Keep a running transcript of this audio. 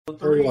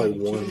Three, like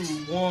two,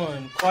 once.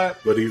 1, clap.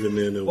 But even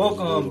then, it was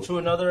Welcome to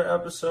another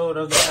episode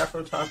of the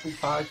Afro Taku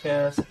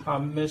Podcast.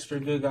 I'm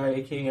Mr. Good Guy,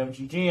 aka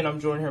MGG, and I'm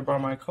joined here by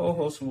my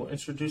co-hosts who will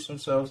introduce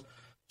themselves,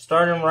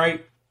 starting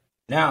right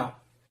now.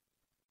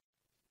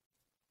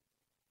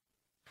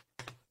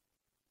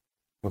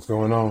 What's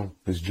going on?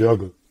 It's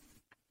Jugger.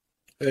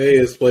 Hey,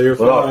 it's Player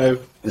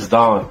 5. It's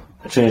Don.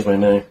 I changed my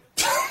name.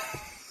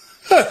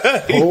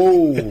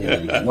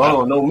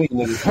 Oh, No me,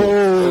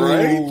 nigga.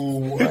 Right?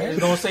 It's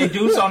gonna say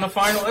Deuce on the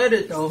final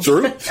edit, though.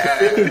 True. Back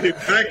at it again.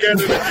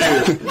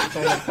 It's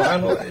on the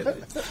final edit.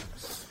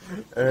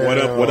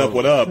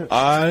 What up?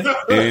 I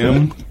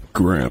am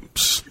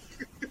Gramps.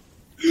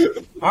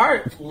 All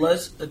right,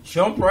 let's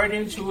jump right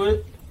into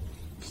it.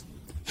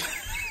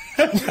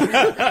 Hold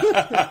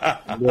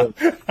on.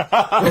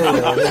 Pause.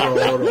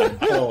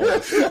 Don't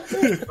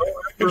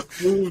ever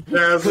smooth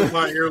jazz in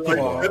my ear like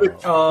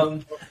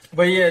that.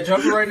 But yeah,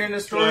 jumping right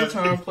into story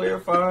time. Player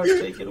 5,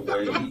 take it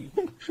away.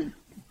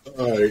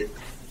 All right.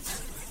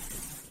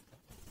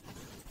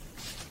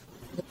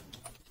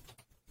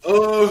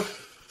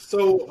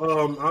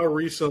 So I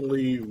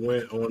recently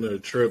went on a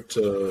trip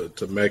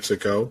to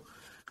Mexico.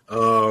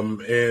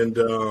 And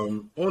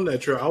on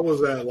that trip, I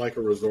was at like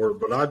a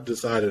resort, but I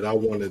decided I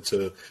wanted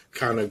to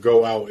kind of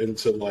go out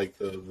into like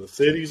the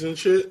cities and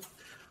shit.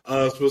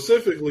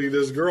 Specifically,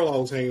 this girl I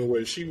was hanging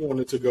with, she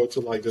wanted to go to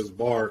like this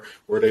bar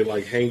where they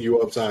like hang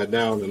you upside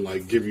down and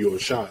like give you a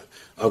shot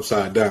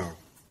upside down.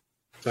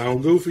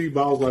 Sound goofy,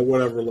 but I was like,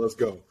 whatever, let's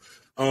go.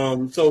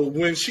 So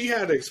when she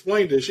had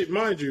explained it,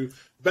 mind you,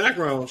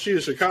 background, she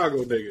a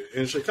Chicago nigga.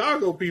 And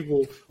Chicago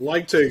people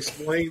like to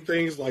explain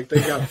things like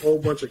they got a whole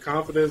bunch of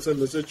confidence in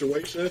the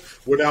situation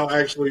without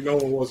actually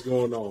knowing what's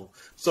going on.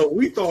 So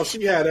we thought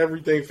she had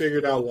everything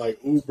figured out,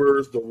 like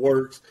Ubers, the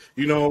works,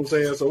 you know what I'm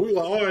saying? So we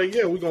were like, all right,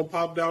 yeah, we're going to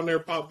pop down there,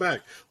 pop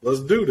back.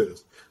 Let's do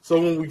this. So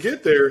when we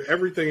get there,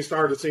 everything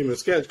started seeming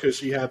sketch because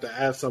she had to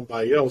ask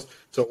somebody else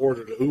to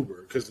order the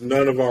Uber because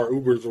none of our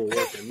Ubers will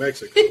work in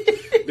Mexico.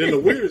 Then the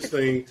weirdest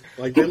thing,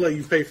 like they let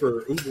you pay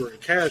for Uber in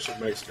cash in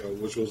Mexico,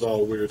 which was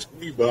all weird to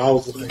me. But I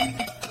was like,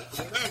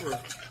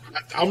 whatever.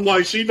 I'm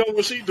like, she know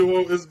what she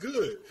doing is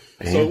good.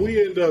 Damn. So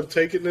we end up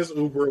taking this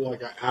Uber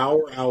like an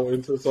hour out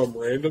into some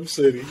random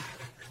city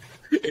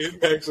in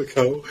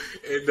Mexico,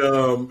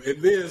 and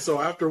then so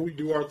after we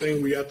do our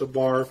thing, we at the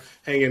bar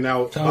hanging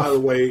out. By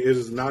the way, it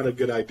is not a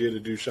good idea to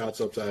do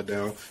shots upside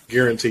down.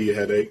 Guarantee you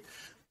headache.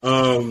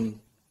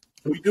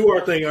 We do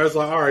our thing. I was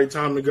like, all right,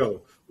 time to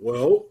go.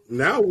 Well,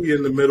 now we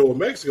in the middle of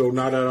Mexico,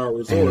 not at our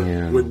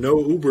resort, with no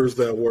Ubers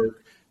that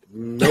work,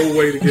 no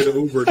way to get an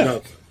Uber,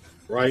 nothing,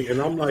 right? And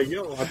I'm like,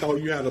 yo, I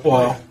thought you had a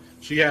plan. Wow.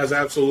 She has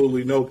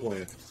absolutely no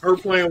plan. Her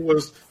plan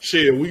was,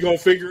 shit, we gonna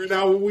figure it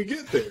out when we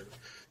get there.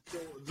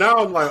 Now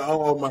I'm like,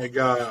 oh my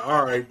God,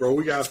 all right, bro,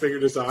 we gotta figure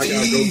this out. I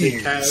gotta go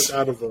get cash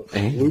out of a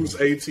loose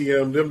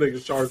ATM. Them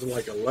niggas charging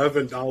like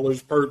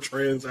 $11 per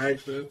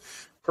transaction.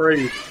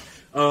 Crazy.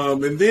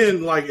 And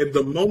then like at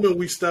the moment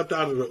we stepped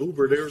out of the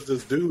Uber, there was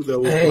this dude that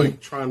was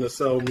like trying to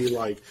sell me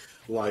like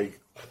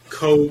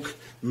coke,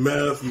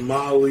 meth,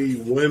 Molly,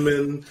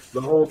 women,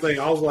 the whole thing.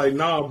 I was like,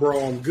 nah,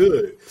 bro, I'm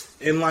good.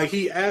 And like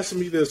he asked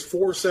me this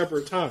 4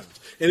 separate times.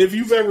 And if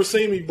you've ever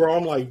seen me, bro,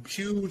 I'm like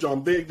huge,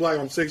 I'm big, black,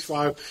 I'm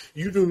 6'5".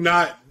 You do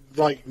not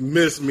like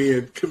miss me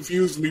and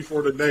confuse me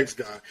for the next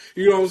guy.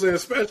 You know what I'm saying?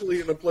 Especially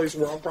in a place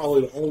where I'm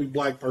probably the only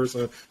black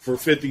person for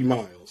 50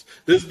 miles.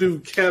 This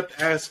dude kept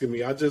asking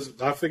me. I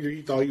figured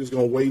he thought he was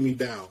gonna weigh me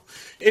down.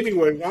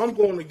 Anyway, well, I'm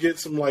going to get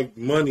some like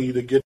money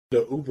to get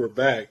the Uber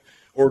back,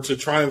 or to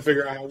try and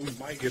figure out how we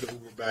might get an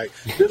Uber back.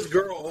 This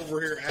girl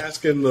over here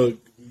asking the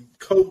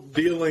coke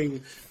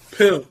dealing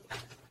pimp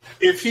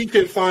if he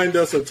can find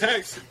us a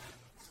taxi.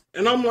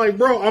 And I'm like,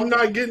 bro, I'm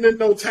not getting in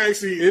no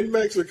taxi in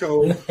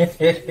Mexico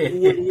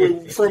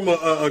from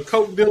a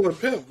coke dealing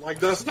pimp. Like,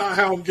 that's not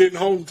how I'm getting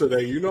home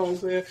today. You know what I'm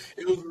saying?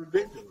 It was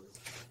ridiculous.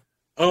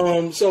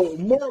 So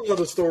moral of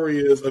the story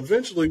is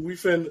eventually we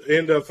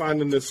end up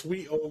finding this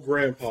sweet old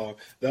grandpa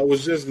that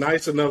was just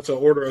nice enough to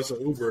order us an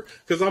Uber.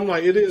 Because I'm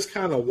like, it is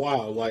kind of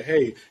wild. Like,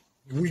 hey,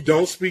 we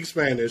don't speak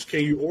Spanish.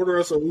 Can you order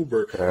us an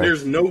Uber? Okay.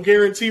 There's no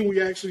guarantee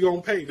we actually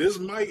going to pay. This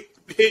might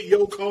hit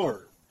your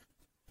card.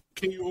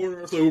 Can you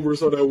order us an Uber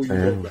so that we can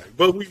go back?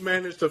 But we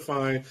managed to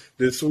find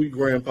this sweet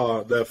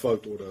grandpa that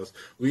fucked with us.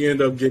 We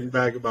end up getting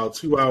back about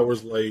 2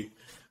 hours late.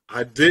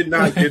 I did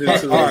not get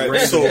into the all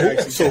right,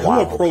 so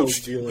who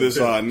approached this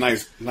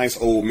nice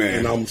old man?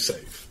 And I'm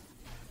safe.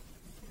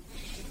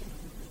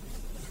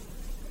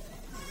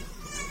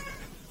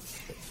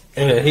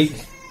 Yeah,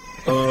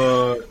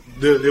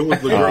 it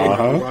was the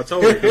girl. I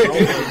told you,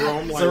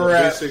 I'm like,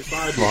 a big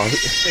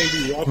 6'5". Can't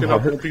be walking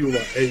up on people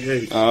like,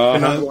 hey.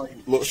 And I'm like,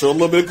 show a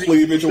little bit of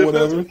cleavage or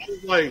whatever.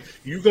 Like,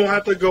 you gonna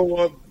have to go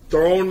up,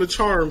 throw in the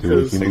charm,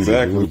 because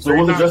exactly. So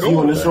was it just you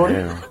on this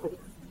story?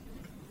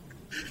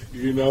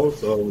 You know,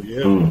 so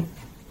yeah.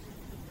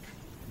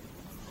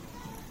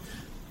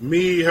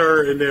 Me,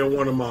 her, and then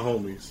one of my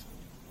homies.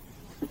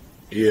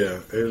 Yeah,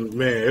 and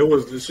man, it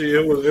was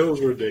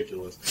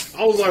ridiculous.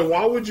 I was like,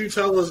 why would you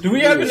tell us? Do we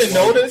happen to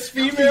know this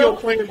female,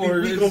 or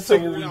is we it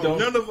someone we don't?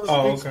 None of us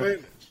speak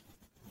Spanish.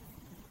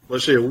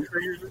 But shit, we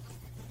figured it.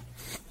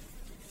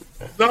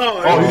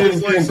 No, you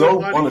didn't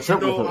go on the trip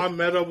with her. I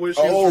met up with.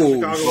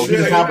 So he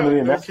just happened to be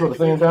in Mexico at the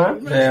same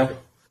time. Yeah.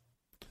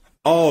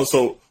 Oh,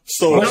 so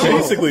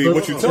basically,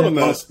 what you're telling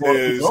us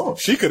is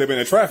she could have been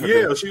a trafficker.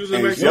 Yeah, she was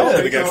in Mexico. Y'all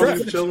could have got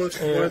trafficked.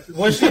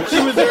 Was she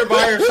was there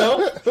by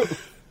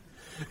herself?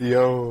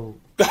 Yo.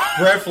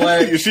 Red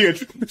flag. she a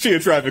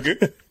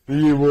trafficker.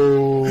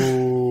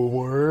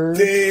 Word.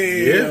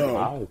 Damn. Yeah.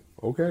 Wow.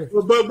 Okay.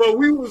 But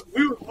we was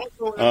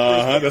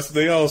also that's what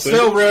they all say.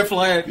 Still red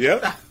flag.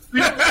 Yep.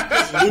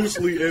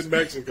 loosely in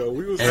Mexico.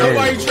 We was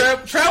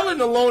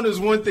traveling alone is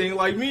one thing.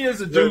 Like me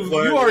as a dude,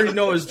 you already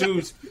know as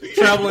dudes,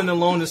 traveling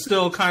alone is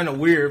still kind of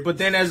weird. But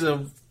then as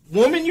a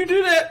woman, you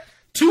do that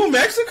to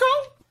Mexico?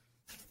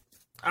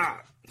 I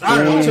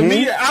don't know. To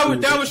me,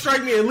 that would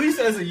strike me at least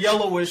as a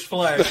yellowish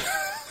flag.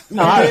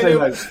 No, I say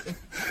like,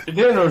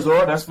 dinner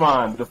resort, that's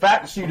fine. But the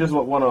fact that she just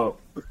want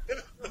to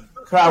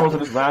travel to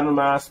this random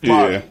ass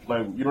spot,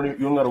 like you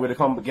don't got a way to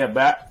come get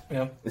back.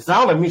 Yeah. It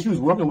sounded like me she was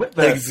working with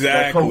that.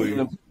 Exactly.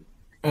 So,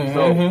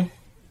 all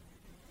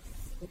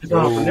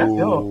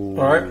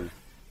right.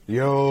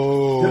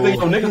 Yo. I feel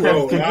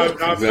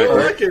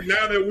like it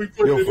now that we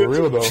put it for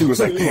real though. She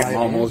was like, damn, I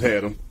almost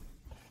had him.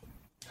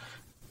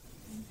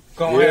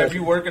 Gonna have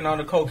you working on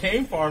a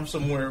cocaine farm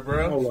somewhere,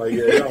 bro. I'm like,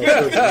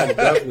 I'm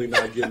definitely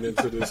not getting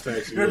into this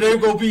taxi. Your name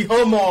gonna be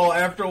Hummel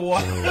after a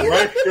while.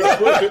 Right?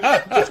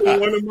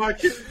 One of my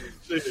kids.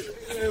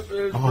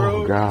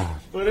 Oh, God.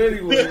 But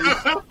anyways,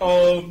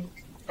 all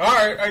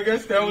right, I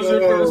guess that was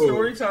it for the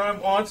story time.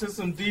 On to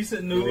some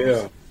decent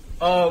news.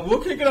 Yeah.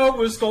 We'll kick it off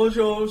with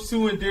ScarJo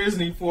suing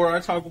Disney before I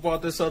talk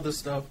about this other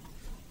stuff.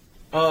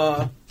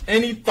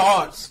 Any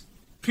thoughts?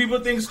 People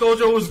think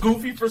ScarJo was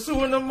goofy for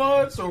suing the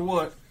muds or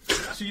what?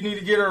 She need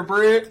to get her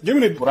bread? Give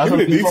me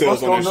the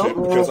details on that shit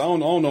because I don't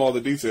know all the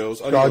details.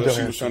 I know that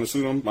she was trying to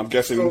sue them. I'm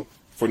guessing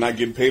for not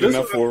getting paid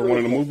enough for one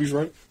of the movies,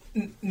 right?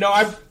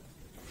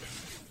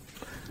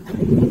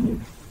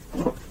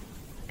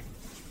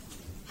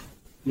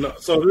 No,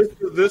 so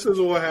this is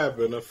what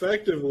happened.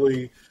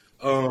 Effectively,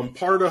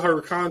 part of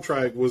her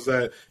contract was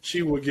that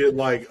she would get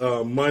like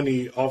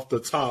money off the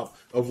top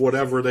of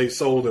whatever they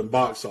sold in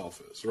box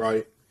office,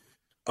 right?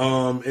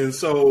 And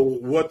so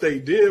what they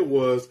did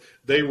was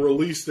they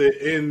released it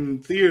in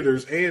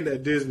theaters and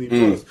at Disney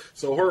Plus.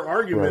 So her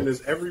argument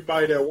is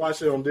everybody that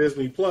watched it on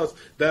Disney Plus,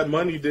 that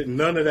money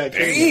none of that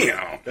came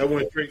out. That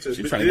went straight to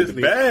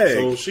Disney.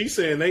 So she's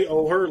saying they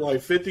owe her like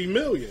 $50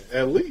 million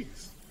at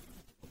least.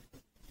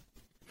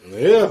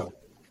 Yeah.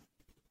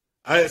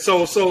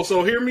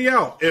 So hear me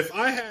out. If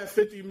I had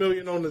 $50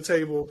 million on the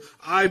table,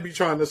 I'd be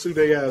trying to sue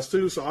their ass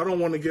too. So I don't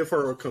want to give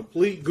her a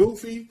complete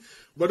goofy.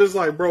 But it's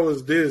like, bro,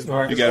 it's Disney.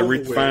 Right. You got to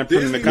read the fine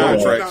print in the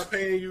contract. Not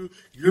paying you.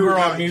 You were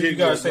on mute. You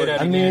got to say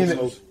that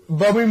again.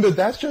 But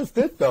that's just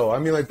it, though. I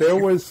mean, like there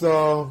was,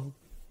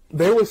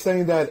 they were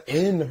saying that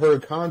in her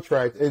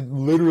contract, it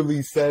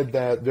literally said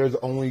that there's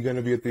only going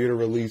to be a theater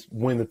release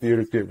when the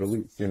theaters get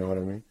released. You know what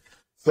I mean?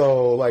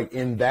 So, like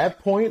in that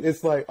point,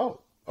 it's like,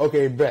 oh,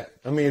 okay, bet.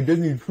 I mean, if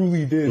Disney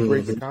truly did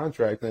break the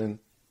contract, then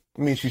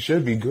I mean, she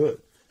should be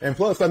good. And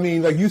plus, I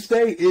mean, like you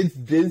say, it's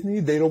Disney.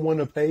 They don't want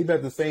to pay, but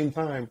at the same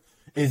time,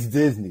 it's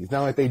Disney. It's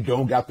not like they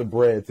don't got the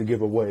bread to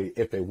give away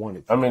if they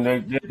wanted to. I mean,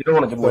 they don't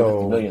want to give away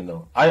 $50 million,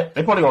 though.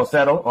 They probably going to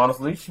settle,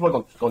 honestly. She's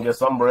probably going to get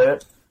some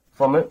bread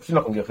from it. She's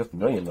not going to get $50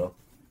 million, though.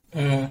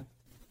 Mm-hmm.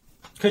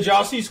 Could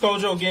y'all see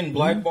ScarJo getting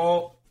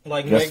blackballed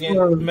like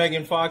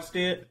Megan Fox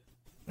did?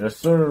 Yes,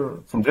 sir.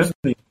 From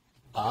Disney.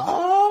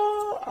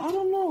 I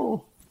don't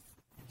know.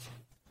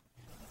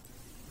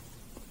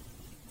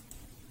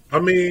 I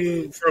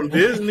mean, from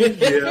Disney,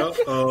 yeah.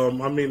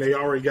 I mean, they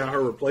already got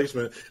her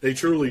replacement. They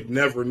truly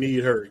never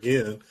need her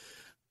again.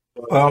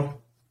 I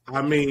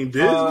mean,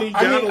 Disney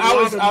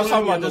I was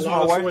talking about this with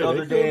my wife the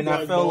other day, and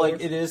I felt like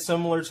it is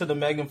similar to the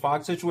Megan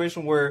Fox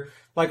situation where,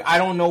 like, I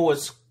don't know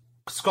what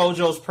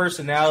ScarJo's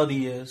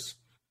personality is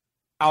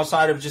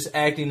outside of just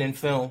acting in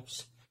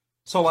films.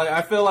 So, like,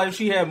 I feel like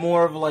she had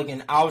more of, like,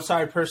 an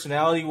outside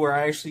personality where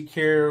I actually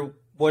care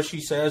what she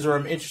says or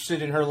I'm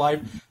interested in her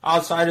life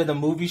outside of the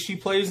movie she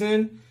plays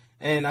in.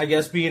 And I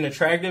guess being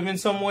attractive in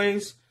some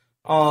ways,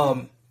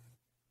 I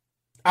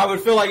would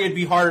feel like it'd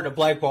be harder to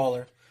blackball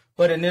her.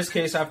 But in this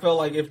case, I feel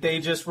like if they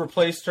just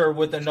replaced her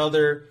with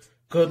another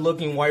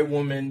good-looking white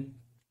woman,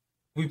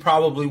 we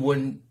probably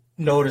wouldn't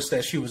notice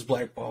that she was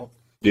blackballed.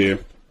 Yeah.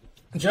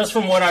 Just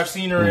from what I've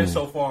seen her in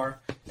so far.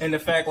 And the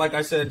fact, like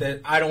I said,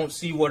 that I don't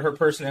see what her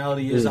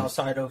personality is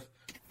outside of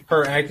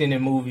her acting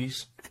in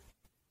movies.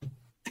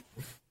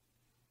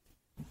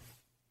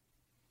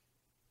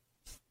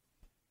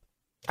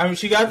 I mean,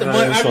 she got the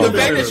money. The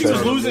fact that she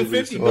was losing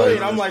 $50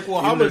 million, I'm like,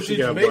 well, how much did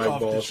you make off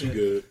this shit?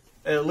 Good.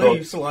 At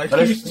least, like,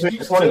 she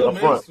still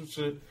made some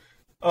shit.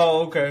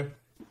 Oh, okay.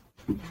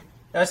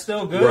 That's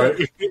still good.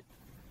 Right.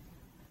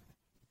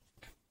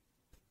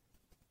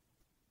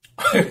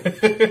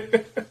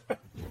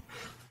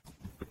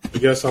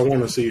 guess I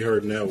want to see her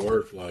net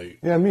worth. Like,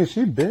 yeah, I mean,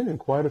 she's been in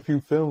quite a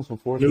few films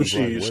before. Knew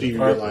she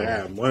like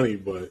had money,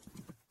 but.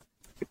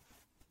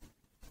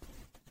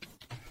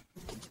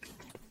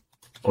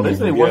 Oh, they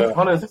say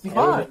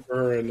 165.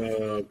 Her in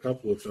a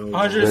couple of films.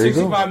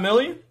 165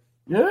 million?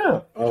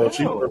 Yeah. Oh,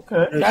 she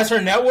okay. That's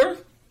her net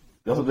worth?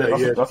 That's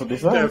what they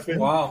say.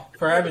 Wow.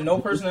 For having no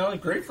personality,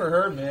 great for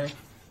her, man.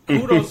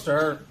 Kudos to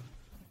her.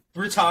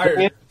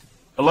 Retired.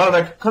 A lot of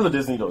that because of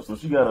Disney, though, so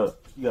she gotta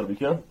be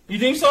careful. You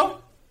think so?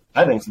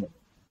 I think so.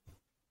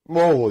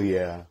 Oh,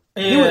 yeah.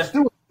 Yeah.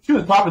 She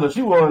was popular.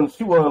 She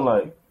wasn't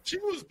like... She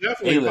was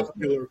definitely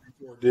popular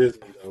before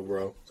Disney, though,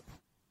 bro.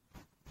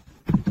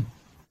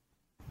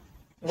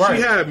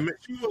 Right.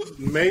 She was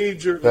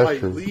major,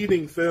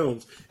 leading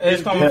films.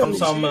 It's coming from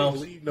something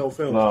else. Lead no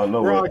films.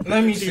 No way.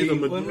 Let me see.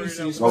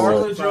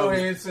 Scarlett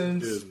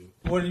Johansson's,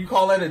 what do you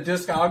call that, a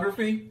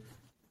discography?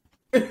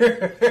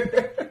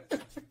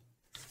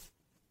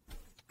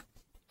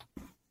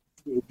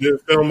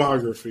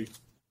 Filmography.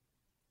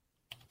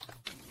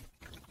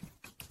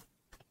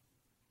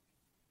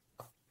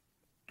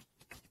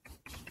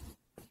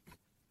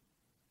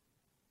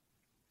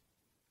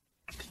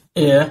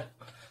 Yeah.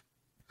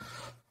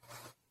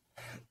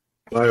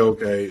 Like,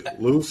 okay,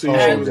 Lucy.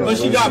 But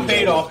she got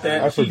paid off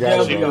that. I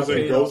forgot. She was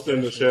in Ghost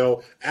in the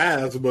Shell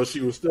but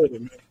she was still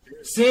in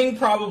Sing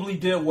probably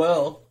did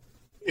well,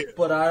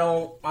 but I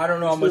don't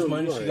know how much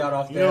money she got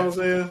off that. You know what I'm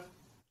saying?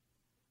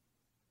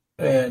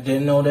 Yeah,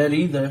 didn't know that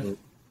either.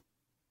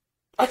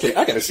 I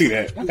gotta see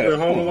that.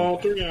 Home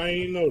Alone 3, I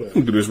ain't know that. Let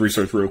me do this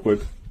research real quick.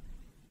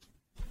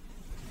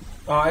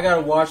 Oh, I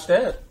gotta watch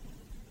that.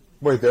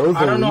 Wait, there was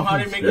I don't know how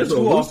they make a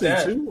 2 off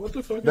that. What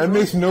the fuck? That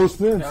makes no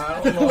sense.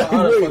 I don't know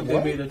how the fuck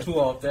they made a 2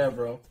 off that,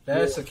 bro.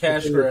 That's a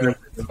cash grab.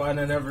 If I'd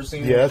never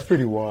seen Yeah, that's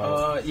pretty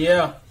wild.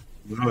 Yeah.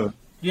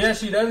 Yeah,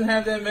 she doesn't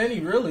have that many,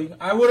 really.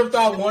 I would have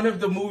thought one of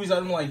the movies,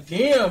 I'm like,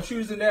 damn, she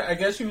was in that. I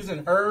guess she was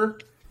in Her.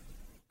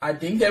 I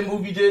think that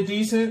movie did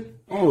decent.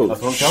 Oh,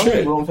 that's what I'm telling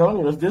you, bro. I'm telling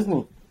you, that's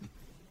Disney.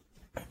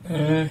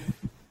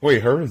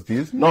 Wait, Her is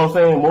Disney? No, I'm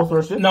saying most of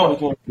her shit No. came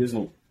from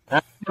Disney.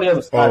 She has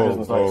a side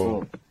business like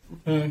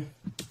soon.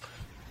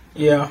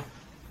 Yeah.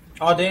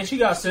 Oh, damn, she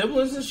got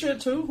siblings and shit,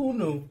 too? Who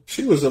knew?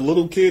 She was a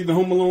little kid in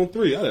Home Alone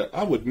 3.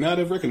 I would not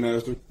have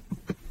recognized her.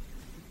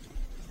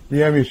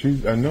 Yeah, I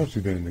mean, I know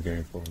she's been in the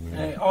game for a minute.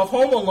 Hey, off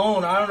Home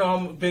Alone, I don't know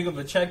how big of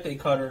a check they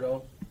cut her,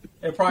 though.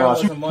 It probably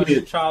wasn't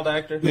much. Child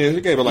actor. Yeah,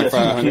 she gave her like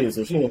 500.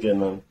 So she ain't getting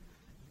none.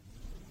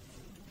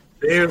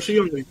 Damn, she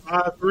only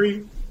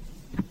 5'3".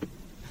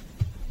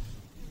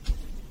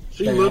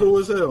 She little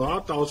as hell.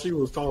 I thought she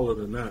was taller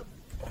than that.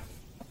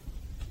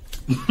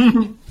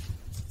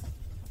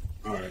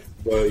 All right,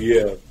 but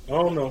yeah, I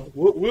don't know.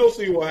 We'll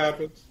see what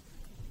happens.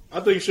 I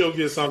think she'll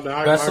get something.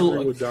 I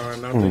agree with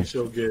Don. I think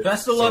she'll get.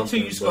 Best of luck to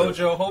you,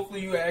 Skojo.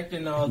 Hopefully, you act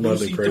in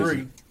Lucy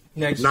 3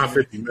 next Not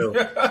year. 50 mil.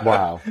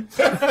 Wow.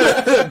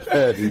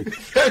 Petty.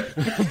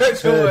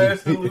 Get your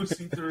ass to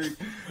Lucy 3.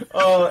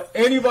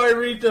 Anybody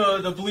read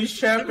the Bleach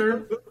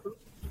chapter?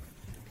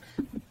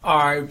 All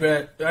right,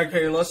 bet.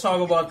 Okay, let's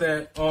talk about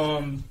that.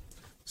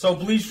 So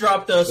Bleach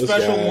dropped a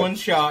special one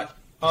shot,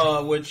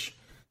 which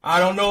I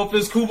don't know if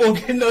it's Kubo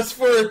getting us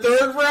for a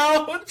 3rd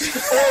round or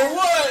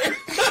what.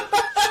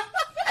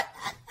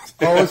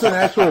 Oh, it's an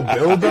actual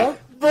build-up?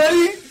 But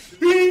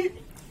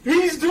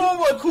he's doing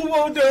what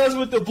Kubo does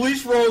with the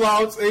Bleach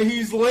rollouts, and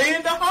he's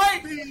laying the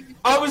hype.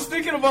 I was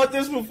thinking about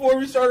this before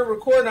we started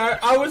recording.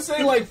 I would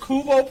say, like,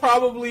 Kubo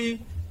probably...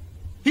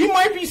 He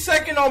might be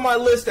second on my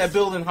list at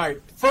building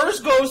hype.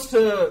 First goes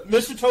to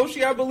Mr.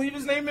 Toshi, I believe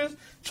his name is.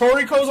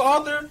 Toriko's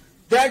author.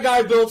 That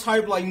guy builds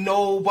hype like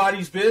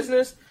nobody's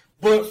business.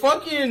 But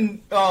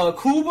fucking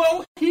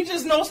Kubo, he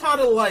just knows how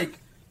to, like,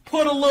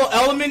 put a little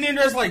element in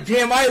there. It's like,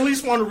 damn, I at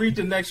least want to read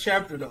the next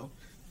chapter, though.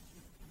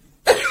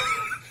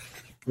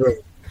 Right.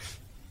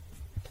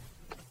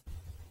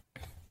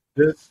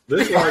 This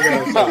is what I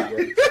gotta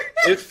say, bro.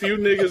 It's few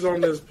niggas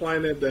on this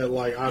planet that,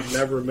 like, I've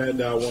never met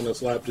that I want to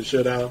slap the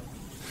shit out.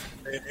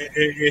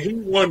 And he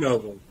one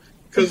of them.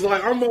 Because,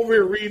 like, I'm over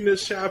here reading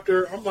this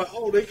chapter. I'm like,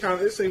 oh,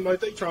 it seems like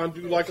they trying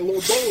to do, like, a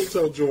little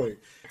Boruto joint.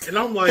 And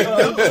I'm like,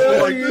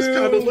 this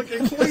kind of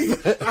looking clean.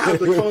 I have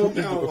to calm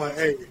down, like,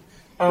 hey,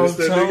 this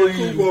that nigga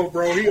Kubo,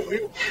 bro. He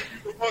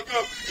fuck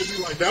up. And be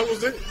like, that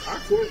was it. I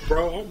quit,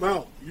 bro. I'm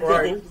out.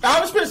 Right. I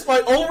was pissed,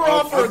 like,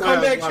 overall for a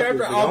comeback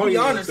chapter, I'll be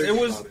honest, it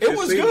was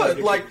good.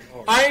 Like,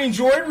 I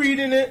enjoyed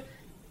reading it,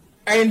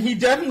 and he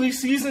definitely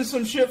seasoned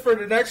some shit for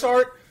the next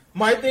arc.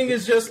 My thing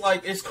is just,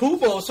 like, it's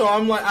Kubo, so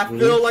I'm like, I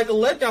feel like a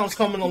letdown's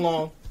coming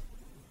along.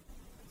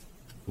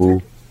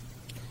 Ooh.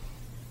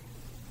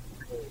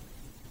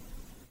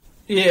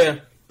 Yeah.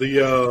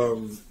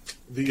 To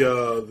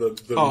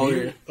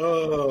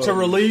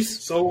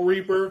release Soul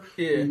Reaper,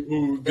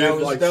 who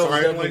did like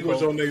sign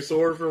language on their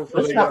sword for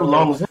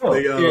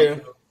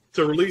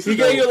to release. He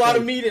gave you a lot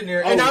of meat in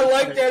there, and I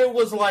like that it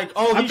was like,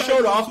 he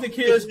showed off the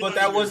kids, but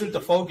that wasn't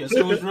the focus.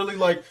 It was really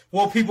like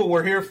what people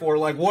were here for.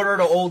 Like, what are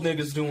the old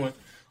niggas doing?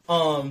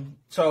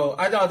 So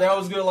I thought that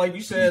was good. Like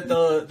you said,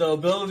 the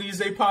abilities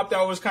they popped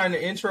out was kind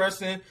of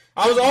interesting.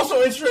 I was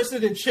also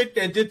interested in chick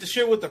that did the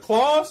shit with the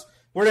claws,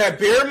 where that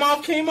bear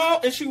mouth came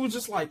out, and she was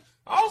just like,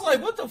 I was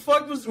like, what the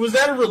fuck was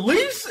that a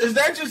release? Is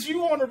that just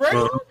you on the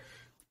regular?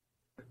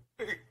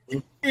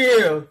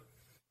 Yeah.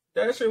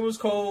 That shit was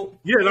cold.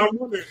 Yeah, and I'm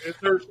wondering, is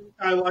there some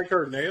kind of like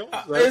her nails?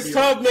 It's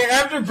tough, man.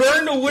 After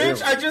Burn the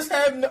Witch,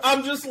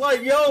 I'm just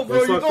like, yo,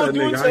 bro, you gonna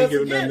do it to us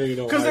again?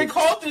 Because they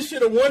called this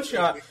shit a one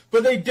shot,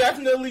 but they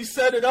definitely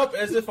set it up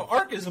as if an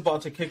arc is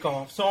about to kick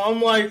off. So I'm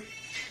like,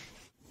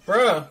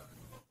 bruh.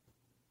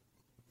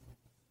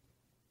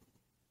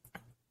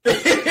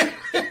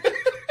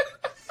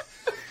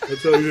 I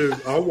tell you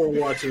this, I won't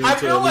watch it. I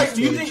feel like,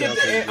 you think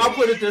if I'll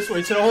put it this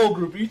way to the whole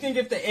group, you think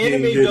if the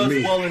anime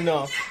does well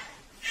enough,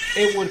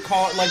 it would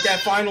cause, like that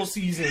final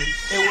season,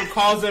 it would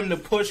cause them to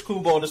push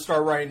Kubo to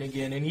start writing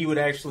again, and he would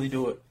actually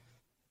do it?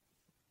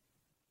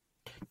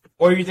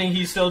 Or you think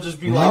he'd still just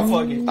be like,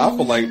 fuck it? I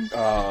feel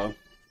like,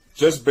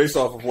 just based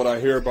off of what I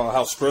hear about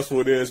how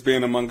stressful it is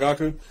being a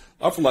mangaka,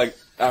 I feel like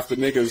after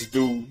niggas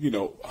do,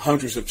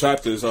 hundreds of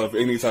chapters of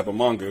any type of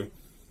manga,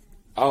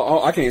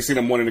 I can't see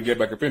them wanting to get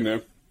back up in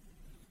there.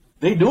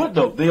 They do it,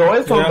 though. They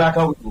always come back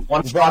up with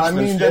one shot. I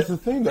mean, that's the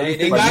thing.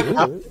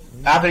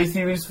 After a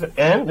series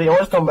end, they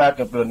always come back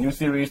up with a new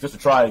series just to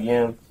try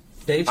again.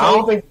 I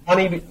don't think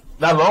money be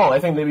that long. I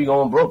think they be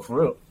going broke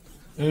for real.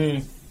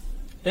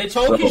 They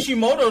told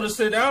Kishimoto to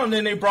sit down, and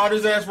then they brought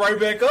his ass right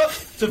back up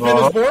to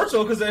finish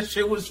Boruto because that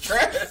shit was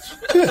trash.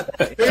 They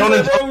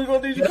said, "Oh, we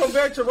gonna need you to come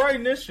back to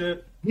writing this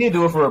shit." He'd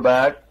do it for a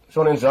bag.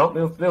 Shonen Jump,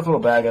 they'll throw a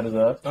bag at his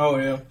ass. Oh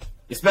yeah.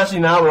 Especially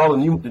now with all the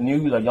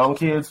new like young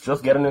kids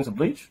just getting into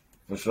Bleach,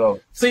 for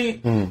sure.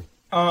 See, no,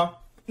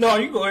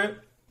 you go ahead.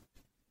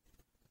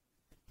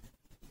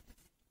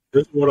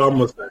 This is what I'm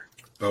gonna say.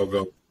 I'll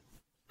go.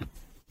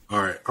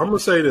 All right, I'm gonna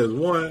say this.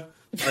 One,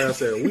 like I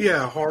said, we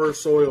had hard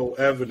soil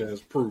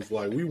evidence proof.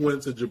 Like we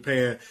went to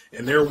Japan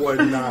and there was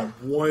not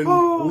one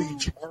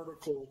Bleach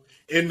article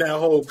in that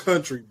whole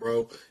country,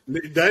 bro.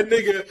 That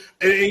nigga,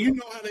 and you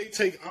know how they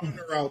take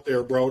honor out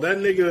there, bro. That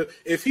nigga,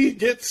 if he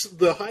gets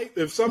the hype,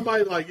 if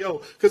somebody like,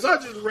 yo, because I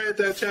just read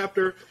that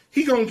chapter,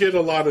 he gonna get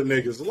a lot of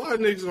niggas. A lot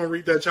of niggas gonna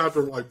read that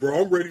chapter like,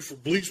 bro, I'm ready for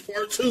Bleach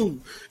Part 2.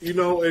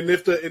 And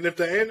if the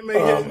anime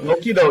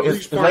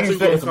it's like you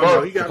said, it's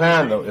about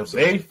Japan though. If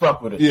they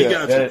fuck with it,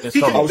 it's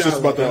something. I was just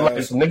about to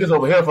if niggas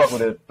over here fuck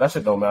with it, that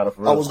shit don't matter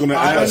for real. I was gonna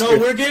ask. I don't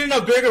know, we're getting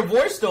a bigger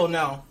voice though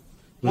now.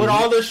 With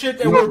all the shit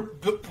that we're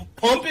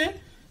pumping,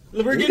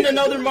 we're getting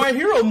another My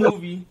Hero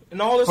movie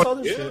and all this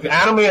other shit. The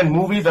anime and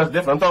movies, that's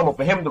different. I'm talking about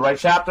for him to write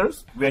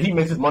chapters where he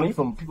makes his money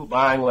from people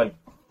buying like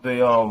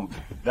the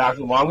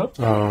actual manga.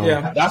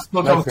 Yeah, that's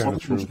still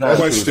comes from Japan.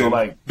 Question: so,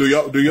 like, Do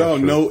y'all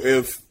know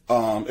if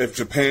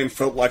Japan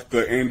felt like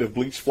the end of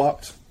Bleach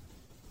flopped?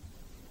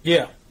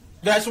 Yeah,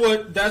 that's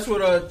what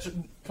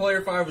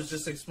Player 5 was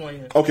just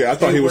explaining. Okay, I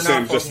thought he was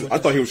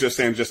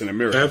saying just in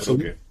America.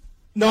 Absolutely. Okay.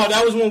 No,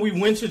 that was when we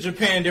went to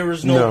Japan. There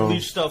was no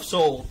Bleach stuff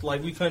sold.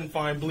 Like, we couldn't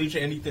find Bleach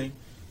anything.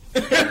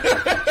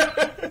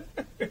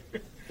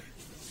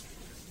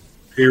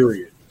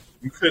 Period.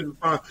 You couldn't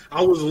find.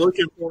 I was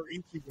looking for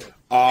Ichigo,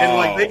 and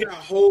like they got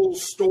whole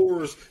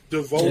stores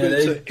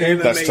devoted to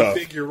anime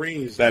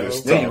figurines. That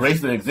is tough. They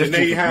erased the existence. And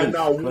they had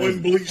not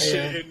one Bleach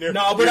shit in there.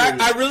 No, but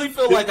I really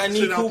feel like I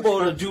need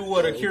Kubo to do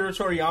what Akira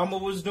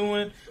Toriyama was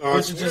doing,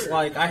 which is just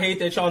like, I hate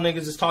that y'all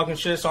niggas is talking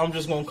shit, so I'm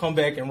just gonna come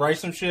back and write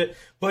some shit.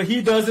 But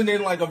he does it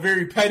in like a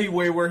very petty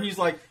way, where he's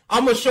like,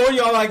 I'm gonna show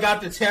y'all I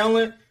got the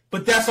talent.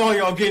 But that's all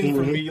y'all getting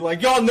from me.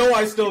 Like, y'all know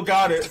I still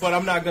got it, but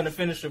I'm not going to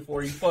finish it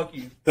for you. Fuck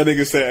you. That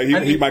nigga said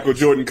he Michael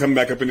Jordan come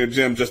back up in the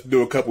gym just to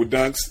do a couple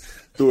dunks,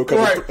 do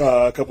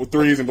a couple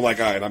threes, and be like,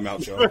 all right, I'm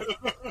out, y'all.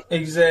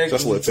 Exactly.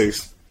 That's what it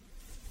takes.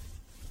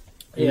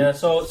 Yeah,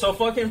 so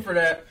fuck him for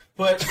that.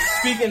 But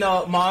speaking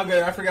of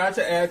manga, I forgot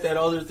to add that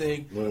other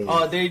thing.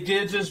 They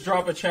did just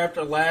drop a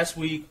chapter last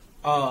week,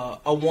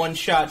 a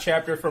one-shot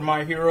chapter for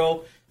My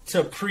Hero,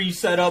 to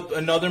pre-set up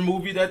another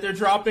movie that they're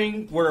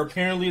dropping, where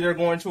apparently they're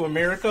going to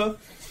America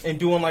and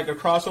doing like a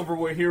crossover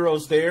with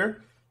heroes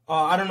there.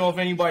 I don't know if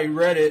anybody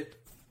read it,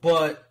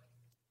 but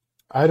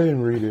I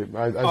didn't read it.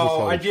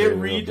 I did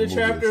read the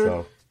chapter.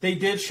 So. They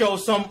did show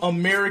some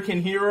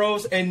American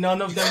heroes, and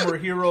none of them were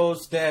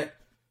heroes that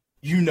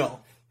you know.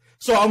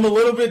 So I'm a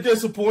little bit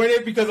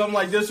disappointed, because I'm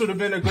like, this would have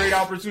been a great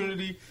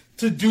opportunity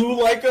to do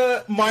like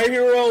a My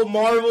Hero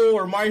Marvel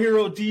or My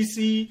Hero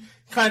DC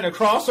kind of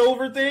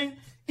crossover thing.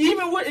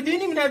 It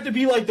didn't even have to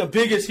be like the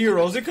biggest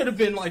heroes. It could have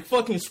been like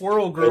fucking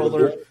Swirl Girl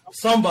or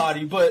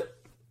somebody, but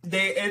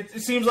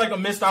it seems like a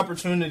missed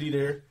opportunity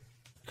there,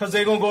 because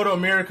they're gonna go to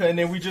America and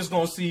then we just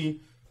gonna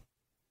see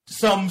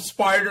some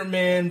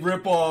Spider-Man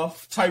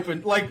ripoff type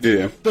of like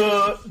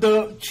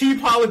the cheap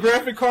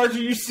holographic cards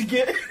you used to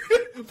get,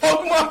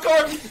 Pokemon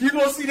cards. You're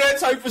gonna see that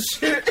type of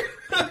shit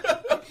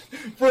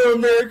for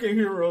American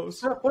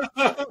heroes,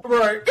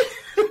 right?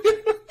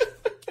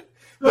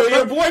 But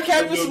your boy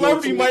Captain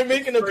Celebrity might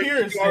make an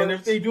appearance then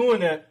if they doing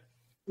that.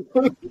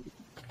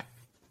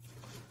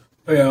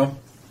 Yeah.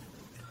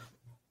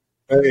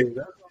 Hey,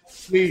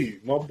 Me,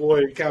 my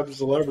boy Captain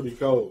Celebrity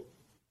Code.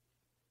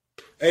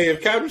 Hey,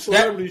 if Captain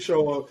Celebrity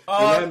show up,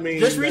 that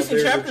means this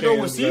recent chapter though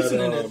was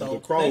seasoning that, it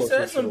though. They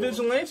said some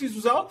vigilantes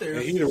was out there,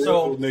 and he the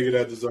so real nigga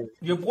that deserves.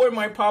 Your boy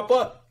might pop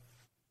up.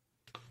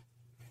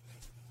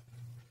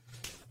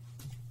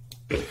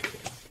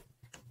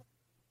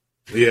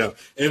 Yeah,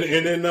 and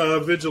then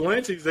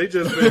vigilantes, they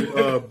just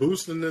been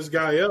boosting this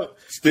guy up.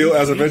 Still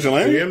as a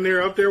vigilante? Damn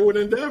near up there with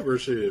Endeavor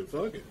shit.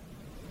 Fuck it.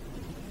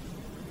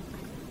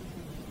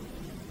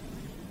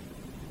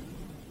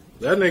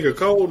 That nigga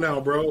cold now,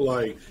 bro.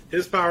 Like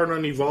his power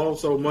done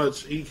evolved so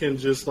much, he can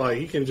just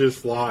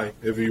fly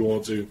if he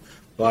want to.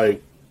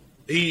 Like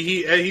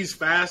he's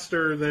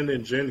faster than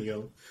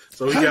Ingenio.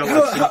 So he got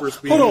like super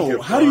speed. Hold on,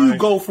 how do you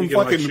go from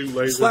fucking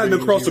like, sliding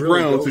across the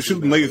ground to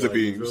shooting laser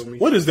beams?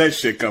 Where does that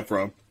shit come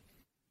from?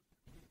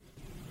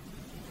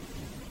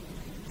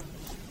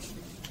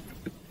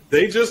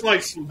 They just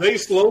they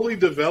slowly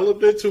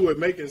developed it to it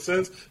making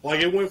sense.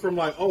 Like it went from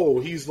like, oh,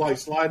 he's like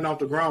sliding off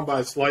the ground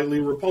by slightly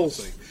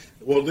repulsing.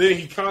 Well, then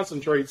he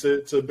concentrates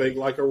it to make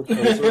like a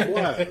repulsor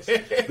blast.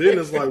 Then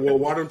it's like, well,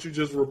 why don't you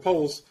just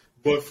repulse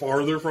but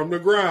farther from the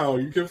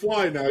ground? You can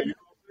fly now. You know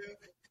what I'm saying?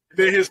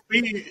 Then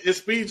his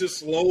speed just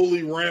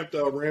slowly ramped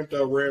up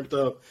until it was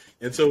like,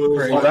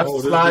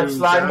 oh, this dude's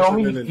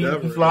faster than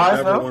Endeavor. He flies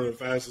Endeavor, now? one of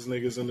the fastest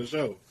niggas in the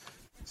show.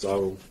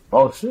 So,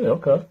 oh shit,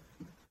 okay.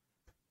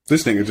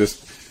 This nigga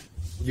just.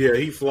 Yeah,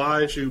 he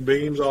flies, shoot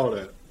beams, all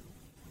that.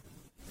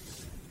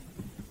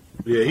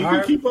 Yeah, he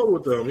can keep up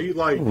with them. He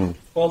like.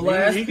 Well,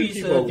 last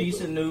piece of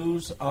decent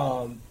news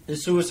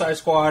is Suicide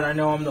Squad. I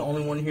know I'm the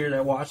only one here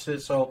that watched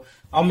it, so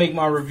I'll make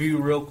my review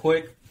real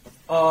quick.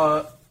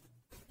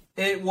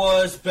 It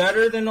was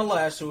better than the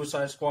last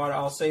Suicide Squad,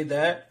 I'll say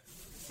that,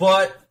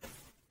 but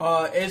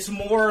it's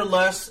more or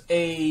less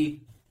a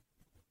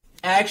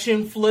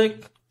action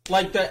flick.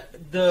 Like the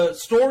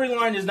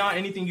storyline is not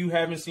anything you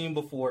haven't seen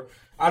before.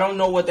 I don't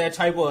know what that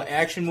type of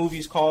action movie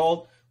is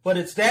called, but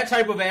it's that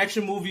type of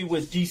action movie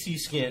with DC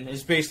skin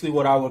is basically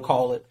what I would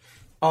call it.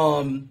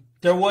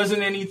 There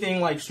wasn't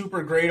anything like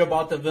super great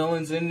about the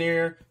villains in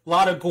there. A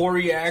lot of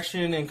gory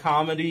action and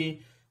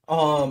comedy.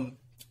 Overall,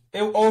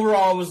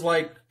 it was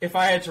like, if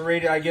I had to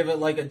rate it, I give it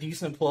like a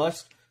decent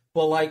plus.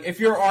 But like, if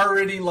you're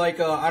already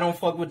like, I don't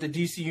fuck with the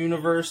DC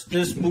universe,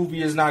 this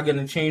movie is not going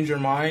to change your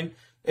mind.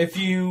 If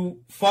you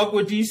fuck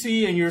with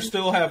DC and you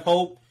still have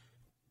hope,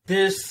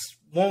 this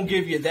won't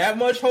give you that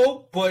much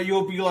hope, but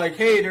you'll be like,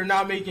 hey, they're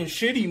not making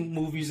shitty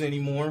movies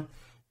anymore.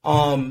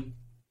 That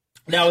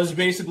was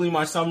basically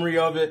my summary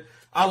of it.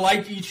 I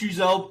liked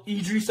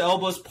Idris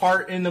Elba's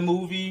part in the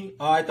movie.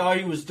 I thought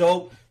he was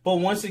dope, but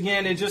once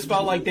again, it just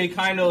felt like it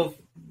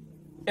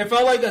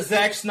felt like a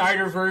Zack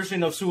Snyder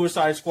version of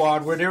Suicide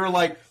Squad, where they were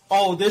like,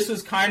 oh, this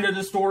is kind of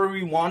the story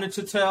we wanted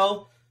to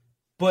tell,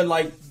 but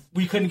like,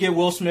 we couldn't get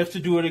Will Smith to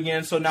do it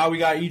again, so now we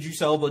got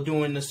Idris Elba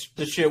doing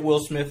the shit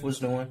Will Smith was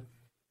doing.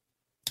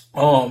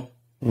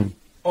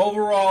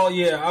 Overall,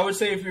 yeah, I would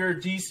say if you're a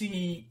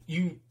DC,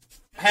 you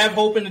have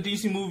hope in the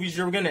DC movies,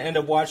 you're going to end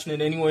up watching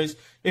it anyways.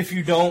 If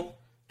you don't,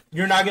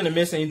 you're not going to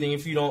miss anything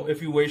if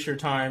you waste your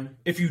time,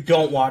 if you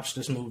don't watch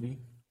this movie.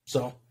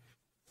 So,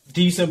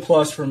 decent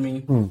plus for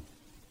me.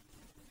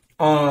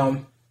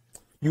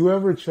 You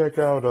ever check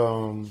out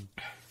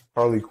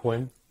Harley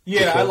Quinn?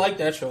 Yeah, I like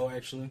that show,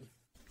 actually.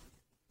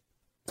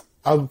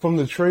 From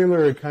the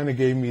trailer, it kind of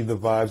gave me the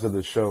vibes of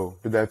the show.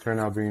 Did that turn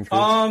out being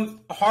true?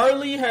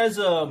 Harley has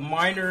a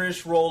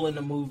minorish role in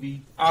the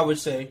movie, I would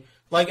say.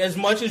 Like, as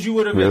much as you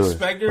would have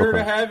expected her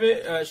to have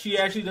it, she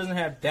actually doesn't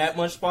have that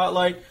much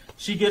spotlight.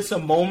 She gets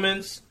some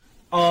moments.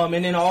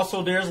 And then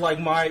also there's like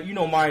I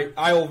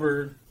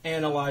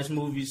overanalyze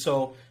movies,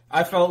 so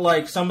I felt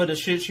like some of the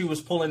shit she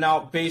was pulling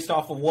out based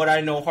off of what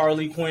I know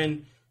Harley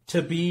Quinn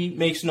to be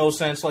makes no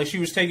sense. Like, she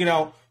was taking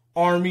out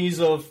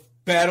armies of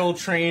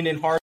battle-trained and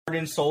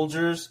hardened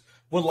soldiers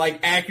with like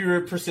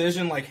accurate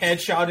precision, like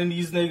headshotting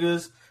these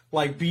niggas,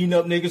 like beating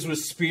up niggas with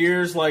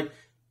spears. Like,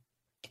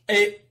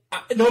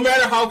 no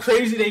matter how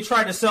crazy they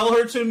try to sell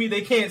her to me,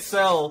 they can't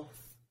sell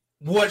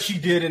what she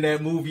did in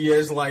that movie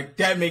as like,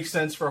 that makes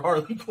sense for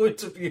Harley Quinn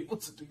to be able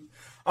to do.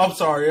 I'm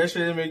sorry, that shit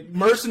didn't make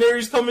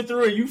mercenaries coming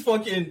through and you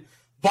fucking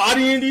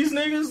bodying these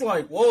niggas.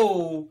 Like,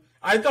 whoa,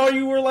 I thought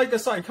you were like a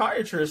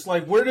psychiatrist.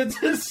 Like, where did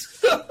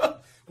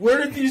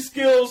these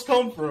skills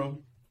come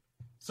from?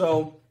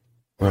 So,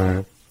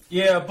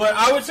 yeah, but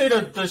I would say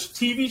the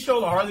TV show,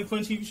 the Harley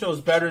Quinn TV show,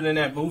 is better than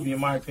that movie, in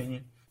my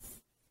opinion.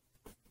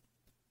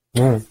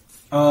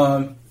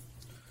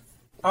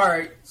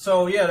 Alright,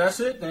 so yeah, that's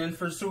it then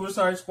for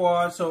Suicide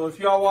Squad. So if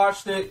y'all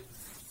watched it,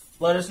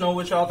 let us know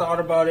what y'all thought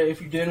about it.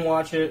 If you didn't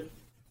watch it,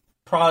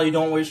 probably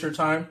don't waste your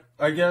time,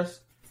 I guess.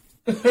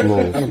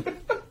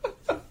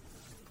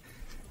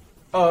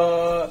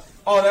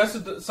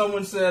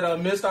 Someone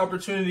said missed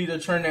opportunity to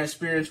turn that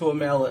spear into a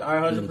mallet. I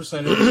 100%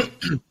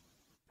 agree.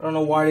 I don't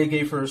know why they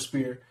gave her a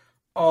spear.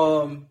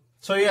 So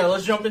yeah,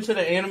 let's jump into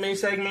the anime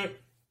segment.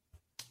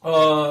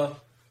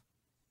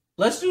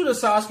 Let's do the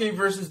Sasuke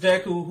versus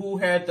Deku, who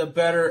had the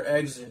better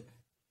exit.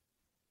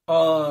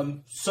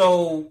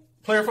 So,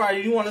 Player Fire,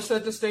 you want to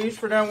set the stage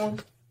for that one?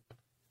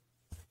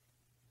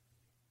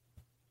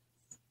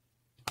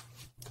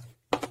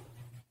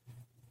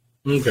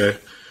 Okay.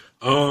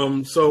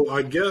 So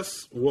I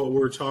guess what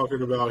we're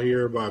talking about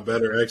here by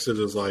better exit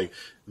is like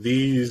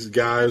these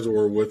guys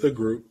were with a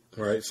group,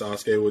 right?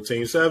 Sasuke with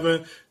Team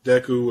 7,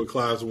 Deku with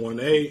Class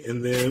 1A,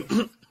 and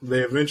then they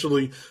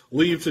eventually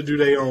leave to do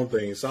their own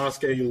thing.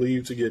 Sasuke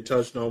leave to get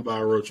touched on by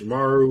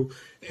Orochimaru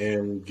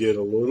and get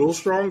a little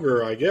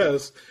stronger, I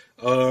guess.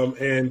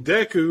 And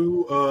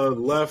Deku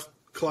left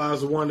Class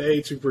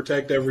 1A to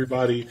protect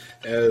everybody,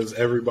 as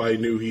everybody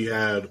knew he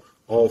had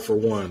all for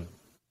one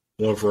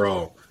for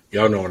all.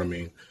 Y'all know what I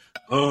mean.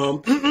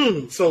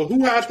 So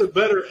who has the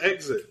better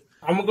exit?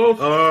 I'm gonna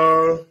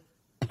go.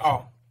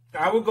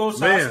 I would go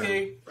Sasuke.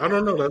 Man, I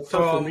don't know. That's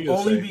tough for me to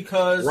only say.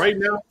 because right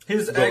now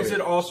his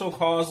exit also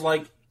caused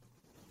like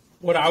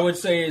what I would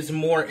say is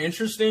more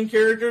interesting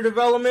character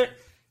development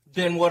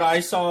than what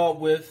I saw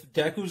with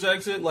Deku's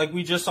exit. Like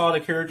we just saw the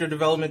character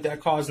development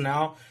that caused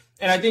now,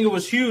 and I think it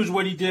was huge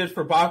what he did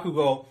for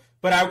Bakugo.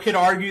 But I could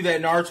argue that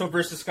Naruto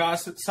versus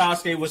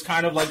Sasuke was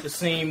kind of like the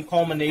same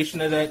culmination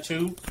of that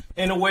too,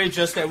 in a way.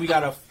 Just that we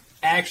got a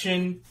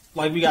action,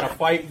 like we got a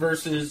fight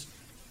versus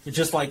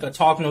just like a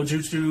talk no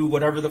jutsu,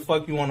 whatever the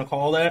fuck you want to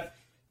call that.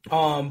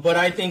 But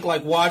I think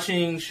like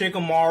watching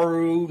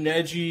Shikamaru,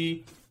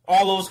 Neji,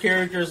 all those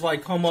characters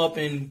like come up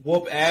and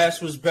whoop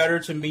ass was better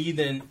to me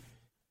than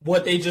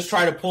what they just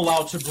try to pull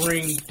out to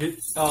bring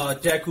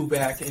Deku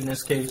back in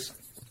this case.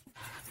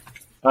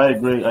 I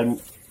agree.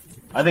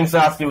 I think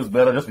Sasuke was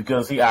better just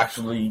because he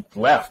actually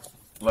left.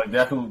 Like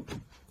Deku,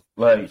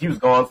 like he was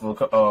gone for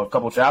a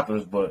couple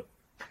chapters, but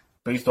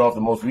based off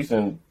the most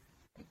recent,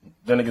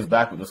 then it gets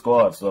back with the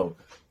squad. So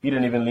he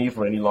didn't even leave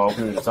for any long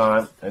period of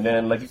time. And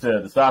then, like you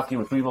said, the Sasuke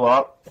retrieval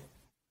arc.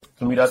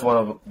 To me, that's one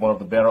of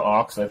the better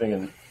arcs. I think,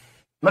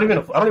 I don't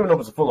even know if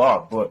it's a full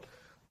arc, but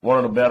one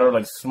of the better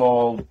like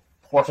small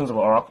portions of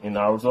an arc in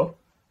Naruto.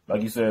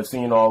 Like you said,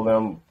 seeing all of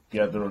them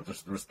get the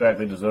respect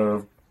they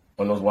deserve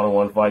on those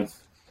one-on-one fights.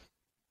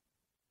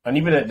 And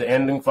even at the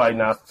ending fight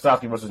now,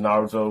 Sasuke versus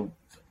Naruto,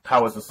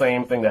 how it's the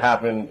same thing that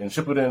happened in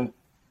Shippuden,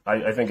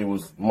 I think it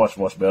was much,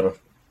 much better.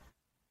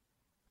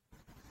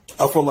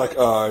 I feel like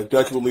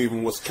Deku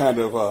leaving was kind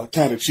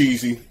of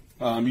cheesy.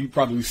 You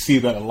probably see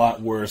that a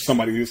lot where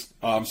somebody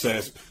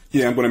says,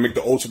 yeah, I'm going to make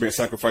the ultimate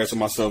sacrifice of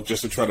myself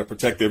just to try to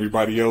protect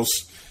everybody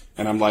else.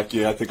 And I'm like,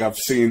 yeah, I think I've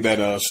seen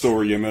that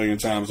story a million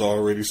times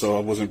already, so I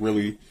wasn't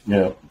really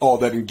all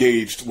that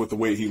engaged with the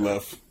way he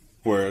left.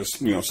 Whereas,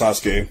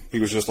 Sasuke, he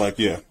was just like,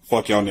 yeah,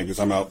 fuck y'all niggas,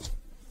 I'm out.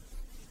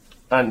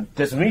 And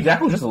to me,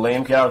 Deku was just a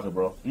lame character,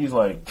 bro. He's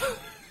like,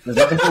 there's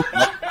nothing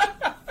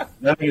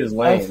that nigga is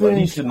lame. Like,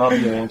 he should not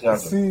be a main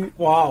character. See,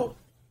 wow.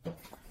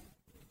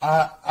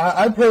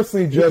 I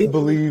personally just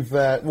believe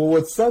that, well,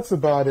 what sucks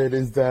about it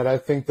is that I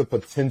think the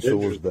potential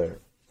was there.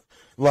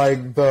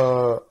 Like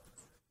how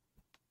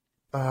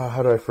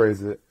do I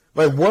phrase it?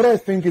 Like, what I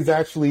think is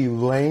actually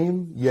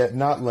lame, yet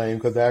not lame,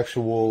 because the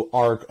actual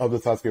arc of the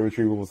Sasuke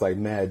retrieval was, like,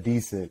 mad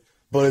decent.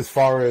 But as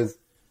far as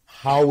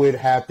how it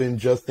happened,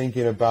 just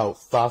thinking about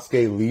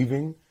Sasuke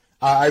leaving,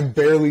 I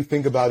barely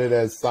think about it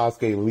as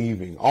Sasuke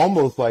leaving.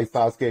 Almost like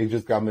Sasuke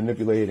just got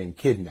manipulated and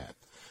kidnapped.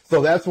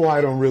 So that's why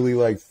I don't really,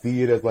 like,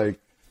 see it as, like,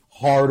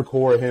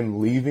 hardcore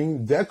him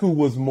leaving. Deku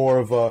was more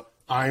of a,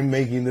 I'm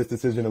making this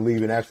decision to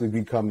leave and actually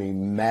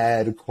becoming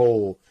mad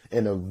cold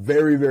in a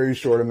very, very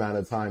short amount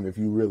of time if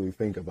you really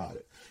think about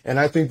it. And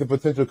I think the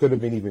potential could have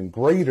been even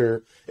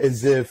greater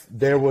as if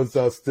there was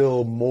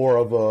still more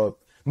of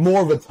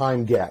a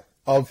time gap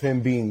of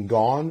him being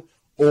gone,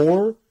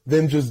 or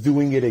them just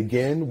doing it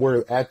again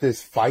where at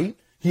this fight,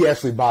 he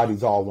actually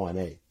bodies all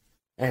 1A.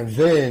 And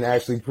then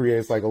actually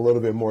creates like a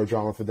little bit more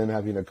drama for them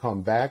having to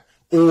come back,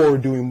 or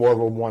doing more of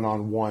a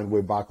one-on-one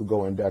with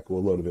Bakugo and Deku a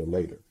little bit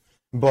later.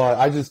 But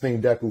I just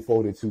think Deku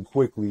folded too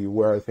quickly,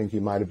 where I think he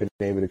might have been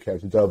able to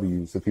catch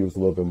W's if he was a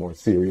little bit more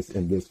serious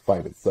in this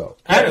fight itself.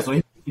 Yeah, so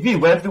if he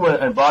went through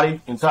and bodied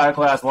entire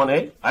Class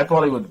 1A, I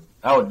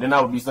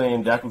would be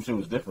saying Deku shit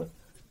was different.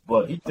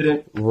 But he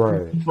didn't.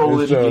 Right. He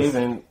folded, he gave,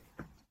 and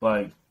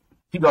like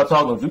he got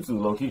talking jutsu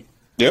low key.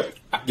 Yep.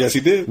 Yes, he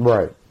did.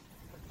 Right.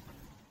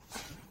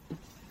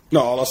 No,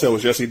 all I said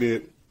was yes, he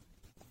did.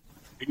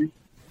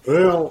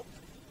 Well,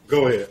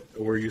 go ahead.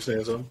 Were you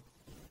saying something?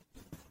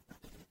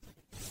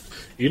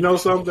 You know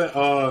something?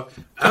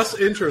 That's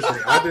interesting.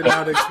 I did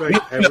not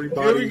expect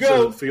everybody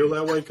to feel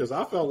that way because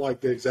I felt like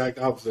the exact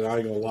opposite. I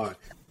ain't gonna lie.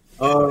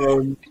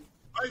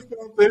 I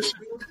felt this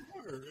shit was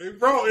hard,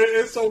 bro.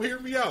 And so hear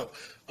me out.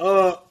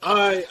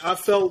 I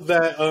felt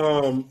that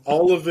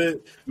all of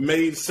it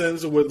made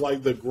sense with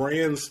like the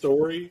grand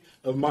story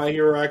of My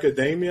Hero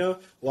Academia.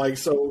 Like,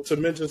 so to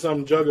mention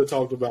something Jugga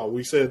talked about,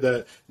 we said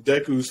that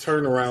Deku's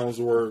turnarounds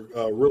were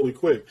really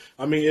quick.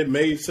 I mean, it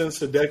made sense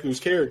to Deku's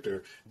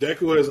character.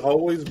 Deku has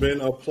always been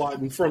a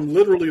plotting, from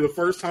literally the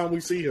first time we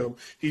see him,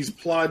 he's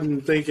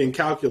plotting, thinking,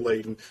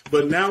 calculating.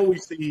 But now we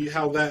see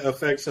how that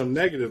affects him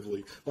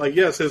negatively. Like,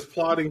 yes, his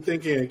plotting,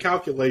 thinking, and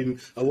calculating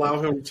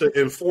allow him to,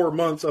 in 4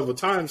 months of a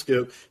time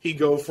skip, he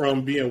go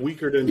from being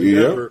weaker than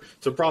ever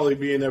to probably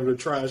being able to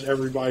trash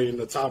everybody in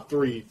the top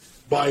 3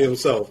 by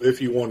himself if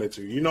he wanted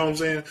to. You know what I'm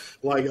saying?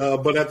 Like,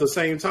 but at the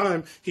same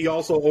time, he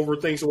also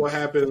overthinks what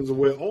happens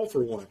with All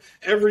For One.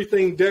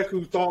 Everything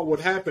Deku thought would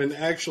happen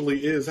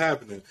actually is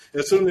happening.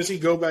 As soon as he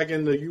go back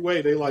in the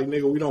UA, they like,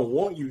 nigga, we don't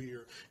want you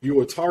here.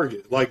 You a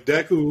target. Like,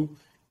 Deku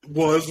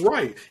was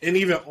right. And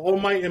even All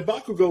Might and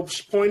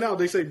Bakugo point out,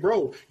 they say,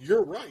 bro,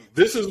 you're right.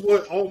 This is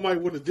what All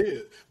Might would have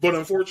did. But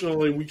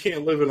unfortunately, we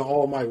can't live in an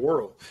All Might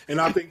world.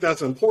 And I think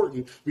that's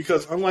important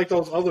because unlike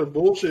those other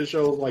bullshit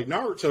shows like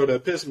Naruto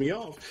that piss me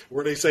off,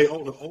 where they say,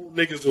 oh, the old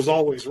niggas was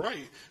always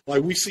right,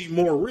 like we see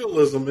more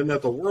realism in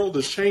that the world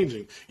is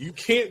changing. You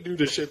can't do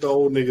the shit the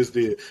old niggas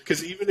did.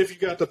 Because even if you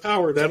got the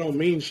power, that don't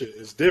mean shit.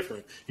 It's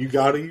different. You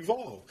got to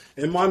evolve.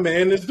 And my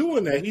man is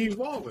doing that. He's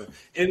evolving.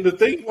 And the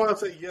thing why I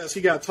say, yes,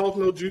 he got talk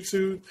no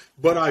jutsu,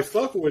 but I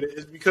fuck with it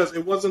is because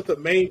it wasn't the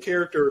main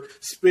character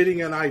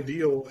spitting an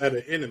ideal at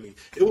an enemy.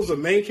 It was a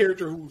main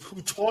character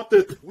who taught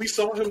that. We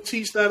saw him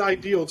teach that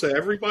ideal to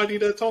everybody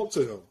that talked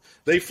to him.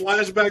 They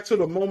flash back to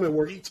the moment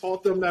where he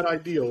taught them that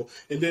ideal,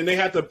 and then they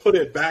had to put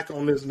it back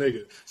on this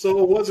nigga.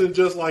 So it wasn't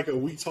just like a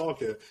we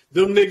talking.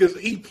 Them niggas,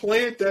 he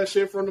planned that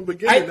shit from the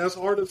beginning. That's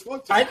hard as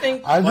fuck to I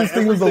just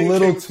think it was a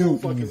little too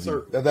easy.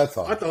 That's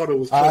all. I thought it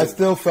was cool. I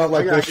still felt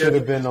like there should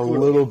have been a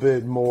little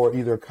bit more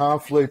either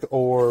conflict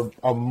or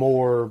a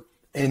more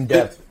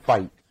in-depth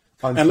fight.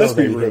 And let's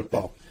be real,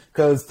 though.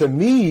 Because to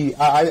me,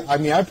 I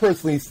mean, I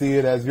personally see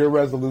it as your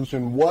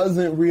resolution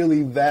wasn't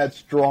really that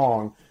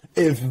strong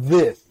if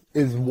this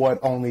is what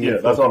only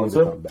that's all I'm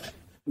saying.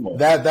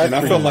 That's and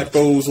I felt like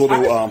those little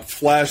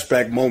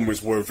flashback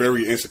moments were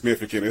very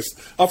insignificant.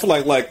 I feel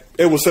like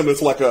it was similar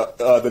to like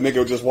the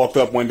nigga just walked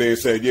up one day and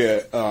said,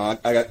 I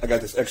got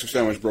this extra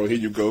sandwich, bro, here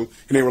you go.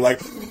 And they were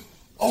like,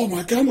 oh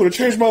my God, I'm going to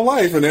change my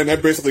life. And then they're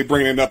basically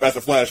bringing it up as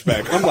a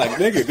flashback. I'm like,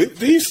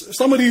 nigga,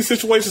 some of these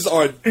situations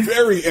are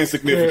very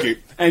insignificant.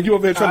 And you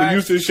over there trying to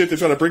use this shit to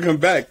try to bring him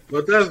back.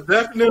 But that's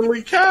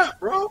definitely cap,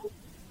 bro.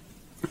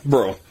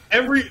 Bro.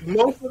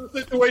 Most of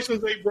the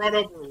situations they brought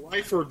up were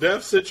life or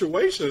death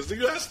situations.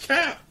 Dude, that's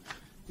cap.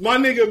 My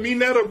nigga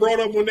Mineta brought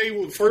up when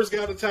they first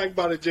got attacked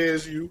by the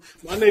JSU.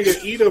 My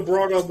nigga Ida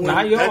brought up when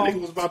that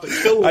nigga was about to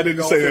kill him. I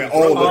didn't say that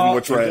all of them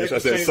were trash. I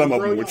said some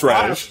of them were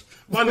trash.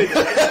 My nigga,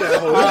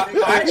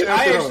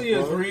 I actually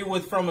agree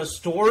with from a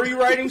story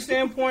writing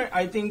standpoint.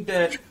 I think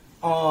that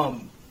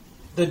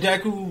the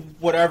Deku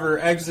whatever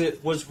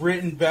exit was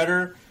written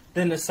better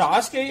than the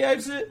Sasuke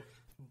exit,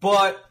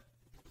 but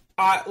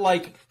I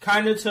like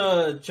kind of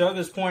to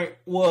Jugga's point.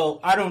 Well,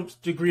 I don't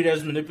agree that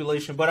as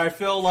manipulation, but I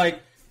feel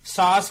like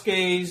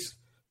Sasuke's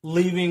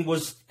leaving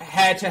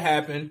had to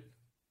happen,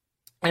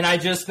 and I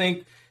just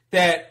think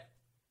that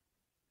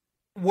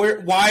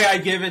why I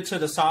give it to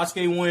the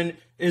Sasuke win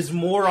is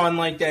more on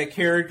like that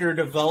character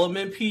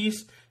development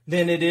piece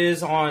than it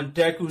is on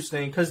Deku's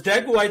thing. Because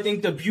Deku, I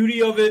think the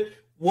beauty of it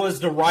was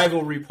the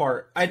rivalry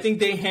part. I think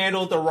they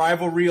handled the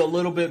rivalry a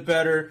little bit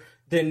better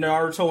than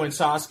Naruto and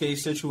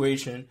Sasuke's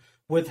situation,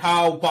 with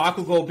how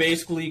Bakugo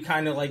basically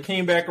kind of like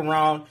came back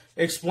around,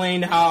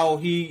 explained how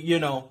he,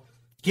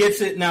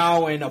 gets it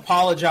now and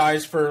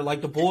apologized for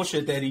like the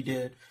bullshit that he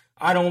did.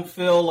 I don't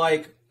feel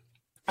like,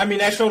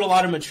 that showed a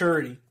lot of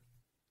maturity,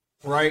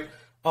 right?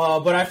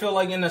 But I feel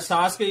like in the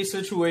Sasuke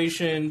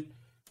situation,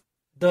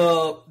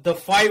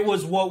 the fight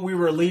was what we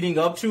were leading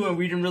up to, and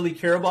we didn't really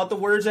care about the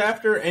words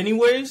after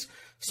anyways.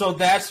 So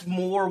that's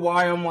more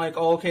why I'm like,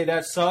 oh, okay,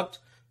 that sucked.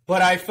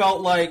 But I felt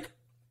like,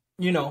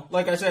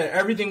 like I said,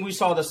 everything we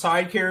saw the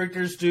side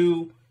characters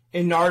do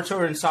in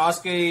Naruto and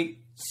Sasuke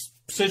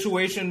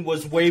situation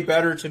was way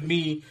better to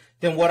me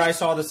than what I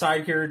saw the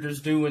side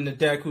characters do in the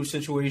Deku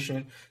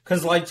situation.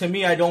 Because, like, to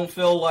me, I don't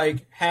feel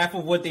like half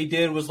of what they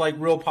did was, like,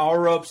 real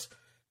power-ups.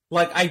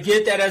 Like, I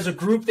get that as a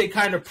group they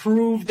kind of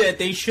proved that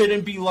they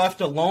shouldn't be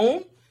left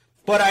alone,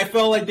 but I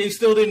felt like they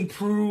still didn't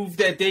prove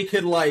that they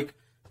could, like,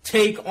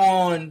 take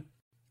on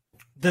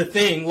the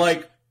thing,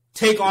 like,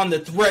 take on the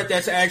threat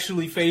that's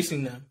actually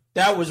facing them.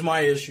 That was my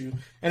issue.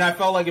 And I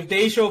felt like if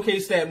they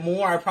showcased that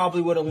more, I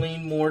probably would have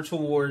leaned more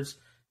towards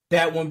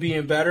that one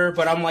being better.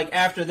 But I'm like,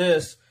 after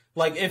this,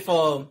 like, if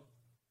y'all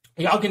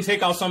can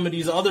take out some of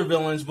these other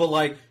villains, but,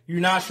 like, you're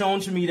not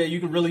showing to me that you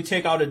can really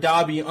take out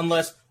Adabi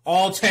unless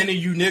all 10 of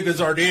you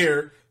niggas are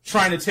there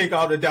trying to take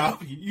out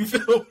Adabi. You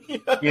feel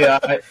me? Yeah,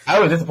 I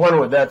was disappointed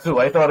with that, too.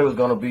 I thought it was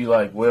going to be,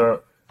 like,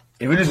 where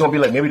it really is going to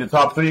be, like, maybe the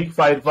top 3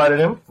 fought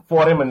him,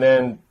 and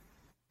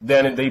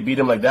then they beat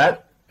him like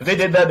that. If they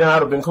did that, then I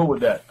would have been cool with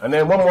that. And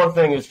then one more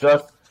thing is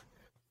just,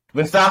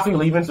 when Sasuke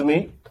leaving, to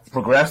me,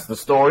 progressed the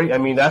story.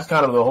 That's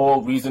kind of the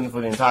whole reason for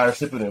the entire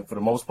Shippuden, for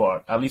the most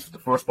part, at least for the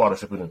first part of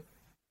Shippuden.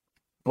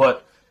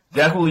 But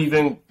Deku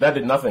leaving, that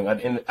did nothing at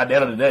the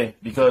end of the day,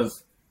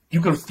 because you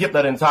could have skipped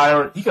that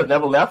he could have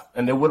never left,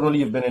 and there wouldn't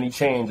really have been any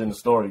change in the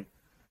story,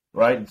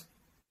 right?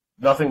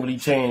 Nothing really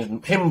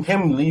changed.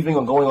 Him leaving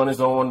and going on his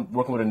own,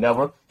 working with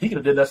Endeavor, he could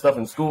have did that stuff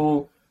in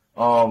school.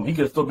 He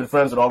could have still been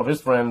friends with all of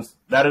his friends.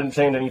 That didn't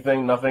change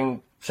anything.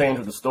 Nothing changed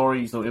with the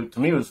story. So to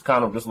me, it was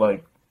kind of just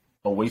like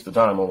a waste of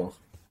time almost.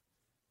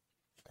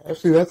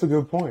 Actually, that's a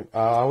good point.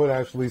 I would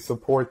actually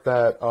support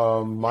that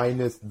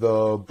minus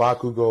the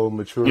Bakugo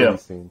maturity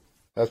scene.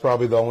 That's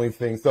probably the only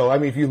thing. So, I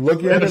mean, if you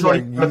look at it,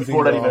 like,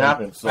 before that even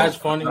happened. So, that's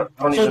funny.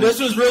 So this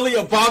was really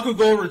a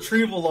Bakugo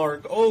retrieval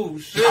arc. Oh,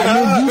 shit.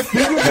 I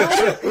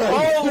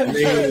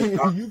mean,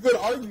 you could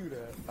argue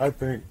that, I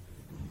think.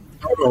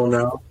 Hold on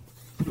now.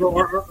 So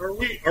are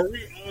we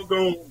all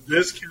going to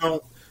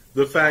discount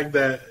the fact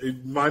that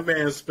my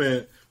man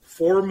spent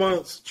 4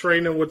 months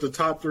training with the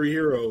top 3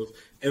 heroes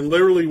and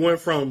literally went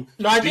from?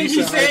 No, I think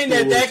he's saying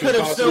that could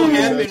have still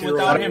happened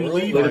without him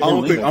leaving. I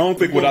don't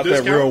think without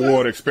that real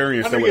world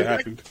experience that would have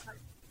happened.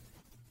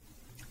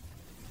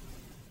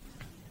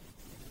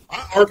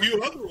 I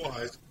argue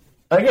otherwise.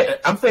 Again,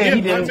 I'm saying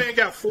he didn't. My man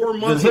got 4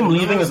 months. Him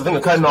leaving is the thing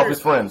of cutting off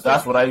his friends.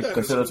 That's what I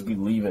consider to be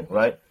leaving,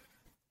 right?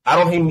 I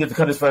don't think he get to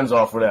cut his friends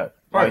off for that.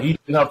 Right? He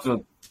didn't have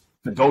to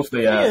ghost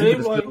their ass. Yeah,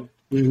 nigga,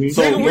 we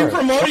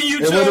promoted you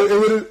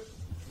to.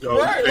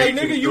 Right, like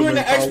nigga, you in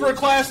the expert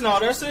class now.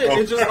 That's it.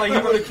 It's just like he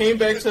would have came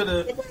back to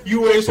the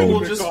UA school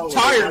just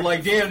tired.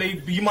 Like, damn, they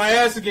beat my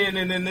ass again,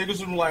 and then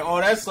niggas would be like,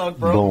 "Oh, that sucked,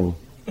 bro." Boom.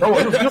 Oh,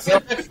 you got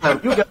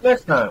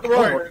next time.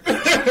 Right.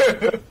 That's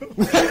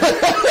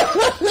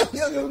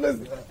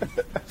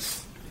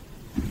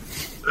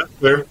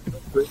fair.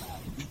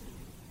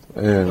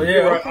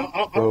 Yeah.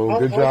 So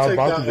good job,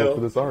 Bakugo,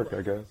 for this arc,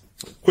 I guess.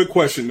 Quick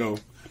question though: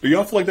 do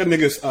y'all feel like that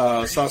nigga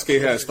Sasuke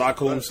has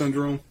Stockholm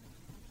syndrome?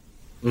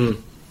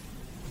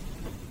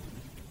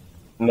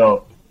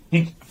 No,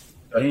 he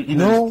killed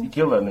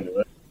that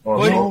nigga, right?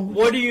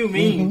 What do you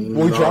mean?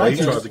 Mm-hmm. He tried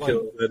to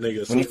kill that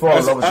nigga. When he fought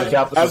in love with the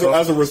captain.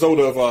 As a result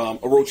of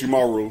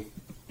Orochimaru,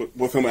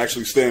 with him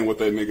actually staying with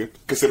that nigga,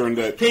 considering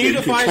that. Can you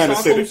define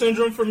Stockholm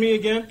syndrome for me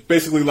again?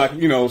 Basically, like,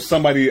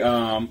 somebody,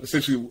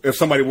 essentially, if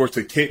somebody were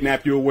to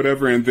kidnap you or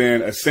whatever, and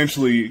then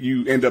essentially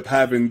you end up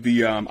having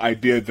the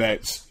idea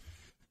that,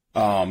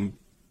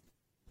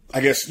 I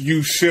guess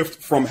you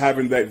shift from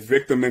having that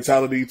victim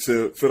mentality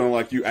to feeling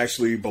like you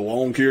actually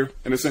belong here,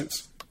 in a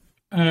sense.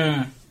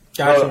 Gotcha.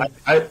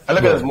 I look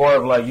at it as more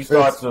of like you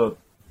start to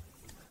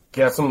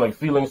get some like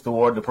feelings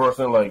toward the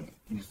person, like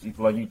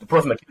the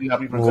person that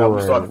kidnapped you, for example,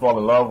 you start to fall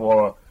in love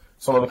or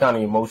some other kind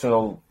of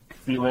emotional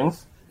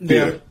feelings.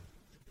 Yeah.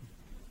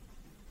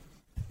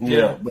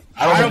 Yeah. But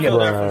I don't feel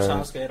that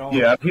from Sasuke at all.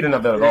 Yeah, he didn't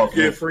have that at all.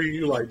 Get free,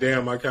 you like,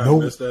 damn, I kind of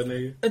missed that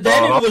nigga. That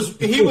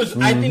nigga he was.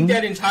 I think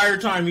that entire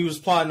time he was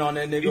plotting on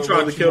that nigga. He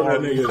tried to kill that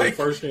nigga the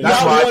first thing.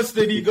 Not once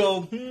did he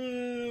go.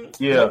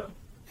 Yeah.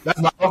 That's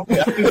not. I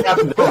think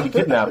after he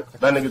kidnapped,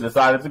 that nigga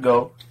decided to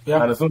go.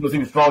 Yeah. And as soon as he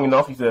was strong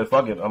enough, he said,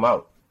 "Fuck it, I'm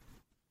out."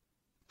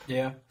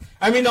 Yeah.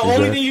 I mean, the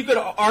only thing you could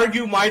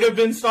argue might have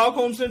been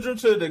Stockholm syndrome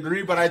to a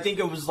degree, but I think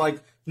it was like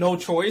no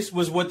choice.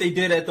 Was what they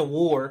did at the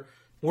war,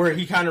 where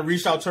he kind of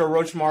reached out to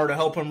Orochimaru to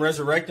help him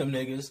resurrect them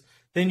niggas.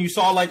 Then you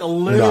saw like a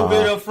little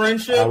bit of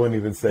friendship. I wouldn't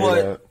even say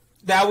that.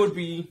 That would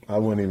be. I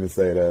wouldn't even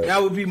say that.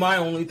 That would be my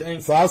only thing.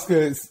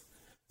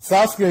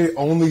 Sasuke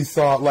only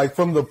saw, like,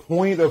 from the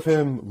point of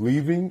him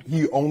leaving,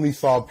 he only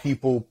saw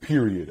people,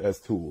 period, as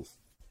tools.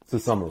 To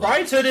summarize.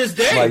 Right to this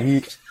day. Like,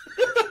 he.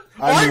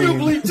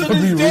 Arguably to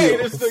this day,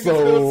 this nigga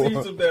still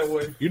sees him that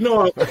way. You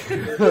know.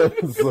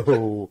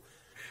 So,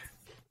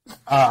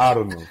 I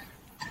don't know.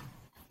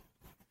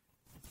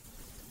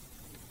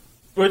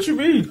 What you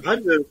mean?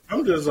 I'm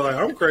just like,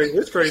 I'm crazy.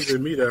 It's crazy to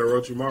me that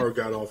Orochimaru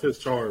got off his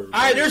charge.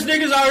 Alright, there's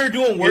niggas out here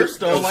doing worse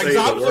though. Like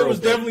Zabuza was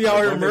definitely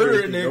out here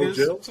murdering niggas.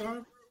 Jail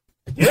time?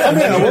 Yeah,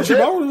 man,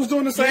 Orochimaru was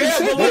doing the same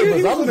shit. But He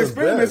was doing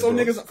experiments on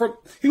niggas.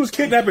 He was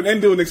kidnapping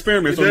and doing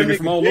experiments on niggas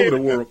from all over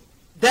the world.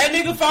 That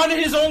nigga founded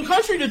his own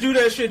country to do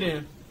that shit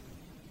in.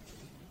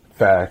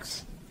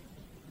 Facts.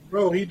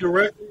 Bro, he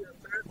directly.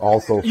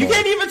 Also, you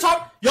can't even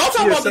talk. Y'all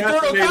talk about the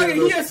third Hokage.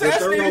 He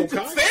assassinated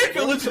the Sand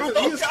Village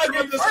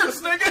Hokage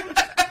first,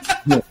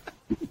 nigga.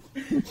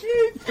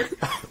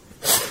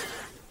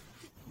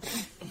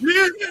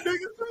 Yeah, that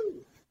nigga too.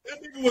 That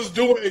nigga was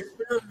doing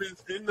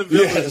experiments in the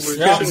village.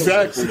 Yes,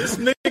 exactly. This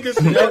nigga's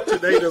up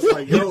today that's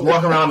like, yo,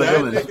 walk around the that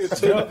village. nigga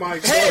took my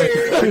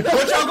Hey,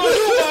 what y'all gonna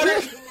do about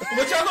it?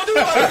 What y'all gonna do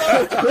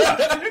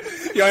about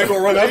it? Y'all ain't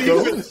gonna run up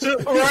though.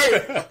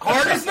 Right.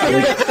 Hardest nigga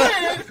in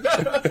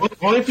the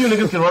Only a few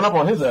niggas can run up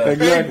on his ass.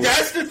 Exactly.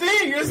 That's the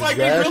thing. It's like,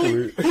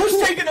 really, who's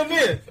taking them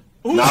in?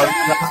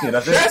 That's it.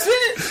 That's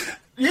it.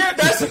 Yeah,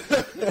 that's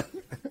it.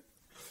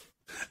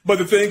 But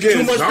the thing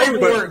is,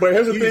 but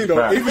here's the thing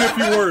though. Even if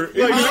you were,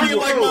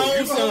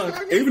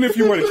 even if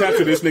you were to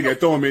capture this nigga and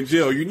throw him in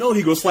jail, you know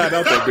he gonna slide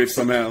out that bitch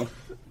somehow.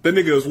 That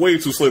nigga is way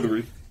too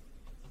slithery.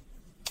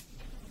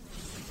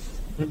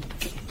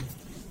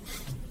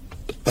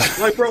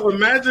 Like, bro,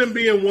 imagine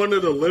being one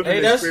of the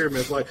living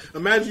experiments. Like,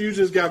 imagine you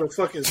just got a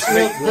fucking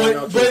snake.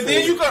 But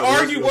then you could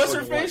argue what's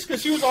her face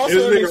because she was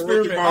also an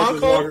experiment.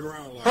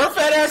 Her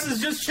fat ass is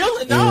just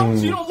chilling now.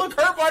 She don't look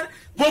hurt by it.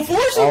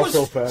 Before she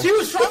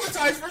was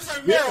traumatized first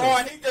time there. Oh,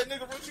 I hate that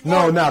nigga.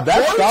 No,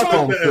 that's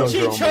Stockholm syndrome.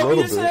 She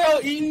chubby as hell,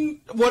 eating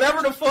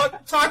whatever the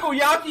fuck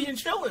takoyaki and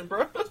chilling,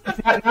 bro.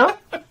 Fat now?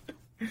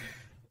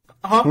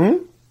 Huh?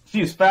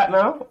 She's fat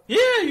now?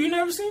 Yeah, you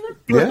never seen her?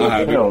 Yeah,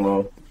 I don't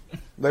know.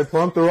 They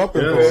plumped her up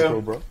in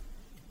Portugal, bro.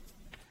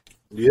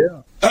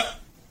 Yeah.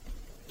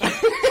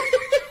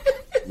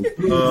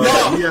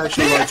 He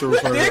actually likes to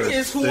refer to Nick her as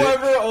is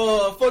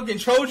whoever fucking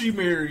Choji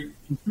married.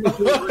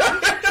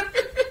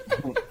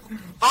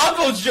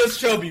 Algo's just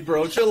chubby,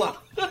 bro. Chill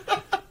out.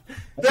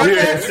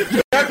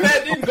 That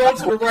pat didn't go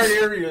to the right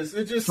areas.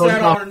 It just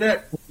sat on her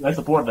neck. I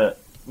support that.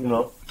 You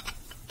know.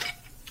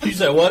 You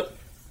said what?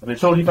 I mean,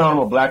 Choji found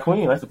him a black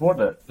queen. I support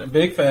that. The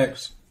big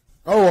facts.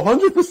 Oh,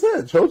 100%.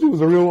 Choji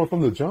was a real one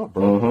from the jump,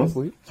 bro.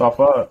 Mm-hmm. Top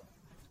 5.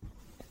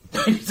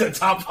 He said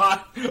top 5.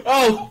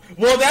 Oh,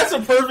 well, that's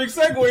a perfect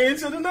segue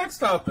into the next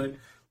topic.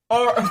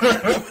 Our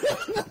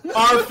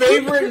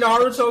favorite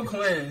Naruto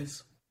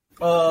clans.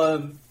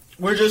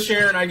 We're just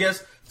sharing, I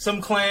guess,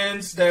 some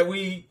clans that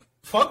we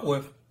fuck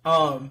with.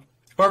 Whoever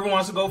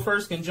wants to go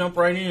first can jump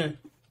right in.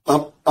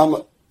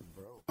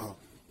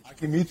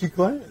 Akimichi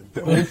clan.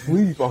 Don't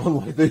sleep on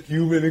like the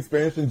human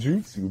expansion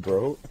jutsu,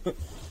 bro.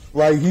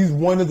 Like he's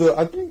one of the.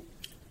 I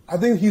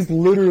think he's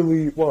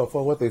literally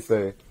for what they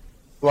say.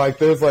 Like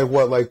there's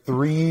like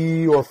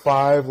 3 or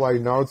 5 like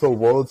Naruto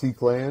royalty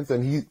clans,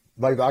 and he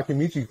like the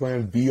Akimichi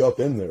clan be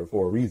up in there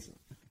for a reason.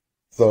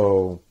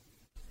 So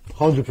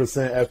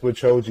 100% F with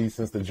Choji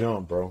since the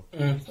jump, bro.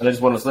 And I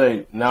just want to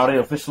say now they're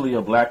officially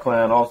a black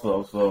clan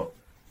also. So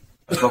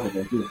I fuck with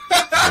them too.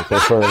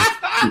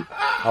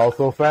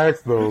 Also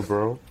facts though,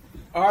 bro.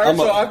 All right,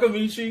 so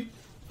Akimichi.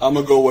 I'm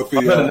gonna go with the.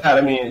 Other than that,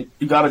 I mean,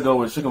 you gotta go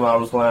with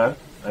Shikamaru's clan.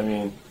 I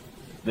mean,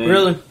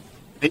 Really?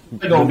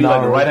 they're gonna be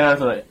like the right hand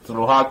to the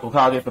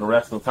Hokage for the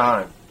rest of the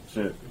time.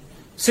 Shit.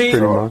 See,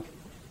 Pretty much.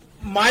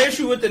 my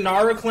issue with the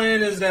Nara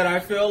clan is that I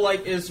feel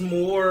like it's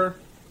more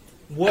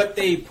what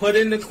they put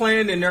in the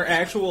clan than their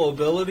actual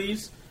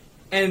abilities.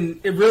 And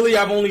it really,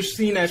 I've only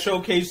seen that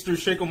showcased through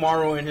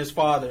Shikamaru and his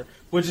father,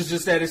 which is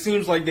just that it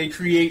seems like they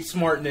create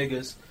smart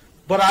niggas.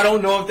 But I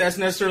don't know if that's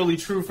necessarily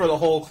true for the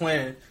whole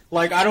clan.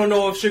 Like, I don't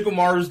know if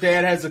Shikamaru's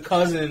dad has a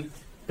cousin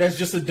that's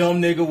just a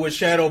dumb nigga with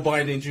shadow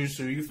binding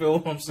jutsu. You feel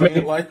what I'm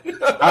saying? Like, we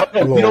don't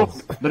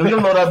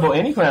know that about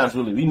any clans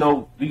really. We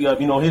know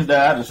his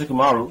dad and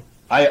Shikamaru.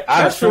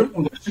 I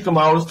assume that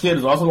Shikamaru's kid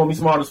is also gonna be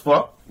smart as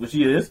fuck, which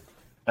he is.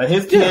 And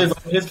his kids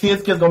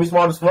gonna be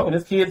smart as fuck, and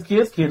his kids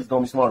is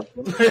gonna be smart as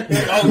fuck.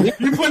 oh, you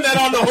putting that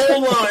on the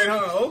whole line,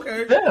 huh?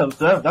 Okay. Yeah,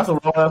 that's a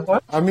real ass plan.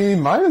 I mean,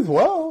 might as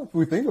well if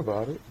we think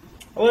about it.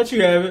 I'll let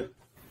you have it.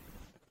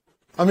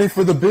 I mean,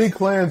 for the big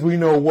clans, we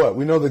know what?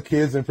 We know the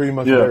kids and pretty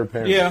much their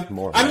parents. Yeah.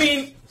 More. I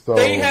mean, So-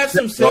 they had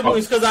some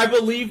siblings, because I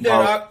believe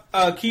that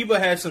Kiba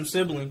had some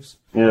siblings.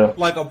 Yeah.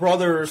 Like a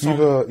brother or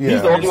something. Kiba, yeah.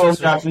 He's the only one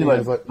who actually He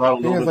has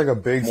like a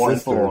big more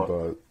sister,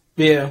 influence.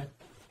 but Yeah.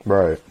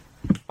 right.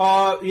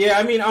 Yeah,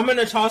 I mean, I'm going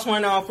to toss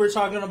one out. If we're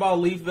talking about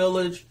Leaf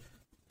Village,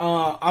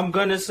 I'm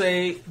going to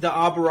say the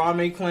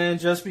Aburame clan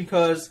just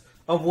because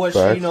of what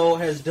Facts. Shino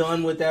has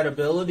done with that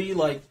ability.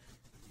 Like,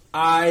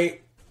 I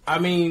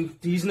mean,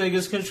 these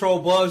niggas control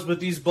bugs, but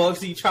these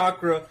bugs eat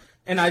chakra,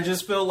 and I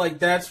just feel like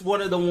that's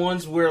one of the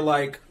ones where,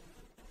 like,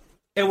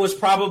 it was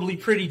probably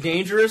pretty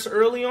dangerous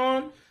early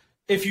on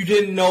if you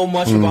didn't know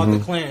much about the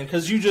clan,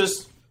 because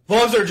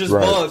bugs are just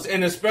bugs,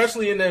 and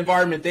especially in the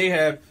environment they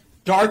have,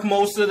 dark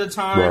most of the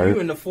time, you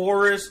in the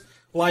forest,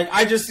 like,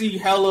 I just see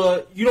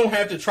hella, you don't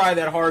have to try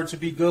that hard to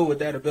be good with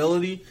that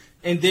ability,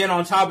 and then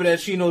on top of that,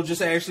 Shino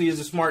just actually is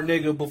a smart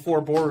nigga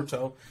before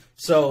Boruto,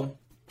 so...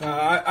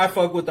 I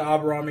fuck with the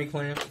Aburame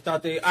clan.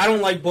 I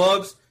don't like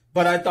bugs,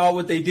 but I thought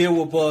what they did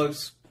with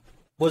bugs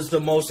was the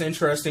most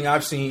interesting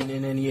I've seen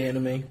in any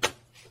anime.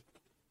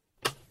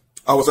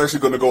 I was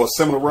actually going to go a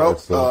similar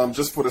route,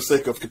 just for the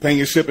sake of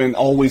companionship and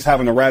always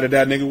having a rat of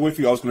that nigga with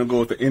you. I was going to go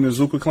with the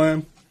Inazuka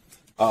clan,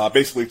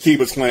 basically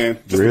Kiba's clan,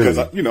 just because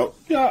I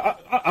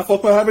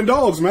fuck with having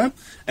dogs, man.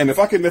 And if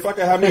I could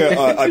have me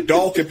a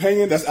dog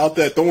companion that's out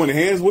there throwing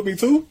hands with me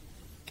too,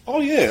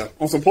 oh yeah,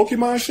 on some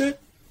Pokemon shit,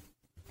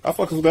 I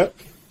fuck with that.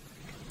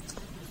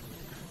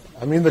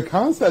 I mean, the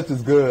concept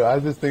is good.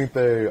 I just think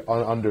they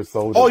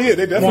undersold it. Oh yeah,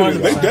 they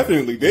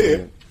definitely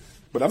did.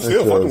 But I'm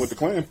still fucking with the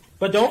clan.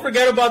 But don't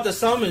forget about the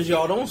summons,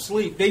 y'all. Don't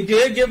sleep. They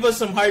did give us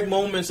some hype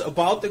moments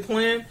about the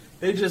clan.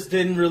 They just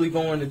didn't really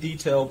go into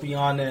detail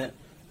beyond that.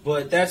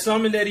 But that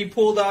summon that he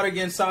pulled out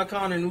against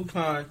Sakan and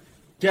Ukon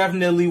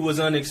definitely was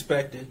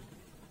unexpected.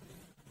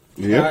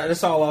 Yeah,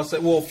 that's all I'll say.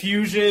 Well,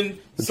 fusion,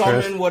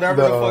 summon,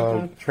 whatever the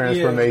fuck.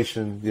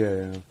 Transformation,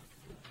 yeah.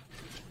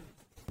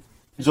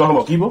 You talking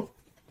about Kiba?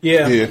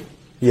 Yeah.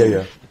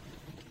 Yeah.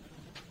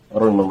 I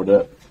don't remember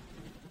that.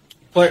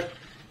 But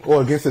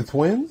against the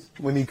twins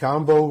when he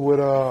comboed with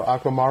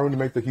Akamaru to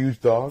make the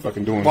huge dog.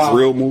 Fucking doing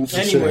real moves.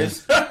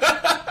 Anyways, Damn.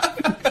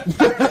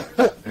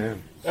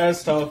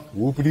 That's tough.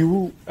 Whoopity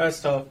whoop.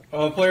 That's tough.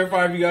 Player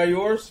 5, you got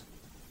yours?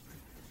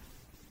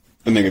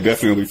 The nigga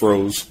definitely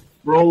froze.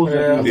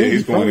 Yeah,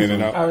 he's going in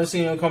and out. I haven't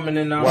seen him coming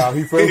in now. Wow,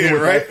 he froze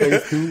with right?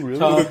 that face too. Really?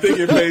 The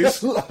thinking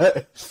face.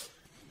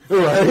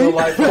 Real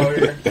life out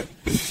here.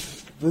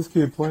 This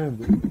kid playing,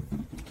 dude.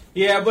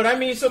 Yeah, but I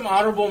mean, some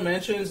honorable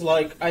mentions.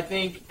 Like, I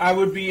think I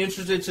would be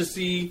interested to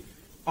see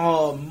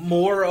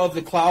more of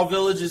the Cloud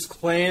Village's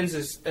clans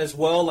as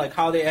well, like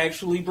how they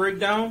actually break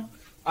down.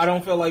 I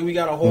don't feel like we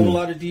got a whole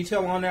lot of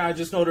detail on that. I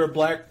just know they're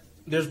black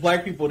there's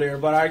black people there,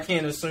 but I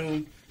can't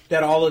assume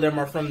that all of them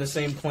are from the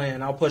same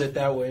clan. I'll put it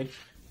that way.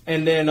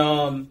 And then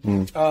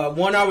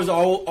one I was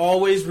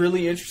always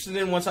really interested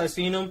in once I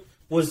seen him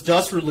was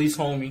Dust Release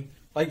Homie.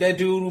 Like that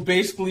dude who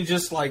basically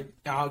just like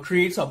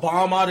creates a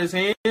bomb out his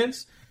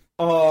hands.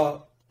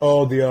 The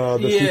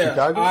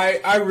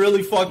I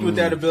really fucked with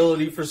that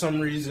ability for some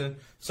reason.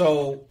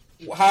 So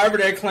however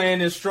that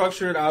clan is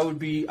structured, I'd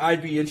be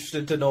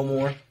interested to know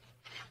more.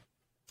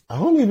 I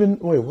don't even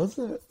was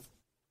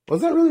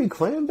that really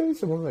clan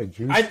based or more like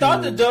Jutsu? I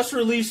thought the Dust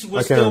Release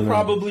was still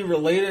probably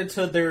related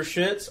to their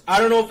shits. I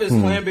don't know if it's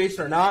clan based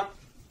or not,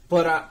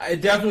 but it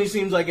definitely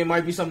seems like it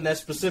might be something that's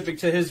specific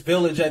to his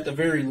village at the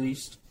very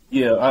least.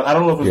 Yeah, I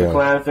don't know if it's a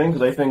clan thing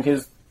because I think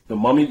the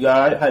mummy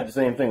guy had the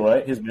same thing,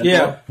 right? His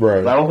right.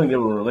 But I don't think they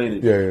were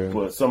related. Yeah.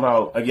 But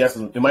somehow, I guess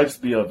it might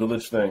just be a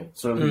village thing.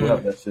 Certain people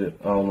have that shit.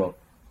 I don't know.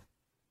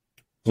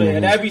 So yeah,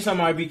 that'd be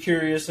something I'd be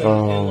curious and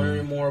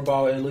learning more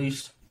about at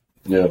least.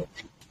 Yeah.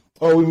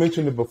 Oh, we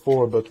mentioned it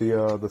before, but the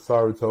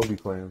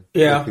Sarutobi clan.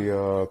 Yeah. With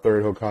the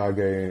third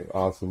Hokage,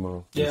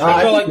 Asuma. Yeah,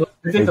 I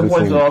think the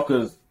point's off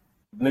because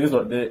niggas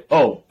are dead.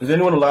 Oh, is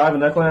anyone alive in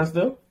that clan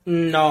still?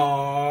 No.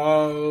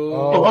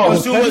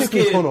 Asuma's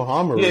kid.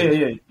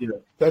 Konohamaru. Yeah.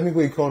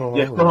 Technically Konohamaru.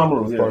 Yeah,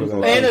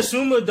 Konohamaru. And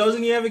Asuma,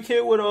 doesn't he have a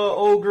kid with an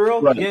old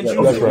girl? Right, that's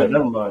right.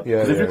 Never mind.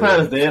 Because if your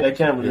clan is dead, they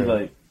can't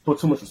really put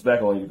too much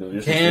respect on you.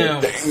 Dude.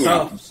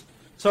 Damn.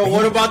 So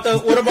what about the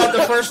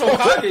first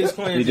Hokage's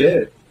clan? He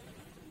did.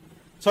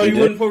 So you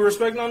wouldn't put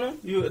respect on him?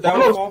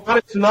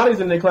 Tsunadi's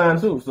in their clan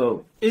too.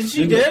 So is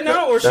she dead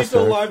now, or is she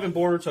still alive in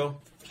Boruto?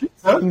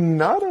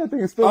 Nada, I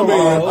think it's still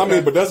alive. I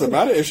mean, but does it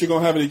matter if she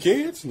gonna have any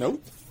kids?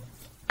 Nope.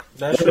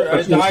 That's true.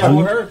 I died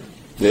with her.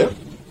 Yeah.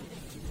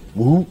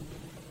 Woo.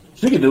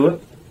 She could do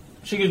it.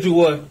 She could do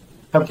what?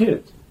 Have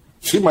kids.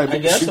 She might be. I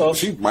guess so.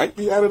 She might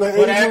be out of that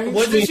age.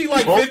 Wasn't she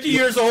like 50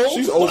 years old?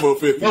 She's over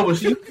 50. No, but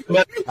she.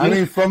 I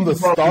mean, from the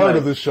start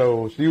of the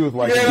show, she was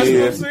like, that's what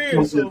I'm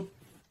saying. So.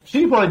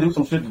 She probably do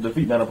some shit to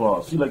defeat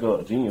menopause. She's like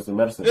a genius in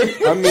medicine.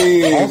 I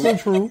mean, also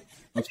true.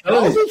 I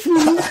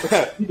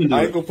ain't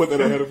gonna put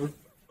that ahead of her.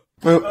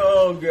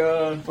 Oh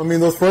god! I mean,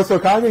 those first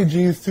Hokage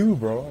genes too,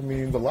 bro. I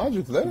mean, the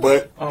logic's there.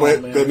 But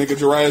that nigga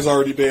Jiraiya's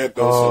already dead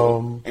though,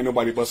 so ain't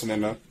nobody busting that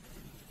nut.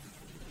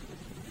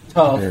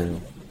 Tough. Yeah.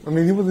 I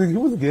mean, he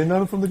was getting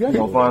nothing from the get go.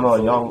 You'll find a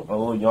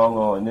little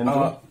young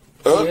ninja.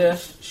 Yeah,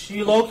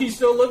 she low-key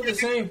still looked the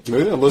same. Yeah,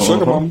 little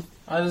sugar mom.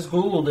 I just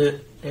googled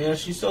it. Yeah,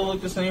 she still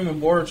looked the same in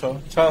Boruto.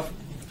 Tough.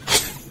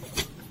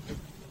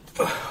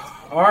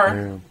 All right.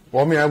 Yeah.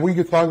 Well, I mean, we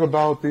could talk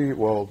about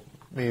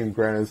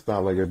granted, it's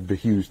not like a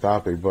huge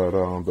topic, but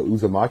the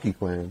Uzumaki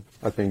clan,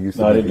 I think you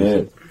said. No, they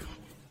did.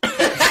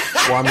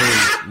 Well, I mean,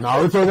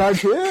 Naruto got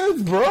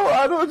kids, bro.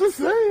 I know what you're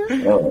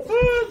saying.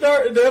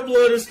 Their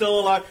blood is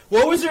still alive.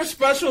 What was their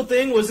special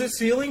thing? Was it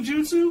sealing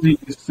jutsu?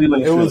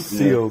 It was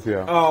seals,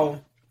 yeah. Oh.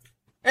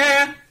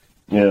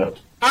 Yeah.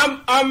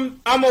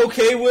 I'm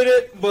okay with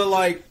it, but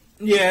like,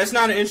 yeah, it's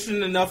not an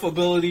interesting enough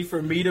ability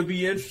for me to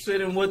be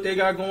interested in what they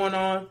got going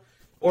on,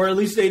 or at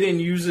least they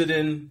didn't use it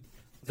in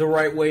the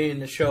right way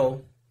in the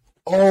show.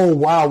 Oh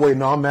wow! Wait,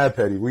 no, I'm mad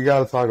petty. We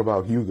got to talk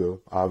about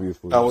Hugo,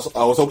 obviously. I was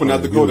hoping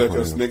not to go there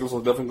because niggas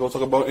was definitely gonna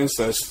talk about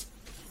incest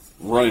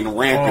running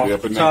rampant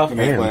up in that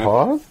clan.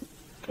 Pause.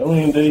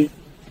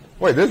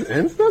 Wait, there's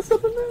incest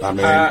up in there? I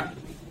mean,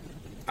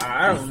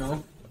 I don't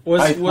know.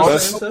 What's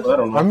incest? I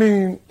don't know. I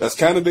mean, that's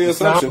kind of the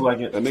assumption. Like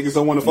it. That niggas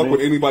don't want to fuck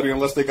with anybody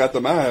unless they got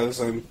them eyes,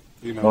 and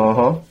you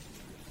know.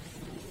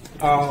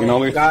 Oh, you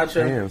know,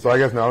 gotcha. Damn, so I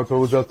guess Naruto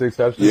was just the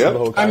exception. Yeah. To the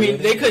whole I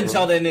mean, they couldn't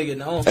tell that nigga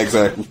no.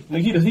 Exactly.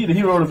 He the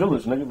hero of the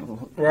village,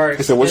 nigga. Right.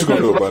 He said, "What you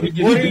gonna do about it?"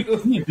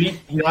 He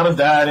beat Gianna's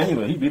dad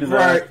anyway. He beat his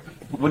ass.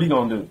 What he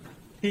gonna do?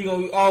 He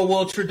gonna. Oh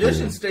well,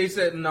 tradition states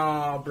that.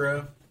 Nah,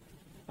 bro.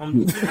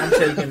 I'm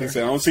taking He it.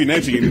 said, "I don't see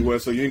Neji anywhere,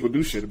 so you ain't gonna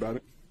do shit about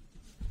it."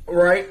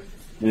 Right.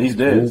 Yeah, he's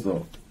dead.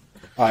 So.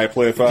 All right,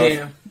 play it 5.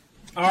 Damn.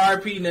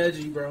 R.I.P.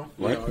 Neji, bro.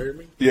 Right? Y'all hear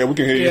me? Yeah, we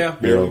can hear you. Yeah.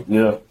 Barely.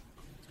 Yeah.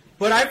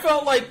 But I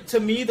felt like, to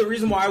me, the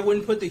reason why I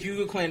wouldn't put the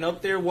Hyuga clan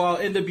up there, while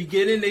in the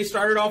beginning they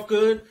started off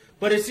good,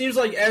 but it seems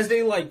like as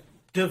they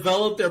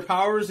developed their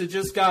powers, it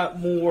just got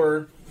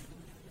more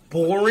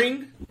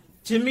boring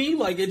to me.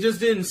 Like, it just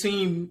didn't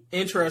seem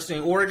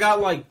interesting, or it got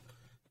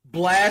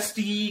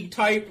blasty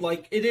type.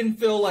 Like, it didn't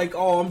feel like,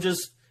 oh, I'm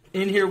just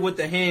in here with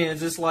the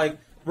hands. It's like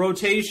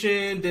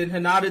rotation. Then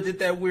Hinata did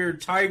that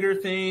weird tiger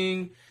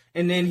thing,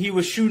 and then he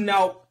was shooting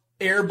out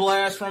air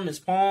blasts from his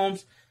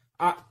palms.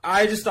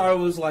 I just thought it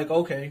was like,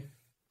 okay.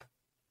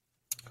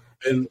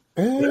 And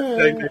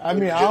I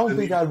mean, I don't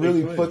think I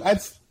really put.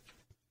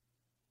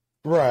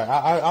 Right.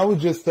 I would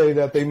just say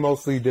that they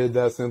mostly did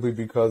that simply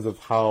because of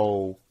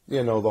how,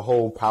 the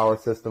whole power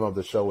system of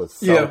the show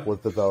itself was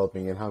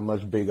developing and how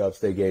much big ups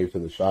they gave to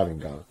the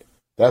Sharingan.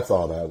 That's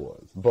all that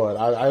was. But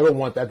I don't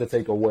want that to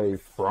take away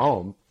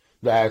from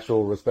the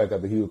actual respect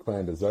that the Hyuga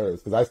clan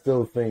deserves. Because I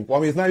still think, well,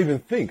 I mean, it's not even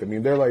think. I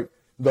mean, they're like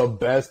the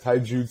best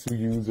taijutsu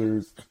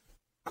users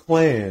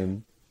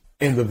clan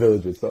in the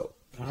village itself.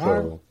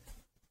 So.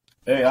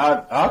 Hey,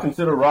 I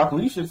consider Rock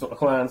Lee shit's a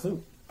clan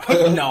too.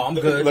 No, I'm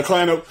good. The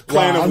clan of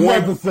I'm one.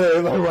 about to say,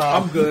 like,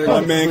 wow. I'm good.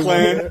 My man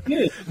clan.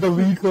 The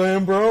Lee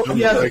clan, bro.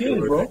 He has a kid,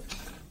 bro.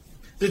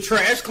 The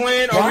trash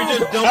clan? Are we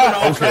just dumping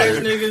all trash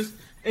niggas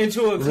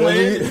into a clan?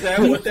 Is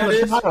that what that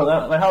is?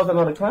 Like, how's that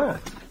not a clan?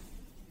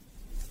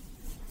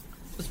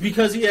 It's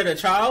because he had a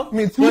child? I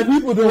mean, two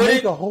people don't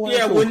make a whole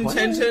Yeah, actual wouldn't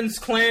clan. 1010's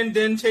clan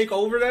then take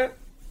over that?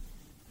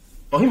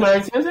 Oh, he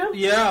married Tenzin?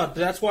 Yeah,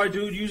 that's why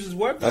dude uses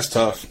weapons. That's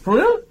tough. For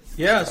real?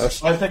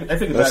 Yes. I think it's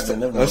That's back then.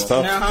 Never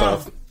tough. mind.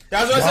 Tough.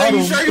 That's what I said.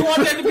 You sure you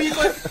want that to be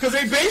like? Because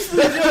they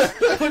basically just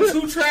put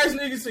two trash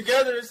niggas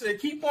together and said,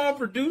 keep on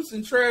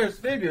producing trash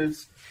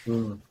niggas.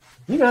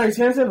 You married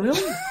Tenzin,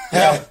 really?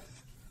 Yeah.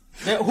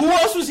 Now, who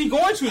else was he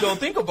going to, though?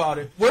 Think about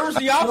it. Where was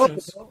the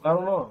options? I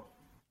don't know.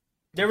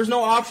 There was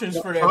no options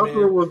for that,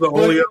 Sakura man. was the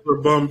only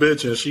other bum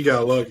bitch, and she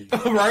got lucky.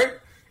 Right?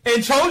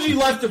 And Choji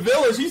left the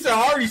village. He said,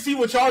 I already see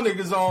what y'all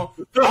niggas on.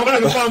 I'm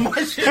going to find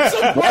my shit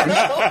somewhere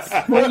else.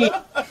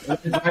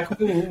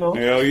 Queen, you know.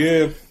 Hell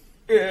yeah.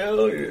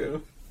 Hell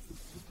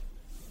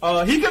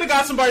yeah. He could have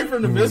got somebody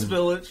from the Mist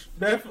Village.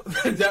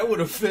 That would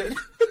have fit.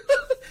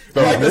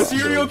 Like the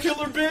serial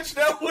killer bitch,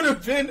 that would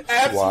have been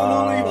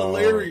absolutely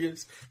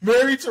hilarious.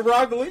 Married to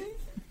Rock Lee?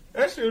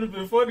 That should have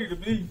been funny to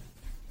me.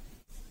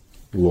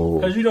 Whoa.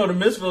 Because you know the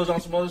Mist Village on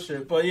some other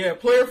shit. But yeah,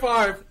 Player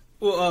 5,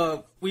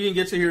 well, we didn't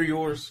get to hear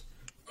yours.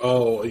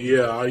 Oh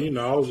yeah, I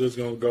was just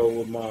gonna go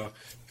with my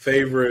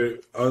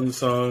favorite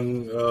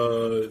unsung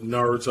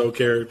Naruto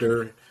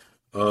character,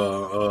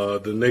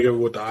 the nigga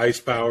with the ice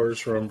powers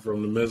from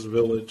the Mist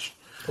Village,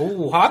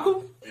 Ooh,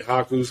 Haku?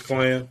 Haku's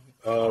clan.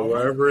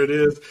 Wherever it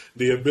is,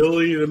 the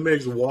ability to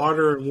mix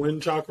water and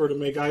wind chakra to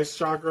make ice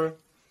chakra.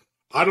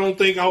 I don't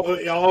think all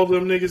of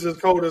them niggas as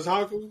cold as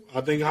Haku. I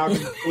think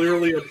Haku's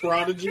clearly a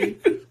prodigy,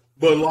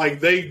 but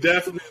like they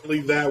definitely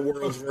that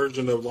world's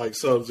version of like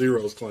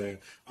Sub-Zero's clan.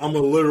 I'm a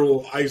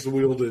literal ice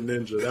wielding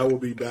ninja. That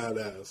would be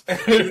badass.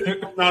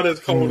 I'm not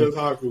as cold as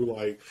Haku.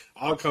 Like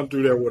I'll come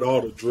through there with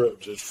all the drip,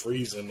 just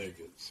freezing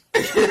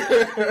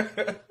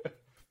niggas.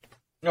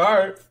 All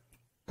right.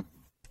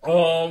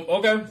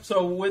 Okay,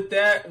 so with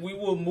that, we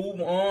will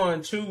move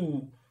on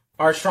to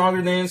our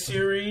Stronger Than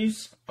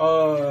series.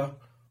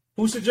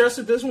 Who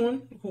suggested this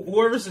one?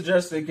 Whoever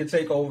suggested it can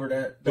take over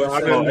that. But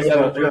I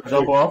gotta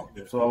jump off,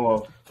 so I'm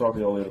gonna talk to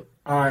y'all later.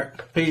 All right,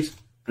 peace.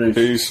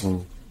 Peace.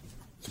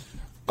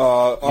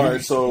 All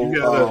right, so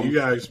you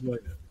gotta explain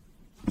it.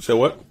 say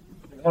what?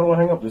 How do I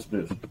hang up this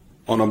bitch?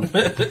 On a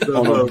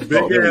The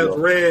big ass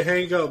red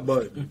hang up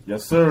button.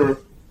 Yes, sir.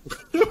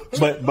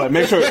 but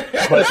make sure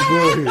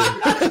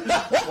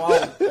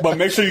but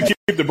make sure you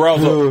keep the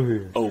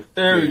browser. Oh,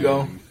 There we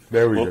go.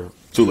 There we go.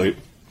 Too late.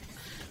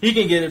 He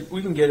can get it.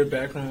 We can get it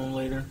back from him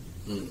later.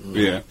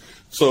 Yeah.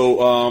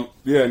 So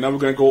now we're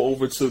gonna go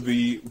over to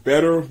the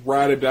better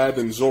ride or die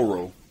than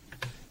Zoro.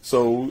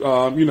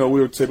 So we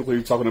were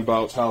typically talking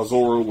about how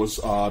Zoro was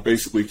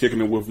basically kicking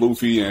it with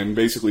Luffy and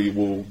basically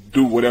will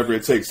do whatever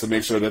it takes to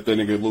make sure that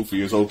nigga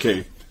Luffy is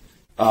okay.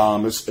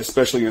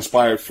 Especially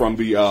inspired from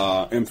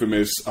the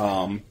infamous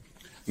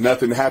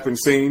nothing happened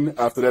scene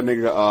after that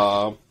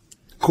nigga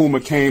Kuma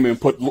came and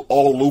put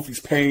all Luffy's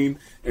pain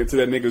into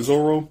that nigga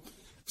Zoro.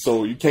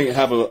 So you can't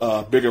have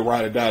a bigger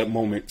ride or die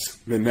moment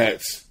than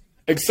that.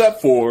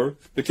 Except for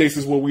the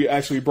cases where we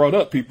actually brought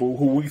up people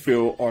who we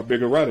feel are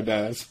bigger ride or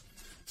dies.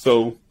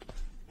 So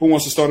who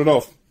wants to start it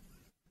off?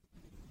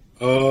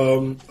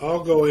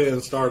 I'll go ahead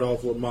and start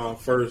off with my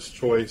first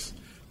choice.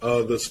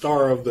 The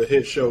star of the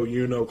hit show,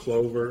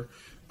 Clover.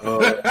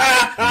 Clover.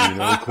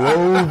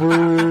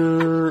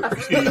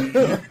 Let's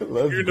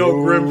go.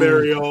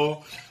 Grimberry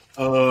Hall.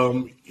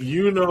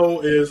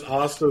 Is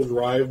Asta's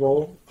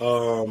rival.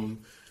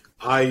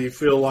 I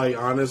feel like,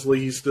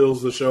 honestly, he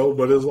steals the show,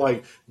 but it's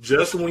like,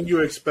 just when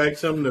you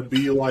expect him to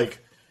be like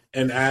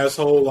an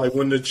asshole, like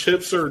when the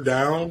chips are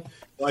down,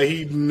 like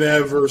he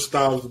never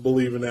stops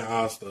believing in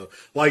Asta.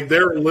 Like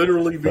there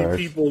literally be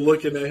people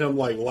looking at him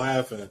like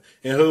laughing,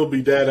 and he'll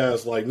be dead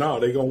ass like, nah,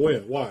 they gonna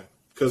win. Why?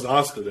 Because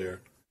Asta there.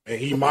 And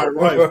he might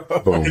right.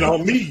 And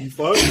on me,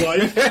 fuck.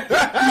 Like,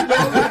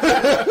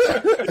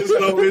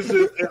 it's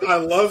just, I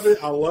love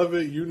it. I love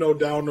it.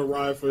 Down the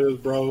ride for his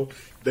bro.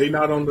 They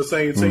not on the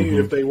same team. Mm-hmm.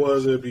 If they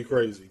was, it'd be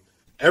crazy.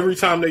 Every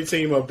time they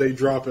team up, they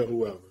drop it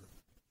whoever.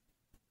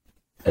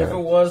 If it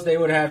was, they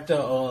would have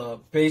to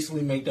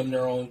basically make them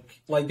their own.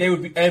 Like they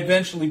would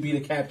eventually be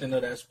the captain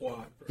of that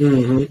squad.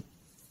 Mm-hmm.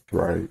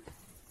 Right.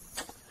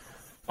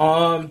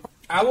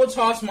 I will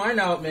toss mine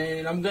out,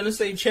 man. I'm gonna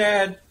say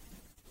Chad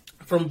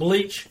from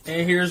Bleach,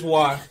 and here's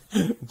why.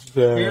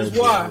 Here's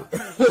why.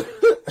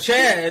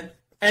 Chad,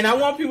 and I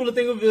want people to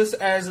think of this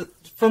as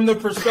from the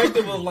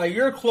perspective of like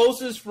your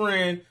closest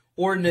friend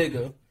or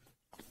nigga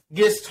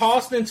gets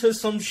tossed into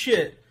some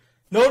shit.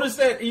 Notice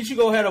that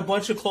Ichigo had a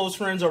bunch of close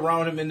friends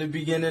around him in the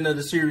beginning of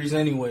the series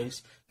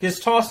anyways. Gets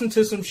tossed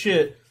into some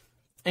shit,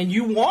 and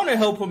you want to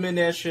help him in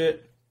that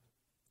shit,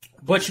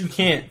 but you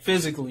can't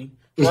physically,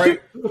 right?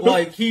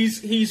 Like,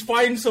 he's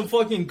fighting some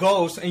fucking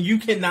ghosts, and you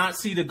cannot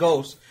see the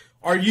ghost.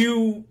 Are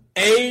you,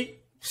 A,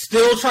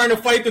 still trying to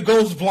fight the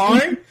ghost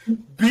blind?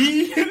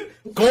 B,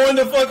 going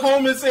to fuck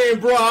home and saying,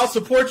 bro, I'll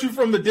support you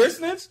from a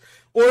distance,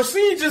 or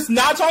C, just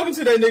not talking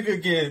to that nigga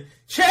again.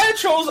 Chad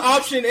chose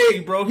option A,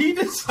 bro. He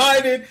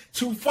decided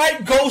to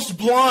fight Ghost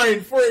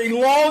blind for a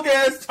long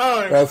ass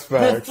time. That's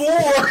facts.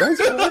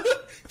 Before,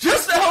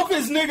 just to help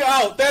his nigga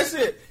out. That's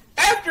it.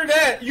 After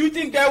that, you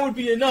think that would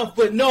be enough,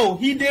 but no,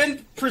 he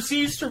then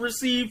proceeds to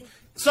receive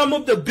some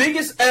of the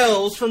biggest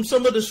L's from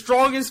some of the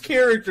strongest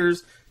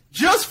characters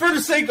just for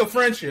the sake of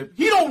friendship.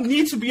 He don't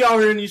need to be out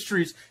here in these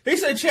streets. They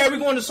said, Chad, we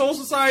going to Soul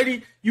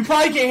Society. You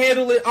probably can't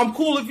handle it. I'm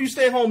cool if you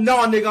stay home.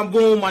 Nah, nigga, I'm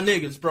going with my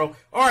niggas, bro.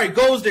 All right,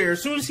 goes there.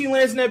 As soon as he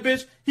lands in that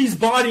bitch, he's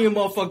bodying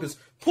motherfuckers.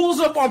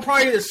 Pulls up on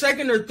probably the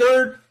second or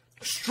third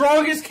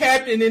strongest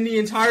captain in the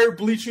entire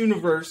Bleach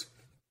universe.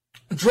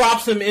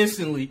 Drops him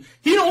instantly.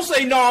 He don't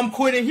say, no, I'm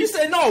quitting. He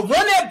said, no, run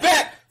that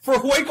back for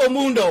Hueco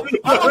Mundo.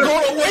 I'm going to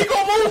go to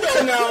Hueco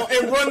Mundo now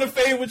and run the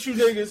fade with you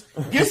niggas.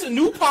 Gets a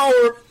new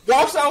power,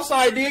 walks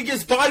outside, then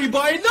gets bodied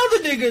by another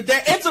nigga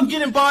that ends up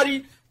getting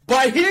bodied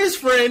by his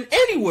friend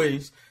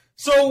anyways.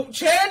 So,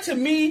 Chad, to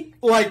me,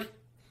 like,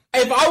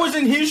 if I was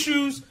in his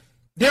shoes,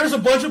 there's a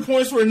bunch of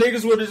points where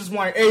niggas would have just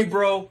like, hey,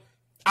 bro,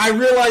 I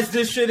realize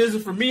this shit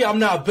isn't for me. I'm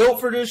not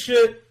built for this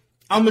shit.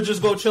 I'm going to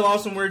just go chill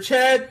out somewhere.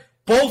 Chad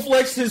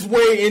Bowflexed his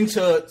way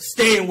into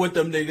staying with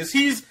them niggas.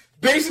 He's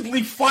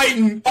basically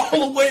fighting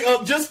all the way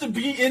up just to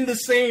be in the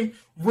same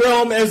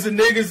realm as the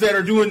niggas that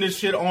are doing this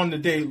shit on the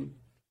daily.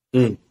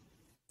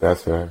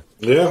 That's fair.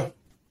 Yeah.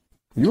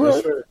 You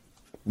right.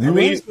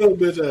 He's still a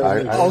bitch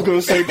ass. I was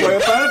gonna say player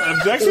 5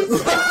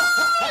 objections.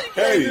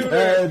 Hey,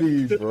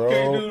 petty,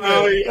 bro.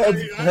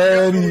 That's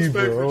petty,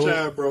 bro. For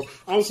Chad, bro.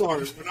 I'm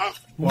sorry,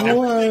 but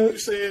everything you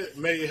said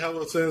made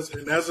hella sense,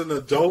 and as an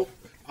adult,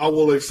 I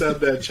will accept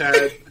that Chad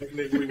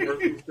technically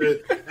worked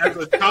with it. As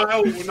a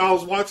child, when I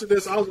was watching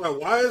this, I was like,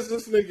 why is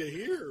this nigga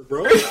here,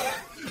 bro?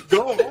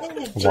 Go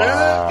home,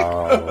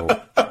 Chad.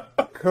 Wow.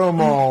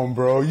 Come on,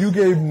 bro. You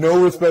gave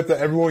no respect to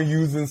everyone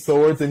using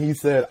swords, and he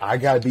said, I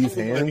got these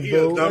hands, He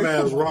bro. a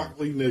dumbass Rock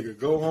Lee nigga.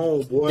 Go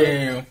home, boy.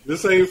 Damn.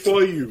 This ain't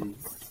for you.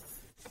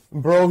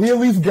 Bro, he at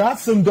least got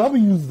some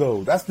W's,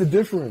 though. That's the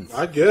difference.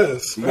 I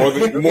guess. More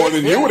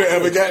than you would have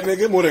ever gotten,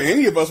 nigga. More than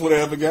any of us would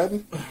have ever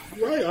gotten.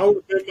 Right. I would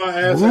have been my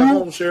ass at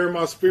home sharing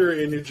my spirit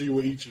energy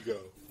with Ichigo.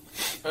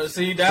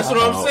 See, that's what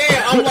I'm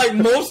saying. I'm like,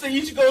 most of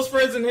Ichigo's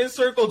friends in his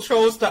circle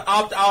chose to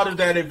opt out of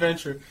that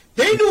adventure.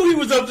 They knew he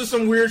was up to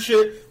some weird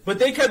shit, but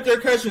they kept their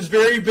questions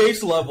very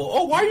base level.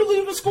 Oh, why are you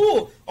leaving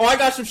school? Oh, I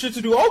got some shit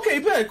to do. Okay,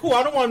 bet. Cool.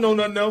 I don't want to know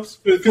nothing else.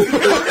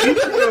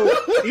 Ichigo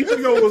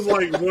was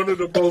like one of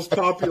the most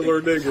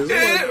popular niggas.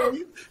 Yeah.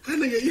 Like, that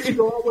nigga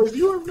Ichigo always,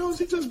 you ever notice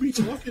he just be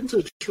talking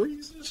to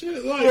trees and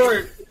shit? Like,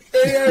 Right.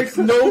 They ask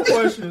no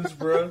questions,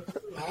 bro.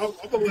 I'm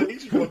gonna let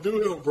Ichigo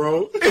do him,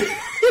 bro.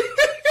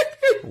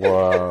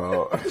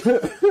 Wow.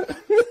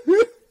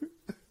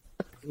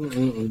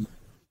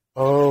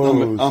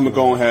 Oh, I'm gonna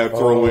go ahead and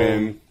throw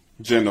in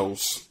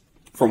Genos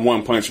from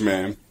One Punch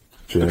Man.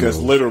 Because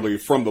literally,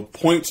 from the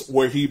point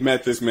where he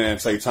met this man,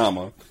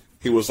 Saitama,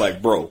 he was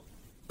like, bro,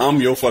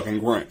 I'm your fucking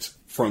grunt.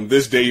 From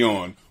this day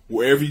on,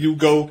 wherever you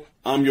go,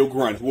 I'm your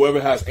grunt.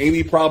 Whoever has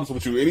any problems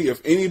with you,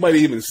 if anybody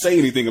even say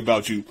anything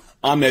about you,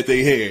 I'm at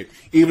their head.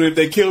 Even if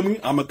they kill me,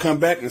 I'm going to come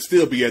back and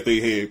still be at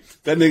their head.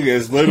 That nigga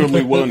is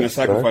literally willing to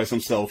sacrifice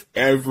himself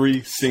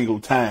every single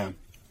time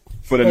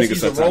for the nigga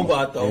He's a Saitama.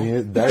 robot, though.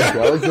 And that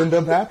does end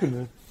up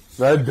happening.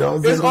 That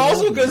does. It's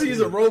also because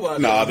he's a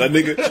robot. Nah, that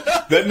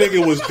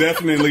nigga was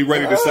definitely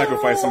ready to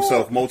sacrifice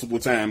himself multiple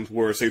times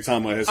where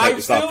Saitama has had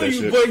to stop that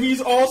shit. But he's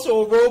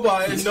also a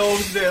robot and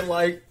knows that,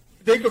 like,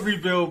 they could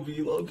rebuild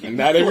Velo.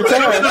 Not every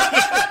time.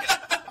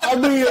 I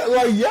mean,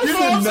 like, yes You know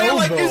what I'm and saying? no,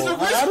 Like, is the though.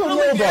 risk I don't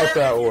really know about there?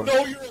 that one. You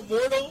know you're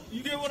immortal.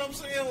 You get what I'm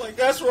saying? Like,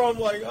 that's where I'm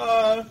like,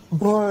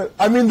 But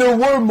I mean, there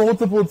were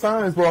multiple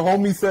times where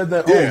homie said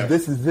that, Yeah. "Oh,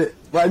 this is it."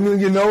 Like, I mean,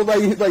 you know, like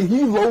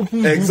he low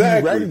key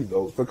Exactly. ready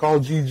though to call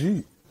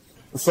GG.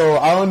 So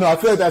I don't know. I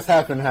feel like that's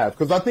half and half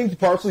because I think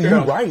partially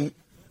you're right.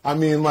 I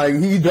mean, like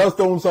he does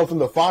throw himself in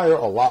the fire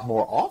a lot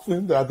more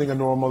often than I think a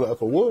normal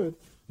motherfucker would.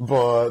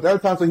 But there are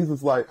times where he's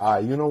just like,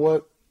 you know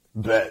what?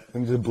 Bet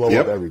and just blow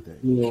up everything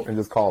and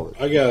just call it.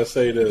 I gotta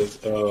say this.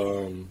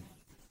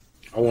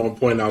 I want to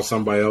point out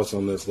somebody else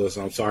on this list.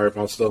 I'm sorry if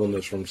I'm stealing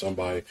this from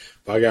somebody,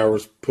 but I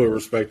gotta put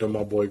respect on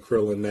my boy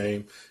Krillin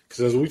name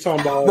because as we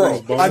talking about all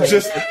these bums,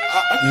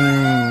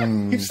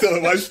 He's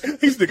still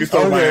these niggas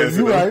stole my ass.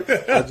 You right?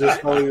 I just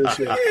told you this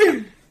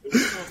shit.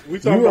 We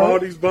talking about all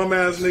these bum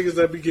ass niggas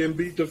that be getting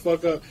beat the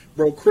fuck up,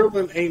 bro.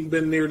 Krillin ain't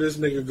been near this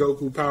nigga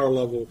Goku power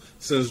level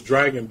since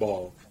Dragon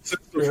Ball.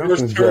 Since the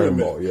first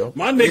tournament.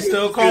 My nigga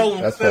still call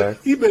him. That's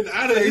fact. He been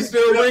out of he his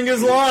still ring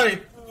his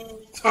line.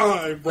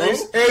 time, bro.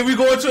 Hey, we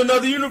going to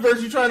another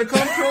universe. You trying to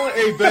come through?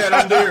 Hey, bet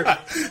I'm there.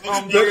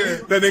 I'm there.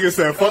 That nigga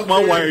said, fuck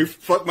my wife,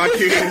 fuck my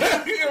kid.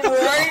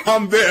 Right?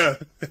 I'm there.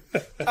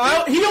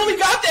 He only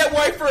got that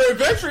wife for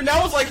adventure, and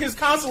that was like his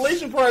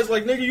consolation prize.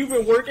 Like, nigga, you've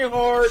been working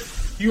hard.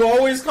 You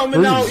always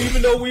coming out,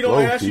 even though we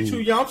don't ask you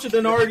to. Yamcha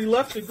done already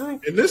left the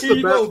group. And this Here is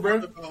the you best go, bro.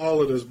 part about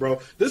all of this, bro.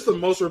 This is the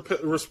most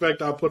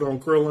respect I put on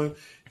Krillin.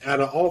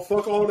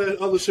 fuck all that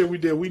other shit we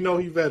did. We know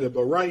he vetted,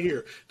 but right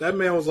here, that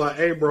man was like,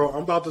 "Hey, bro,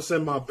 I'm about to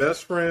send my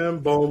best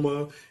friend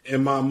Boma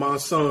and my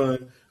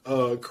son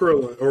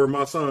Krillin or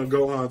my son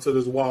Gohan to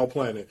this wild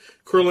planet.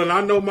 Krillin,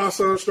 I know my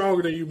son's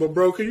stronger than you, but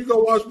bro, can you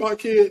go watch my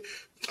kid?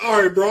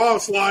 All right, bro, I'll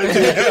slide you."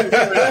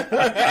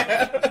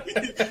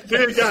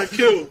 Then got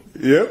killed.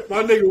 Yep.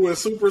 My nigga went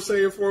Super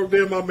Saiyan for him.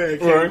 Then my man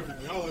came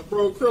back. I was like,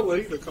 bro, Krillin,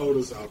 he the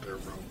coldest out there,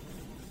 bro.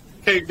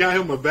 Hey, got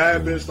him a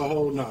bad bitch the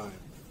whole nine.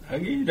 I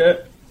give you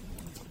that.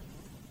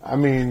 I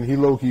mean, he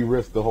low-key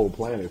risked the whole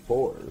planet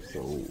for her.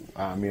 So,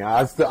 I mean,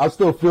 I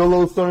still feel a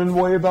little certain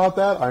way about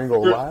that. I ain't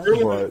gonna lie,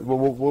 but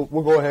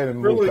we'll go ahead and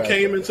move Krillin past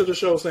came that. into the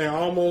show saying,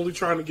 "I'm only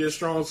trying to get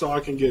strong so I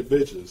can get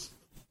bitches."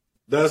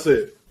 That's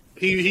it.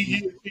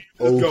 He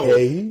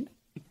okay.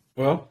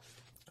 Well,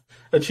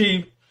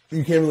 achieve.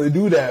 You can't really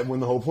do that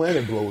when the whole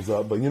planet blows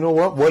up. But you know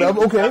what?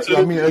 Whatever. Okay.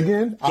 I mean,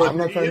 again, I'm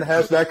not trying to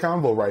hash that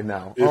convo right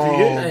now. If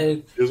he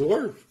is, it's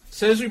worth.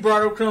 Since we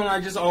brought up Krillin,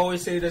 I just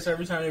always say this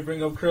every time they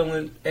bring up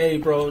Krillin. Hey,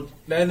 bro,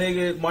 that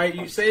nigga might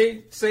you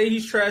say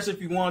he's trash if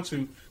you want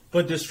to,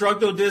 but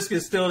Destructo Disc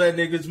is still that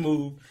nigga's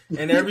move.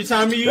 And every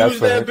time you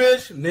use that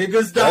bitch,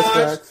 niggas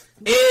dodge,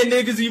 and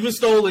niggas even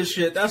stole his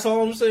shit. That's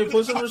all I'm saying.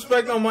 Put some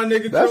respect on my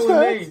nigga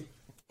Krillin name.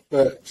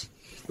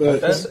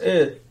 That's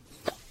it.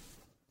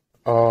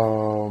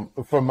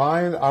 For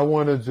mine, I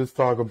want to just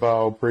talk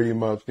about pretty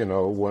much,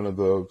 one of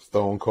the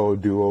Stone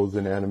Cold duos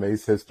in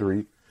anime's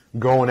history,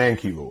 Gon and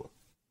Killua.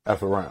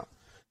 F around.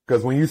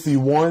 Because when you see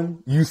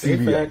one, you see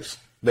the other.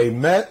 They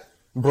met,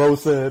 bro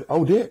said,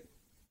 "Oh, dick.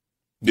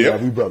 Yeah,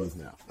 we brothers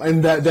now."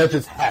 And that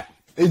just happened.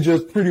 It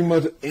just pretty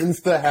much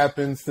insta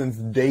happened since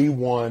day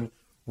one,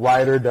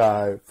 ride or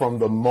die, from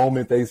the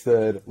moment they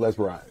said, "Let's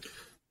ride."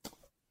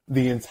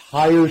 The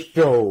entire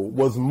show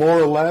was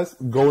more or less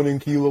Gon and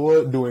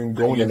Killua doing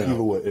Gon and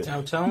Killua.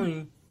 I'm telling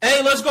you.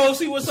 Hey, let's go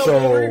see what's up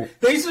over here.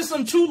 They just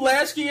some two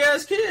latchkey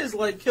ass kids.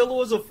 Like Killua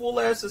was a full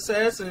ass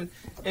assassin,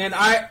 and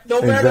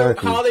no matter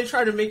how they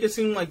try to make it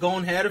seem like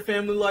Gon had a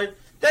family life,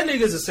 that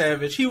nigga's a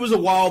savage. He was a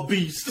wild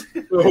beast.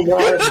 He's a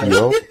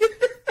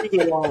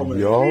wild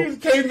man. He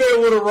came there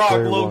with a rock,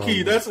 low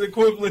key. That's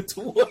equivalent to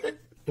what?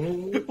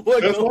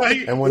 That's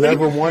why and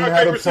whenever one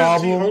had a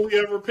problem, only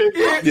ever picked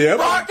rock. Yeah,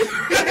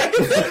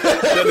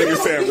 that nigga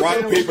said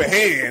rock, paper,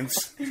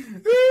 hands.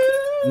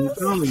 I'm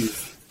telling you.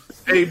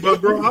 Hey, but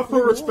bro, I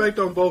put respect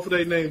on both of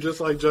their names, just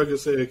like Jugga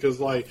said,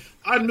 because like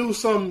I knew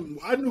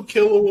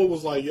Killua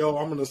was like, "Yo,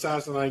 I'm an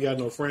assassin. I ain't got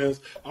no friends."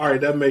 All right,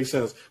 that makes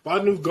sense.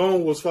 But I knew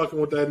Gon was fucking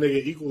with that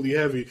nigga equally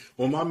heavy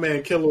when my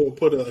man Killua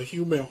put a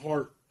human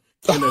heart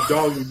in a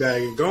doggy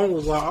bag, and Gon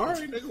was like, "All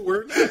right, nigga,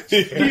 we're next."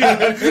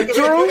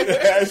 True,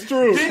 that's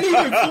true. Didn't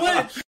even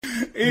flinch.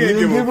 He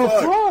didn't give a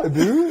fuck,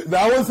 dude.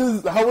 That was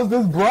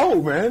his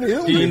bro, man. He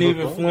didn't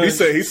even flinch.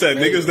 He said,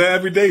 "Niggas die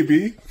every day,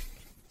 B."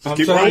 Just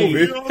keep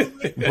rolling,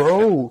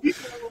 bro.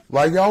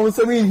 Like y'all was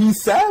saying,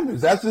 he's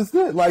savage. That's just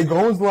it. Like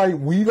Gon's like,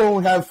 we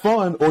gonna have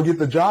fun or get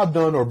the job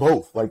done or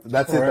both. Like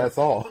that's it. That's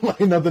all. Like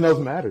nothing else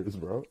matters,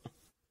 bro.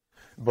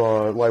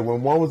 But like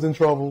when one was in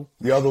trouble,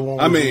 the other one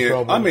was in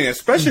trouble. I mean,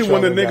 especially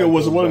when the nigga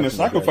was willing to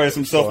sacrifice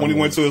himself when he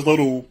went to his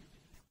little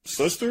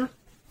sister.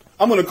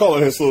 I'm gonna call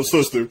it his little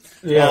sister.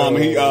 Yeah.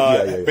 He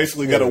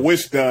basically got a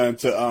wish done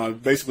to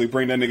basically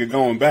bring that nigga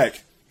going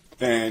back,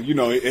 and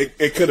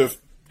it could have.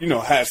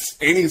 Has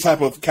any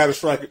type of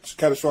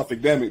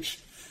catastrophic damage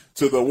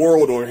to the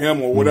world or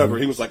him or whatever.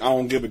 He was like, "I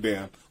don't give a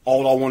damn.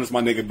 All I want is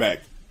my nigga back."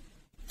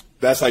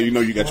 That's how you know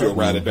you got your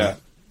ride or die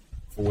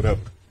or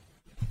whatever.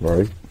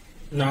 Right.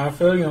 No, I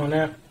feel you on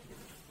that.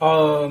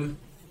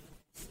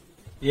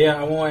 Yeah,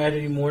 I won't add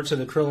any more to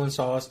the Krillin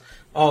sauce.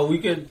 We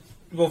could,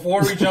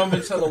 before we jump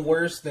into the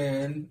worst,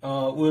 then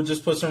we'll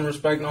just put some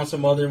respect on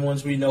some other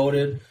ones we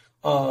noted.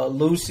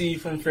 Lucy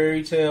from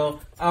Fairy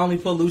Tail. I only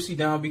put Lucy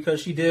down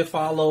because she did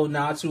follow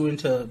Natsu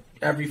into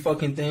every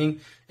fucking thing,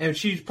 and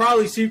she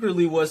probably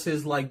secretly was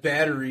his like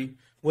battery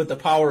with the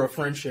power of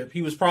friendship.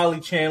 He was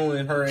probably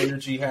channeling her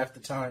energy half the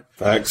time.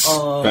 Facts.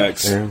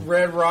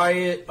 Red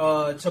Riot,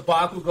 to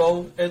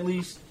Bakugo at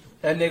least.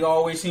 That nigga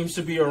always seems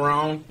to be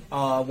around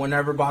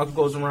whenever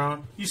Bakugo's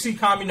around. You see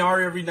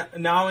Kaminari every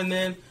now and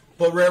then,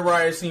 but Red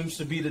Riot seems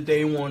to be the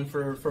day one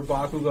for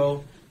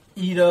Bakugo.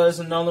 Ida is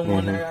another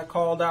one that got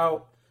called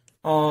out.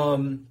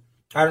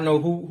 I don't know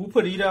who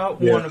put Ida out.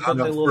 Who wanted to put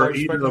that little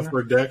Ida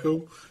for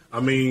Deku. I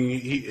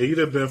mean,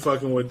 Ida been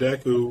fucking with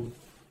Deku.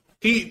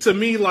 To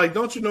me, like,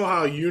 don't you know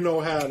how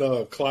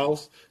had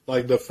Klaus,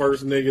 like the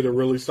first nigga to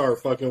really start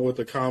fucking with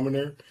the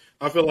commoner?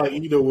 I feel like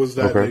Ida was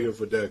that nigga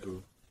for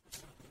Deku.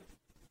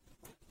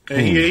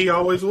 And he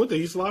always with it.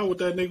 He slide with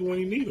that nigga when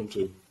he need him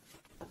to.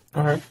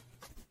 All right.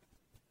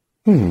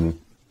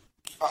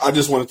 I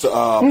just wanted to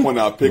point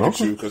out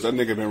Pikachu because that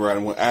nigga been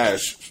riding with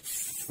Ash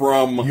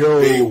from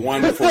day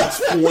one for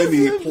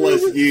 20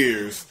 plus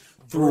years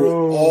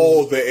through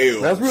all the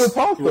L's. That's real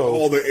talk, though.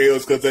 All the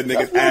L's because that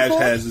nigga Ash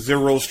has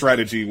zero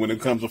strategy when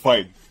it comes to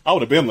fighting. I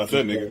would have been left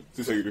that nigga,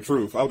 to tell you the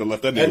truth. I would have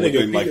left that nigga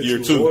within like year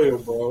 2. Loyal,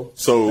 bro.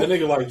 So that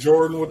nigga like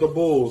Jordan with the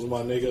Bulls,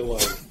 my nigga.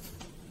 Like,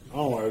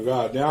 oh my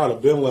god, now I'd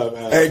have been left.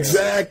 Ash.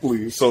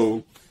 Exactly.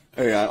 So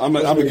Hey, I'm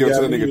gonna give it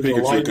to that nigga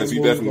Pikachu because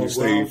he definitely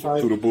stayed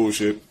through the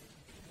bullshit.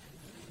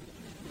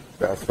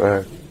 That's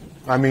fact.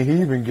 I mean,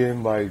 he even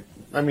getting like.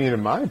 I mean,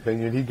 in my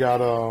opinion, he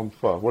got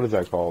what is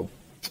that called?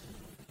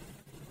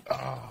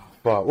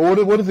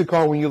 What is it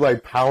called when you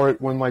like power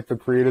it when like the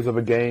creators of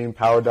a game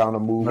power down a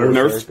move?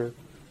 Nerf.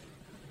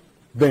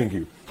 Thank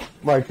you.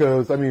 Like,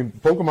 cause I mean,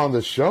 Pokemon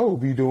the show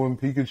be doing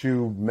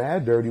Pikachu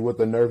mad dirty with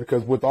the nerf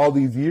because with all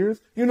these years,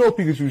 you know,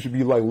 Pikachu should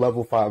be like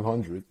level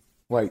 500,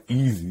 like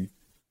easy.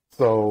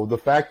 So the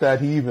fact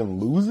that he even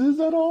loses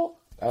at all,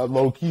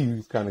 low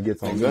key, kind of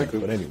gets on exactly.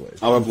 me. But anyway,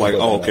 I was like,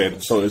 oh, okay,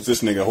 so is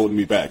this nigga holding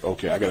me back?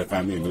 Okay, I gotta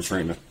find me a new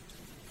trainer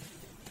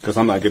because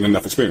I'm not getting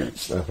enough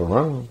experience. That's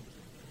around.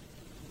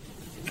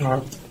 All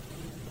right.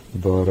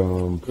 But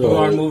we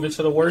want to move it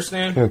to the worst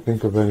then? Can't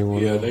think of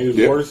anyone. Yeah,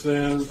 niggas worse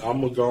than.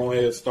 I'm gonna go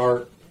ahead and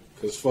start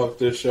because fuck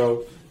this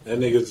show. That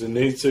nigga's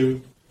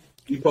Zenitsu.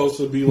 He supposed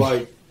to be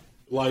like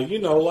you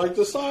know, like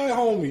the side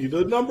homie,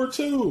 the number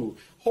 2.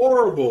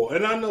 Horrible.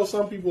 And I know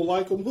some people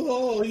like him.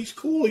 Oh, he's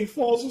cool. He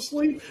falls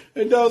asleep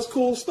and does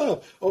cool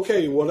stuff.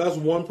 Okay, well that's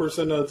 1%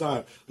 of the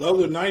time. The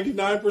other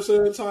 99%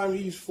 of the time,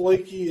 he's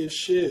flaky as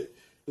shit.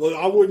 Like,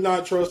 I would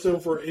not trust him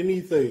for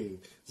anything.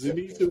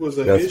 Zenitsu was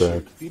an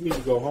issue. He needs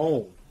to go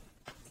home.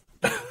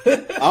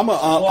 I'm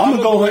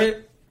gonna go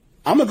ahead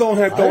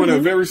and throw in a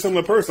very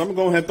similar person. I'm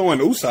gonna go ahead and throw in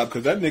Usopp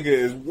because that nigga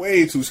is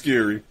way too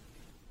scary.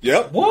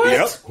 Yep. What?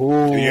 Yep.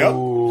 Ooh. Yep.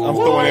 I'm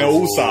throwing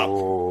in Usopp.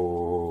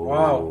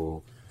 Wow.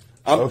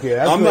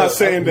 I'm not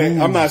saying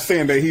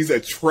that he's a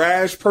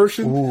trash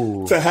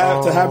person to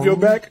have your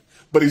back,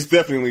 but he's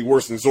definitely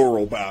worse than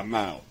Zoro by a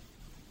mile.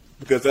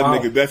 Because that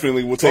nigga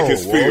definitely will take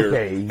his fear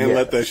and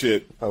let that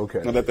shit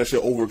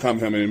overcome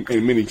him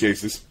in many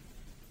cases.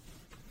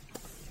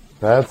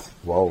 That's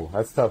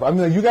tough. I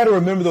mean, you got to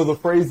remember though, the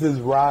phrase is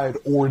ride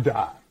or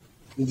die.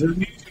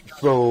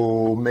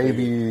 So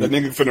maybe that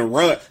nigga finna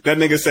run. That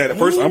nigga said at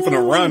first, I'm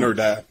finna run or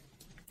die,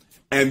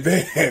 and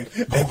then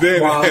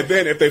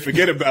if they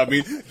forget about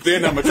me,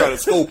 then I'm gonna try to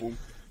scope them.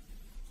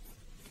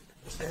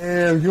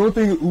 Damn, you don't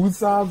think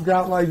Usopp's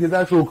got like his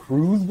actual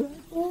cruise back?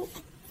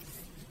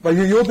 Like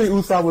you don't think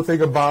Usopp would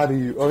take a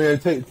body? I mean,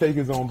 take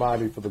his own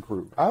body for the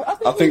crew. I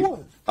think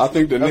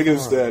the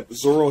niggas that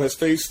Zoro has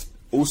faced,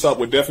 Usopp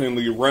would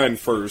definitely run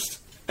first,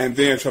 and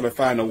then try to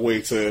find a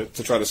way to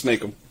try to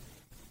snake him.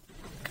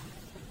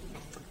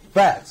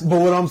 Facts. But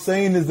what I'm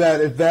saying is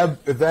that if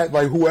that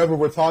like whoever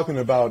we're talking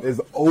about is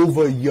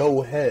over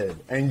your head,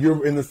 and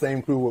you're in the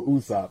same crew with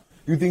Usopp,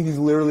 you think he's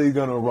literally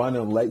gonna run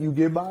and let you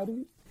get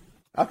bodied?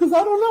 Because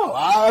I don't know.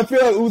 I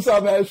feel like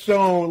Usopp has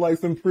shown like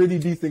some pretty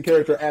decent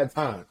character at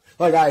times.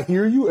 Like I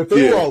hear you. If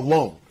they were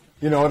alone,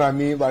 you know what I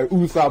mean? Like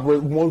Usopp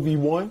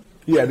 1v1.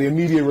 Yeah, the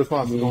immediate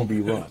response is gonna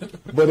be run.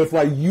 But if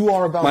like you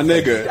are about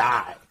to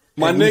die,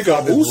 my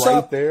nigga,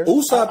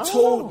 Usopp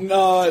told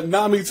know.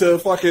 Nami to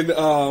fucking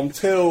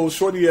tell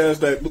Shorty ass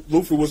that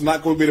Luffy was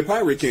not going to be the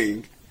Pirate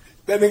King.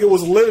 That nigga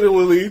was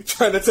literally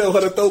trying to tell her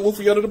to throw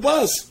Luffy under the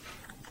bus.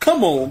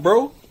 Come on,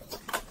 bro.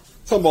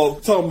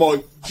 Talking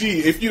about,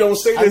 gee, if you don't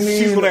say this,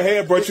 she's gonna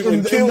headbutt you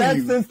and kill you. In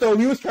that sense, though,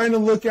 he was trying to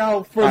look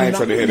out for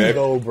Nami,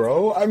 though,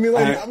 bro. I mean,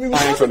 I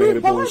ain't trying to hear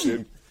the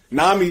bullshit.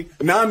 Nami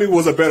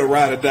was a better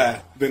ride or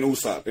die than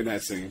Usopp in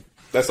that scene.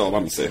 That's all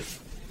I'm gonna say.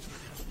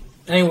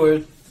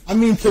 Anyway. I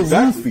mean, to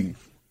Luffy.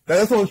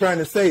 That's what I'm trying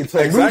to say. To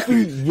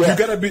exactly. Luffy, yes.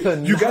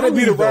 You gotta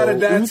be the ride or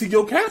die to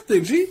your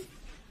captain, G.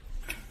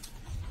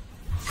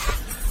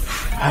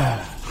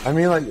 I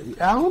mean, like,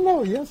 I don't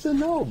know. Yes and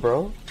no,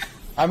 bro.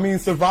 I mean,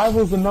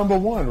 survival's the number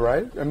one,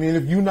 right? I mean,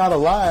 if you're not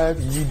alive,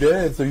 you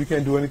dead, so you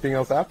can't do anything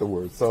else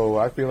afterwards. So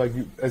I feel like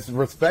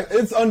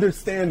it's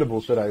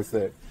understandable, should I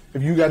say,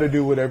 if you got to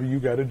do whatever you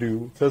got to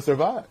do to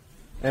survive.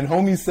 And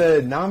homie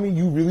said, Nami,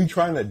 you really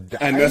trying to die?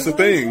 And that's the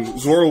thing.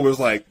 Zoro was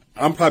like,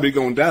 I'm probably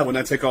going to die when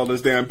I take all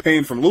this damn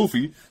pain from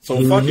Luffy, so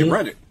fuck it,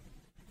 run it.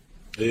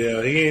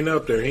 Yeah, he ain't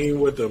up there. He ain't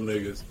with them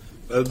niggas.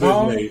 That's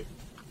Big Nate.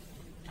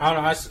 I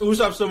don't know.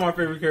 Usopp's still my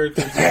favorite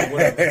character. So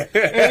whatever.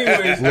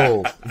 Anyways,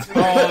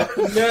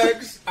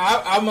 next,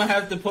 I'm going to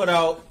have to put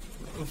out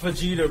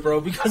Vegeta, bro,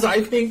 because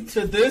I think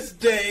to this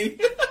day,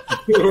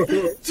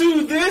 if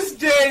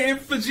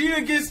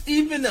Vegeta gets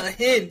even a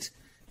hint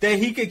that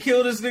he could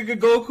kill this nigga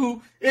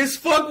Goku, it's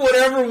fuck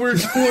whatever we're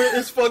doing,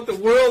 it's fuck the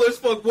world, it's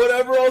fuck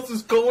whatever else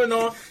is going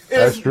on,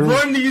 it's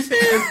run these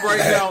hands right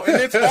now.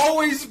 And it's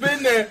always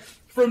been there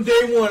from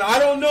day one. I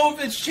don't know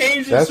if it's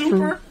changed in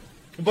Super,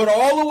 but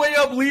all the way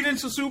up leading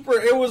to Super,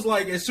 it was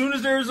like, as soon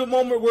as there was a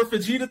moment where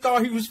Vegeta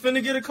thought he was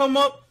finna get a come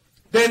up,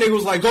 then it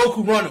was like,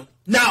 Goku, run him.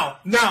 Now.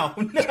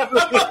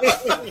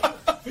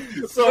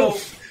 So,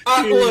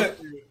 look,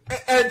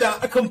 at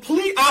the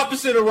complete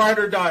opposite of Ride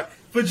or Die,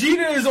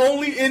 Vegeta is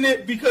only in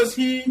it because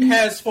he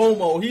has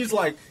FOMO. He's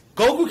like,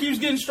 Goku keeps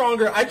getting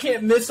stronger. I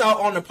can't miss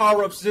out on the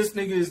power-ups this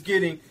nigga is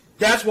getting.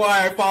 That's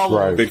why I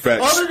follow him. Big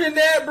facts. Other than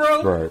that,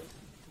 bro, right.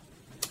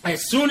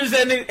 As soon as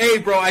that nigga, hey,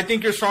 bro, I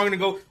think you're stronger than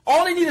Goku.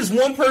 All they need is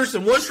one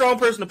strong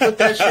person to put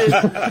that shit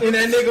in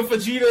that nigga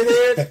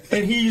Vegeta head,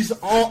 and he's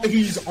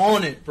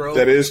on it, bro.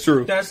 That is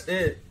true. That's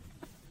it.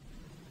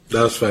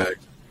 That's fact.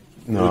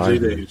 No,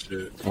 Vegeta ain't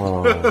shit.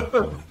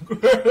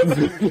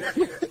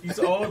 He's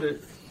old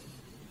it.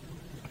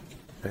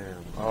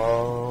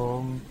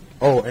 Damn.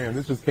 And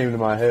this just came to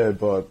my head,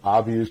 but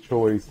obvious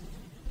choice,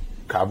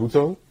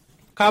 Kabuto.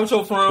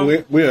 Kabuto from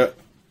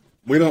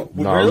we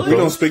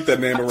don't speak that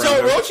name around.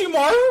 So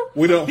Orochimaru?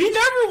 We don't. He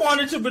never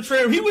wanted to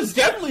betray him. He was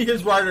definitely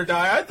his ride or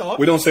die, I thought.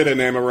 We don't say that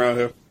name around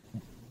here.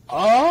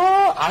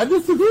 I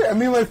disagree. I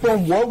mean, like,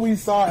 from what we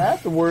saw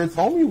afterwards,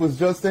 homie was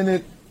just in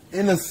it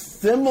in a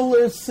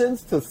similar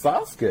sense to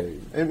Sasuke.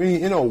 I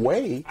mean, in a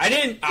way. I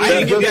didn't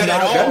get that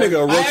at all. That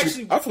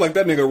nigga I feel like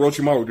that nigga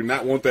Orochimaru do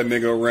not want that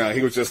nigga around.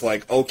 He was just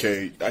like,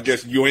 okay, I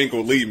guess you ain't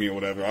gonna leave me or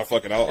whatever. That's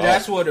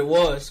what it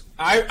was.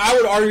 I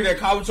would argue that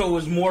Kabuto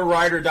was more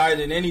ride or die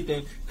than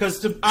anything.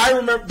 Because I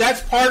remember,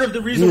 that's part of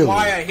the reason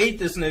why I hate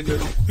this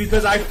nigga.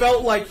 Because I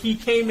felt like he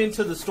came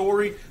into the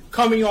story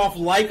coming off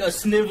like a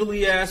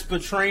snivelly ass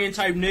betraying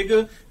type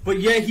nigga, but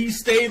yet he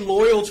stayed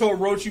loyal to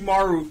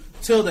Orochimaru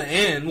till the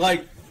end.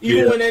 Like,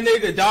 even when that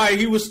nigga died,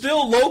 he was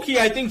still low-key,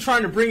 I think,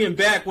 trying to bring him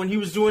back when he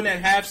was doing that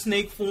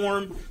half-snake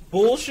form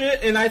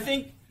bullshit, and I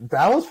think...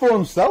 That was for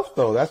himself,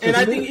 though. And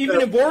I think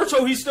even in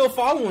Boruto, he's still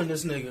following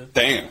this nigga.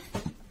 Damn.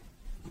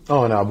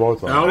 Oh, no,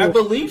 Boruto. I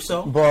believe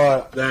so.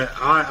 But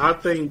I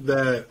think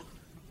that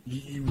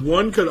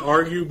one could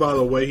argue by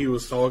the way he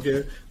was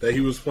talking that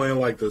he was playing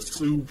like the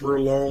super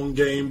long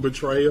game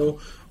betrayal.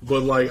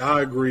 But, like,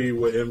 I agree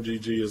with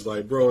MGG. Is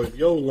like, bro, if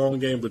your long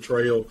game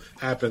betrayal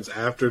happens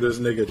after this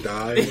nigga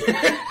died.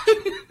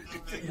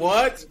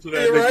 What? So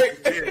that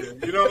right.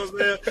 Did, you know what I'm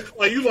saying?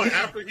 Like, you like,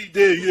 after he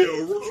did,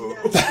 bitch.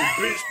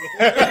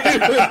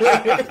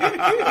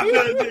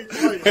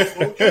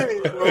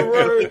 Okay,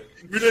 bro.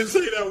 You didn't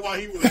say that while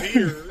he was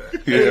here.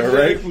 Yeah,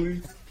 right?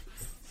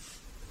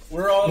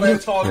 We're all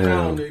that talk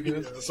now,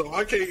 nigga. Yeah, so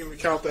I can't even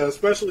count that,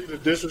 especially the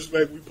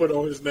disrespect we put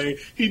on his name.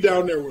 He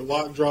down there with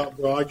lock drop,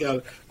 bro.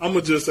 I'm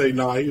gonna just say,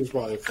 nah, he was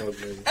probably a fuck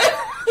nigga.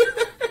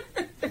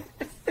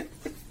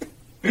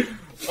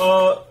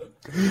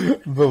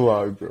 The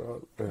lock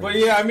drop. But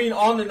yeah, I mean,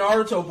 on the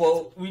Naruto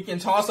boat, we can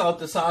toss out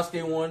the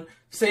Sasuke one.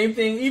 Same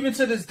thing, even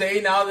to this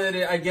day, now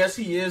that I guess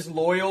he is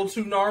loyal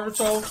to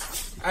Naruto,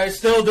 it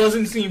still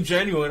doesn't seem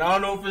genuine. I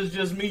don't know if it's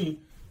just me.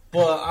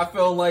 But I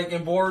felt like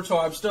in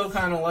Boruto, I'm still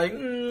kind of like,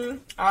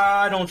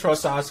 I don't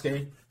trust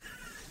Sasuke.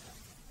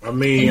 I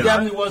mean, he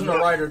definitely wasn't a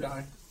ride or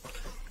die.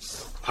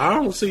 I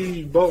don't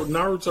see both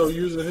Naruto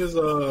using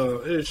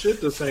his shit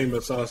the same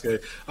as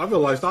Sasuke. I feel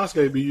like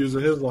Sasuke be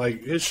using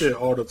his shit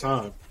all the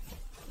time.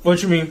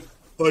 What you mean?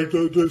 Like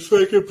the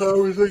second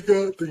powers they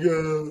got,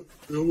 the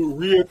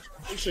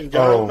reincarnation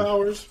god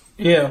powers.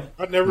 Yeah,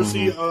 I never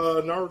see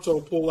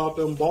Naruto pull out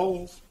them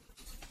balls,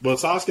 but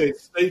Sasuke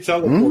stay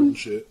teleporting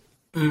shit.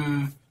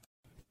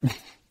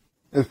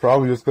 It's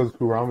probably just because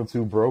Kurama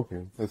 2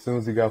 broken. As soon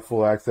as he got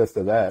full access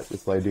to that,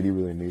 it's like, did he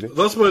really need it?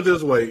 Let's put it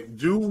this way.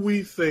 Do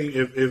we think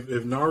if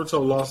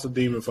Naruto lost to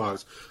Demon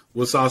Fox,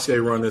 would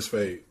Sasuke run his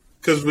fade?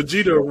 Because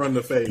Vegeta run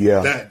the fade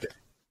that day.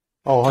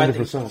 Oh,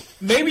 100%.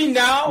 Maybe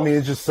now. I mean,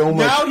 it's just so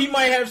much. Now he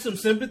might have some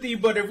sympathy,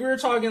 but if we were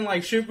talking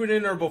like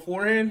Shippuden or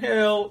beforehand,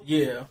 hell,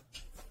 yeah.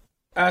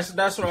 That's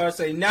what I would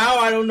say. Now,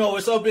 I don't know.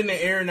 It's up in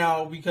the air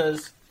now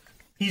because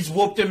he's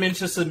whooped him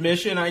into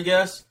submission, I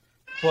guess.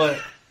 But...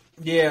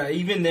 yeah,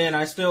 even then,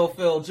 I still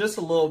feel just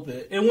a little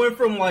bit. It went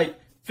from like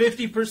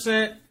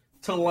 50%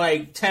 to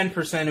like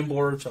 10% in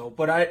Boruto,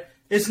 but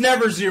it's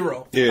never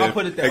zero. Yeah, I'll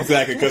put it that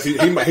exactly. Because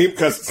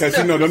because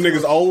you know them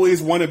niggas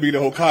always want to be the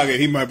Hokage.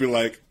 He might be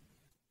like,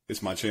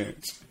 it's my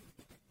chance.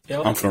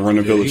 Yep. I'm finna run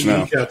the village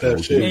now. Got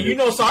that shit. And you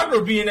know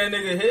Sakura being that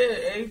nigga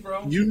head, hey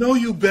bro. You know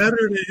you better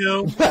than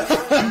him.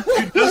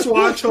 That's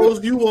why I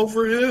chose you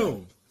over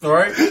him. All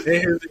right.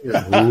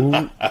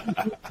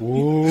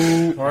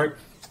 Ooh. All right.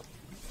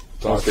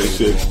 Talk that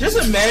shit. Just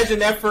imagine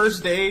that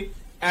first day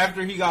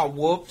after he got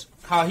whooped,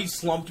 how he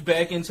slumped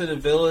back into the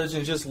village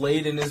and just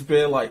laid in his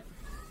bed like,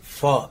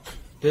 fuck,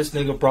 this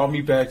nigga brought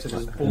me back to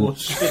this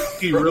bullshit.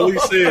 He really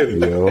said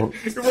it. Yo.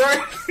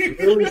 Right? He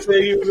really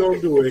said he was going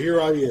to do it. Here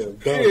I am.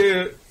 Done.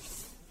 Yeah.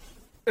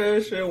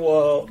 That shit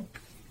wild.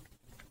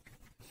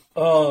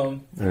 Well,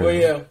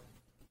 yeah.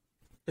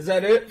 Is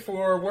that it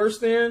for Worse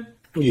Than?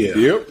 Yeah.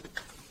 Yep.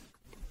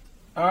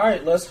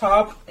 Alright, let's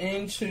hop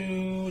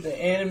into the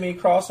anime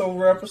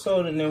crossover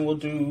episode and then we'll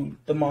do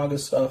the manga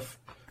stuff.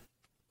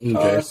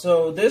 Okay.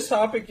 So this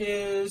topic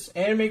is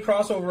anime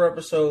crossover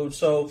episode.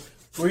 So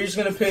we're just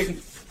going to pick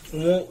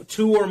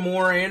 2 or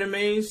more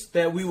animes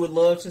that we would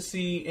love to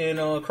see in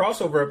a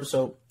crossover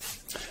episode.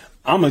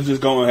 I'm going to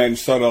just go ahead and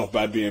start off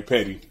by being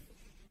petty.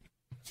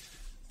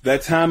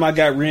 That time I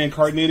got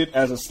reincarnated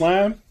as a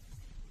slime.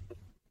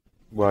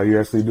 Well,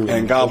 you actually do.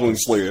 And Goblin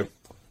Slayer.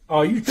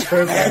 Oh, you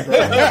tripping, bro.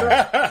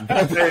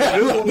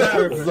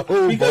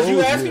 Because you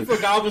asking for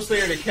Goblin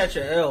Slayer to catch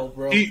an L,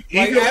 bro. He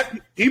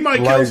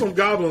might kill some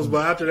goblins,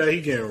 but after that,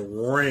 he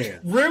getting ran.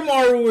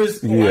 Rimmaru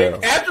is,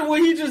 like, after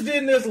what he just did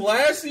in this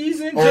last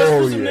season, just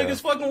for some niggas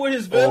fucking with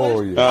his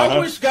village, I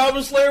wish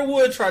Goblin Slayer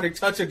would try to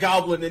touch a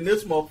goblin in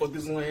this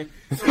motherfucker's land.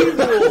 He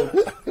will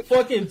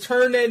fucking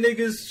turn that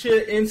nigga's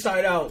shit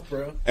inside out,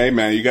 bro. Hey,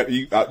 man, you got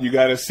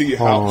to see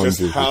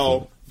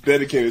how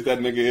dedicated that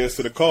nigga is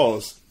to the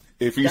cause.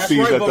 If he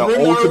sees that the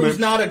Rimmaru's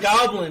not a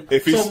goblin,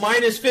 so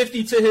minus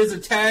 50 to his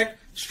attack,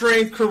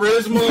 strength,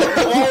 charisma,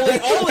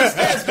 all his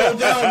stats go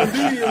down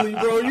immediately,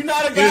 bro. You're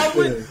not a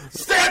goblin.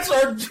 Stats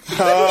are.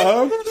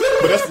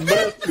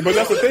 But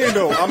that's the thing,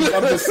 though. I'm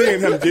just seeing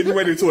him getting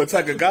ready to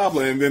attack a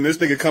goblin, and then this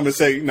nigga come and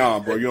say,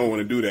 "Nah, bro, you don't want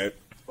to do that."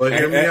 But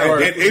and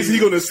is he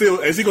gonna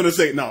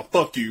say, "Nah,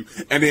 fuck you,"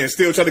 and then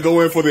still try to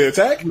go in for the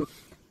attack? I'm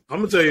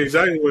gonna tell you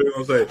exactly what he's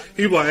gonna say.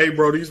 He be like, "Hey,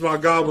 bro, these my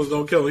goblins.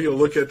 Don't kill him." He'll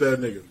look at that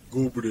nigga,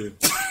 goop it in.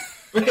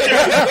 I'm not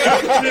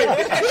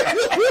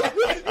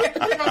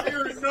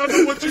hearing none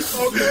of what you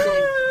talking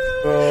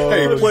about.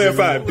 Hey, player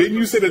 5, didn't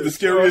you say that the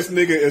scariest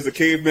nigga is a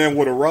caveman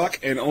with a rock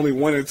and only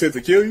one intent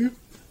to kill you?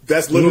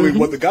 That's literally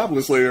what the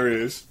Goblin Slayer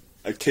is.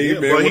 A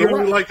caveman with a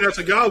rock. Like that's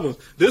a goblin.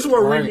 This is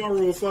where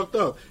Rimmaru fucked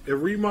up. If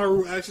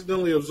Rimmaru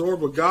accidentally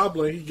absorb a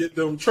goblin, he get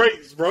them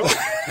traits, bro. I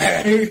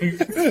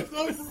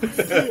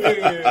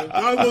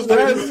was like,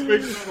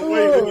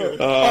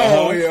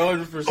 oh yeah,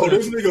 100%. Oh,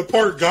 this nigga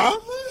part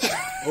goblin?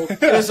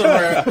 That's a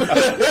wrap.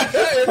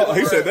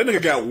 He said that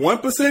nigga got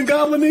 1%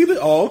 goblin either?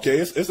 Oh, okay,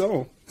 it's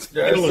on.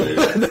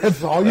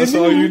 That's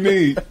all you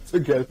need to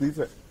get these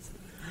things.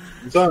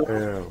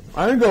 Damn.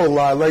 I ain't gonna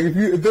lie. Like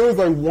if there was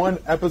like one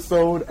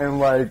episode and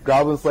like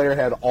Goblin Slayer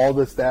had all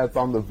the stats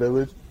on the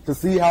village to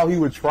see how he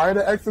would try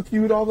to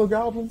execute all the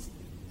goblins,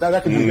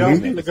 that could be. Y'all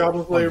seen the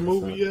Goblin Slayer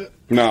movie yet?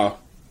 No.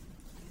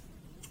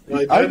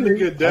 Like that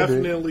nigga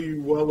definitely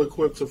well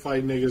equipped to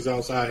fight niggas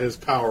outside his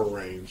power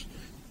range.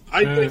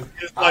 I think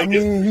it's like. I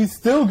mean, he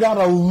still got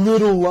a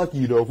little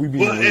lucky though. If we be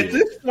real. At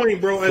this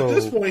point, bro,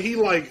 he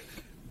like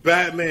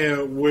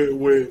Batman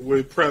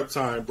with prep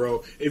time,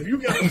 bro. If you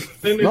got a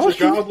finished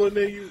goblin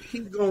in you, he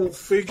gonna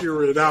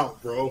figure it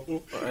out,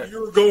 bro. Right.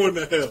 You're going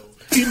to hell.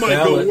 He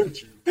might go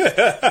with you.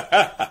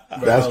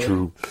 That's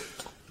true.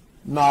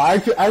 Nah,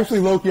 actually,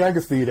 Loki, I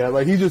can see that.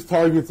 Like he just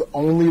targets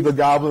only the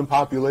goblin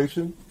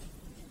population.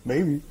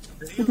 Maybe.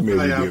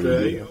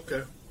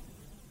 Okay.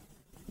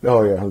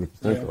 Oh yeah, 100%.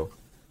 Though.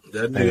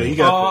 That nigga, he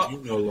got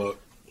luck.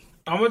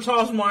 I'm gonna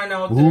toss mine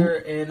out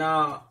there, and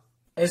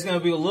it's gonna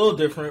be a little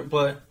different,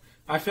 but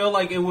I feel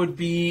like it would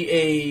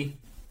be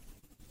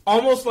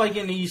almost like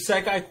an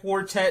Isekai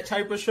Quartet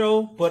type of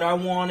show, but I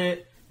want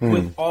it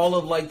with all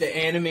of like the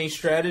anime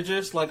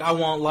strategists. Like I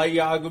want Light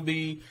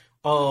Yagami,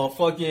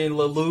 fucking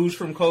Lelouch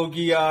from Code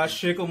Geass,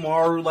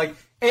 Shikamaru, like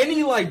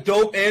any like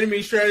dope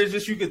anime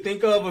strategist you could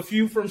think of. A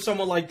few from some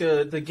of like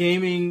the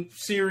gaming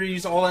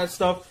series, all that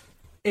stuff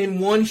in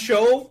one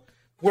show.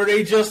 Where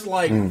they just,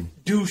 like,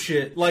 do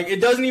shit. Like,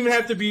 it doesn't even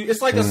have to be...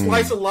 It's like a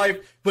slice of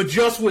life, but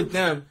just with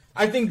them.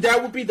 I think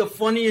that would be the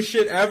funniest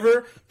shit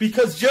ever,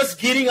 because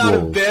just getting out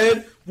of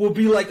bed will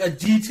be, like, a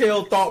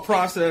detailed thought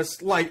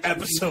process, like,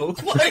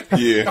 episode. Like,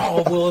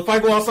 oh, well, if I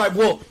go outside...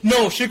 Well,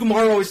 no,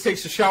 Shikamaru always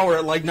takes a shower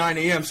at, like, 9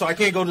 a.m., so I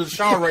can't go to the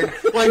shower right now.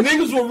 Like,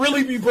 niggas will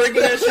really be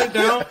breaking that shit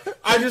down.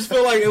 I just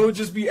feel like it would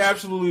just be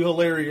absolutely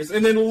hilarious.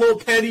 And then a little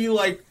petty,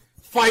 like,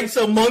 fights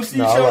amongst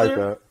each other. Like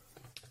that.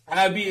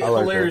 That'd be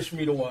hilarious for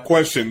me to watch.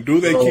 Question: do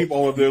they keep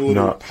all of their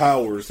little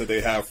powers that they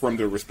have from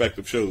their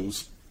respective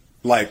shows?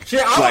 Like,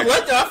 shit, I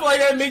feel like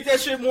that'd make that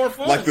shit more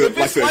fun. Like the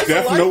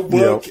Death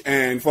Notebook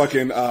and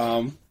fucking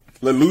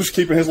Lelouch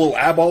keeping his little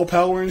eyeball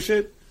power and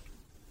shit.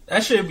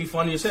 That shit'd be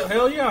funny as hell.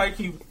 Hell yeah, I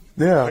keep.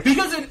 Yeah,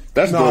 because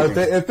that's no.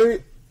 If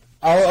they,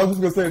 I was just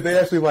gonna say if they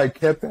actually like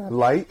kept that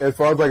light as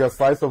far as like a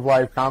slice of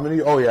life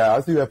comedy. Oh yeah, I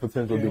see that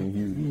potential being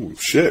huge. Ooh,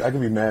 shit, that could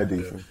be mad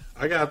decent.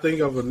 I gotta think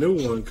of a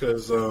new one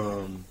because.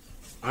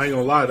 I ain't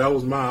gonna lie, that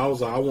was mine. I was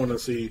like, I want to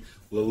see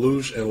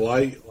Lelouch and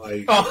Light.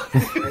 Like,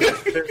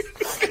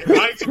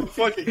 Light can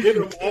fucking get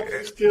them all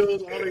their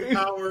skills, all their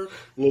power.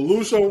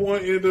 Lelouch on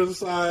one end of the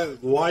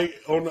side, Light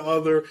on the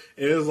other,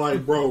 and it's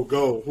like, bro,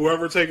 go.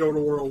 Whoever take over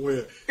the world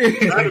win.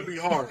 That'd be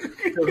hard.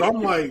 Because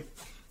I'm like,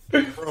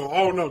 bro, I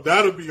don't know.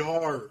 That'd be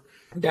hard.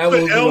 That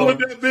would be L in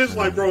that bitch,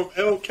 like, bro, if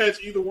L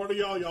catch either one of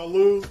y'all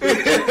lose.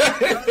 That'd be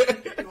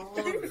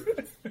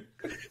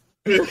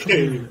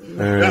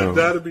hard.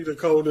 That'd be the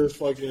coldest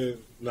fucking.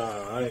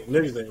 Nah,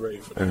 niggas ain't ready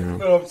for that.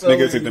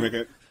 Niggas ain't make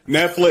it.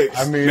 Netflix.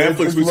 I mean,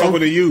 Netflix, we talking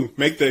to you.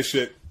 Make that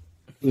shit.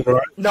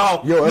 Right.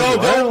 No,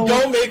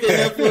 don't make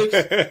it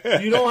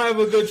Netflix. You don't have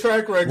a good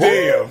track record.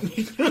 Damn.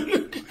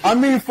 I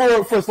mean,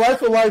 for slice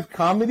of life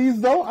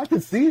comedies though, I can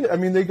see it. I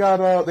mean, they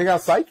got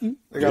Psyche.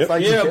 They got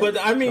Psyche. Yeah, but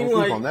I mean,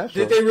 like,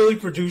 did they really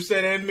produce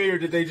that anime or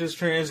did they just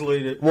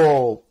translate it?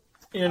 Well,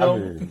 You know,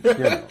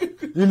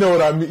 you know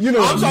what I mean. You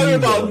know, I'm talking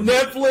about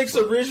Netflix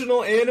original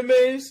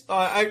animes.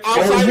 Outside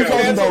of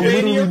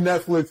Castlevania,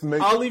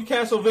 Netflix. I'll leave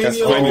Castlevania.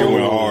 Castlevania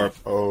went hard.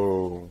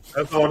 Oh,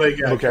 that's all they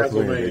got.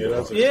 Castlevania.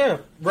 That's it. Yeah,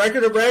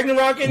 Record of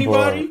Ragnarok.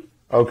 Anybody?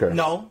 Okay.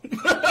 No.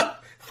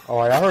 Oh,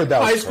 I heard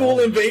that.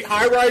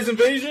 High-rise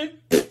invasion.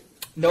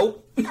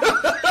 Nope.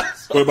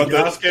 What about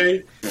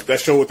that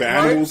show with the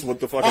animals?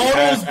 What the fucking all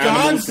those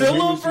animals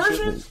Godzilla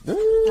versions?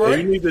 Right?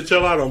 You need to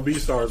chill out on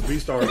Beastars.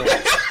 Beastars.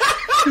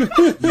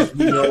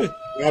 You know,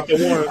 not the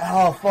one.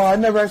 Oh, fuck! I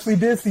never actually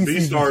did see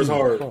Beastars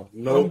hard.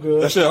 No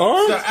good. That shit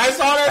hard. So I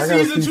saw that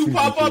season 2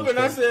 pop up, and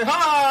I said,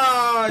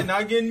 "Ha!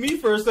 Not getting me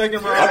for a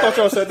second round." I thought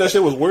y'all said that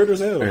shit was weird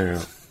as hell.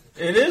 Damn.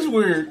 It is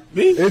weird.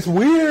 It's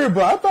weird,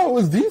 but I thought it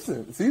was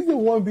decent. Season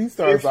 1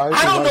 Beastars.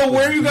 I don't know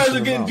where you guys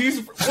are getting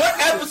decent. What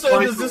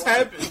episode does this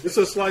happen? It's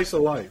a slice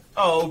of life.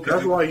 Oh, okay.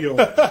 That's why you.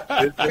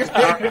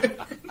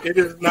 It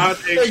is not.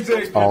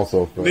 Exactly.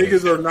 Also,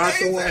 niggas are not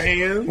throwing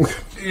hands.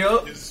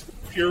 Yep. It's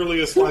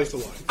purely a slice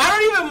of life. I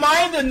don't even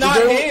mind the not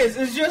hands.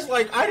 It's just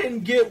like I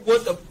didn't get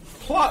what the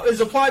plot is.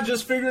 The plot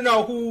just figuring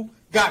out who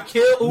got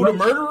killed, who the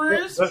murderer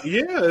is.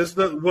 Yeah, it's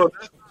the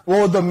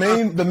the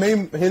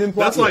main hidden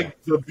plot. That's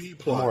like the B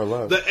plot. More or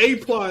less. The A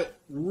plot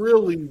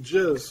really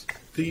just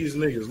these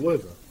niggas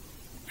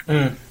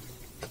living.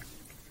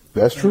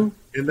 That's true.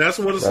 And that's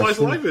what a slice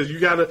of life is.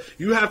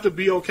 You have to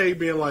be okay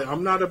being like,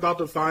 I'm not about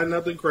to find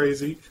nothing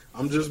crazy.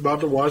 I'm just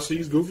about to watch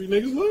these goofy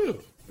niggas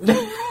live.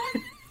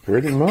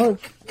 Pretty much.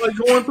 Like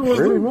going through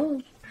Pretty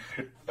much.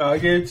 I'll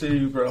give it to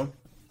you, bro.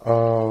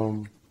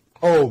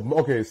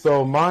 Okay.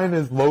 So mine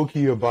is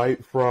low-key a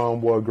bite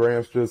from what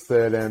Gramps just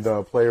said and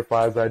Player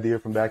 5's idea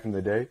from back in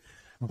the day.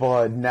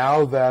 But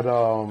now that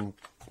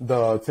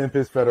the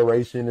Tempest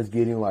Federation is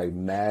getting like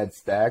mad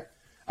stacked,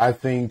 I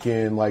think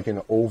in like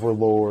an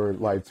Overlord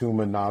like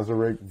Tuma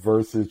Nazarick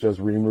versus just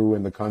Rimuru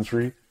in the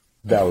country,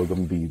 that was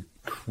gonna be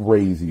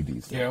crazy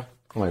decent. Yeah.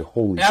 I'm like,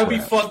 holy That would be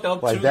crap. fucked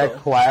up like too. that though.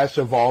 clash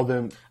of all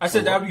them. I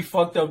said that would be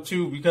fucked up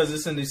too because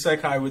it's in the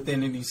Isekai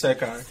within the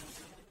Isekai.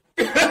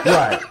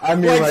 Right. I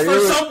mean, like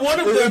for one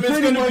of them, it's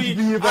going to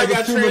be I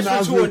got Tuma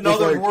transferred to Nazarick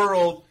another like,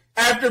 world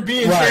after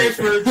being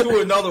transferred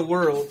to another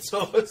world.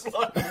 So it's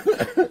like.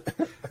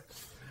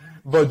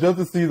 But just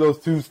to see those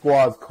two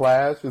squads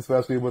clash,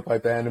 especially with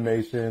like the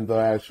animation, the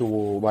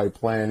actual like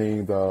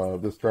planning,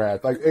 the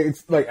strats, like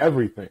it's like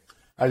everything.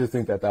 I just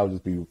think that would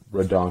just be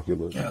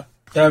redonkulous. Yeah,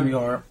 that'd be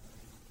hard.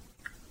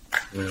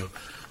 Yeah.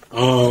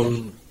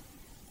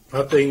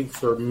 I think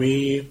for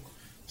me,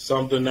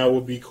 something that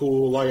would be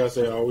cool, like I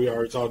said, we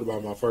already talked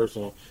about my first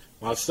one.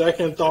 My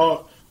second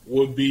thought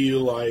would be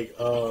like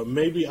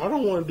maybe I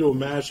don't want to do a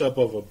mashup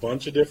of a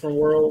bunch of different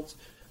worlds,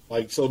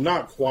 like so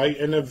not quite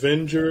an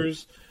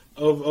Avengers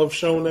of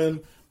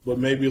shonen, but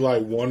maybe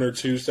like one or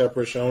two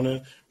separate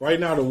shonen. Right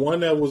now, the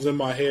one that was in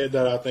my head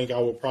that I think I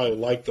would probably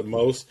like the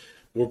most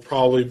would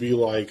probably be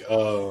like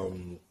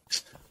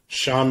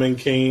Shaman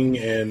King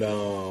and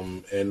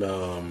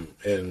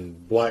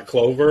Black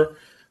Clover.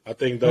 I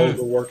think those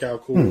would work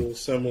out cool,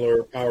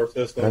 similar power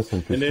system.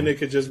 And then it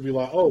could just be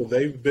like, oh,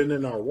 they've been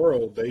in our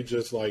world. They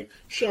just like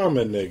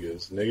shaman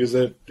niggas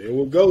that deal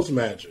with ghost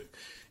magic.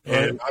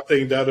 And I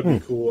think that'd be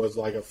cool as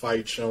like a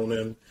fight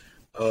shonen.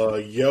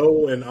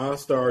 Yo and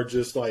Asta are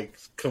just like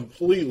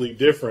completely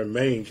different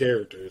main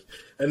characters,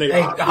 and they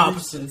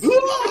opposites. We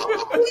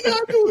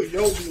gotta do it.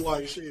 Yo be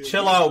like, shit,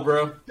 chill out,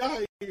 bro.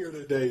 Die here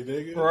today,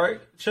 nigga. Right?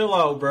 Chill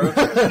out, bro.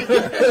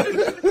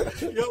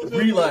 Yo,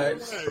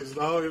 relax.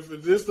 No, if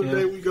it's this the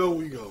day we go.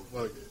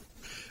 Fuck it.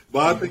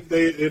 But I think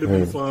it'll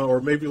be fun,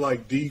 or maybe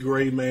like D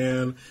Gray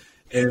Man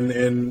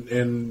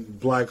and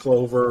Black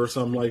Clover or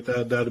something like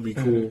that. That'd be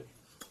cool.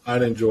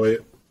 I'd enjoy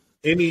it.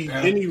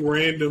 Any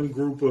random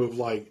group of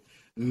like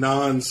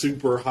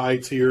non-super high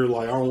tier,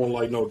 like I don't want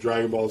like no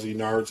Dragon Ball Z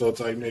Naruto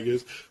type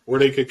niggas where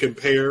they could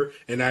compare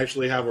and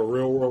actually have a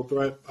real world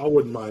threat. I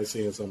wouldn't mind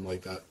seeing something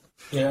like that.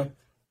 Yeah.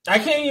 I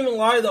can't even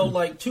lie though,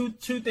 like two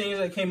things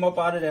that came up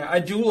out of that. I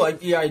do like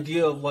the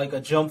idea of like a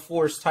Jump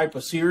Force type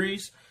of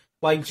series,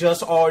 like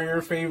just all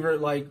your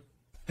favorite like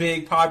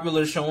big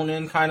popular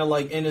shonen kind of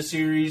like in a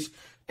series.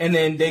 And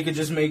then they could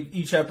just make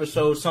each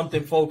episode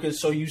something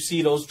focused so you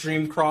see those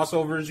dream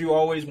crossovers you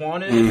always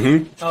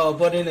wanted.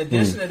 But in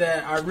addition to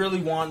that, I really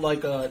want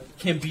like a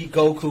Can Beat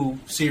Goku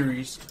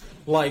series.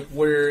 Like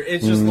where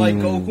it's just like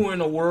Goku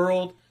in a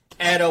world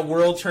at a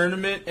world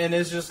tournament. And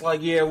it's just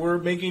like, yeah, we're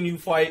making you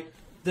fight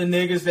the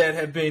niggas that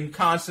have been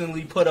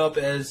constantly put up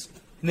as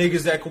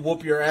niggas that could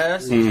whoop your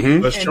ass. A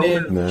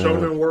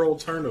shonen world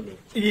tournament.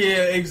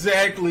 Yeah,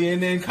 exactly.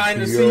 And then kind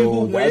of see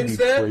who wins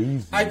that.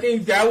 Crazy. I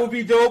think that would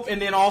be dope.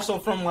 And then also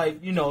from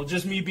like, you know,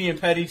 just me being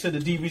petty to the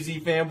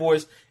DBZ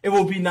fanboys, it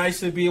would be nice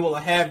to be able to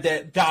have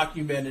that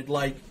documented.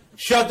 Like,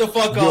 shut the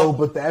fuck up. Yo,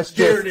 but that's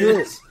just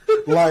it.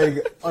 Like,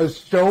 a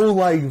show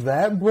like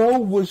that, bro,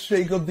 would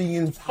shake up the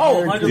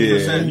entire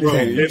 100%. Bro,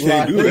 if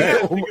they do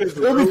that, it'll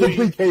be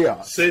complete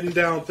chaos. Sitting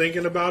down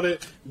thinking about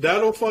it,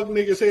 that'll fuck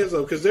niggas' heads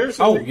up. Because there's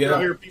some niggas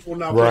out here people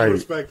not putting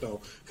respect on.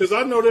 Because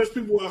I know there's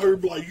people out here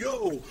be like,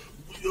 yo,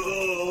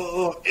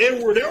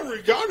 Edward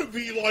Everett gotta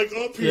be like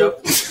up here.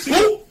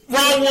 Yep.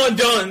 Round one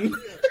done.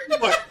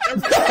 Like,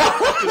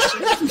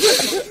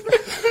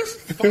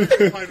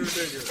 fighter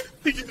nigga.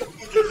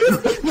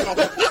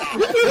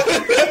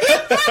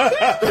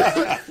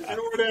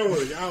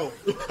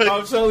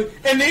 I'm telling you.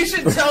 And they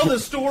should tell the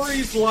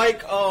stories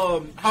like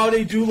how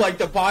they do like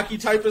the Baki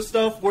type of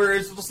stuff, where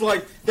it's just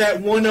like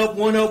that one up,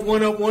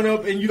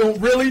 and you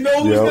don't really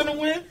know who's gonna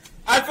win.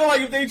 I feel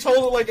like if they told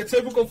it like a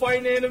typical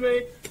fighting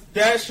anime,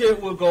 that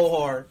shit would go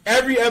hard.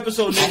 Every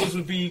episode, niggas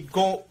would be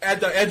go at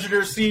the edge of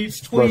their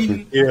seats,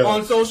 tweeting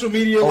on social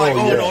media like,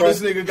 "Oh no,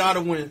 this nigga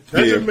gotta win."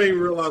 That just made me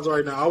realize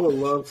right now. I would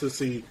love to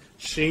see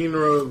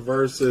Shinra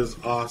versus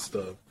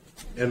Asta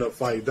in a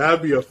fight.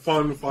 That'd be a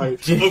fun fight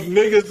of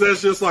niggas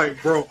that's just like,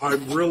 bro,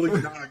 I'm really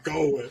not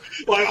going.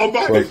 Like, I'm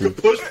about to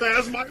push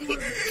past my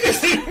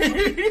limits.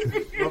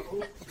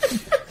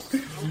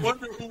 I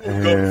wonder who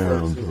would go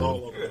first with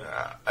all of them.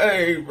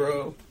 Hey,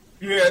 bro.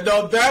 Yeah,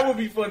 no, that would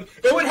be fun.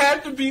 It would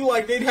have to be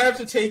like, they'd have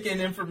to take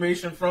in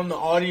information from the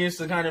audience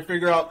to kind of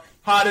figure out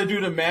how to do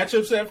the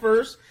matchups at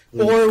first.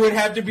 Or it would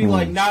have to be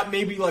like, not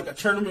maybe like a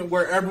tournament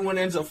where everyone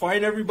ends up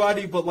fighting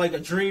everybody, but like a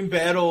dream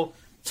battle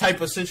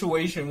type of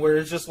situation where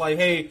it's just like,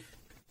 hey,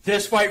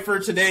 this fight for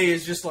today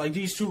is just like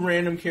these two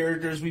random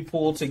characters we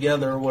pulled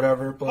together or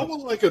whatever. But I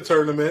would like a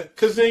tournament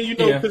because then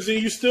because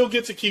then you still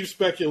get to keep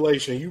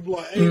speculation. You be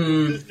like, hey,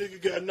 this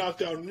nigga got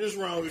knocked out in this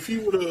round. If he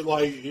would have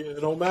it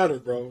don't matter,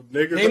 bro.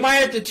 Niggas they might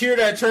have to tear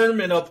that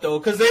tournament up though,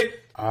 because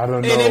I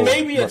don't know. And it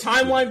may be a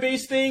timeline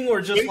based thing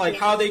or just like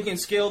how they can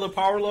scale the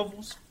power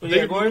levels. But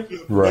yeah, go ahead.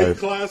 Weight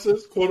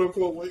classes, quote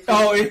unquote weight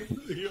classes.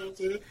 You know what I'm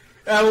saying?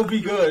 That would be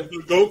good.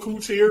 The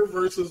Goku tier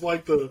versus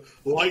like the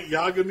light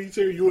Yagami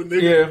tier. You a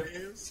nigga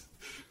hands.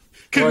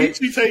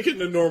 Kenichi taking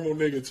the normal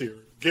nigga tier.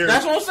 Guaranteed.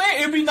 That's what I'm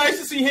saying. It'd be nice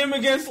to see him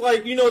against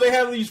like, they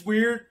have these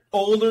weird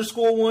older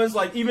school ones,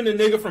 like even the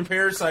nigga from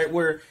Parasite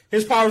where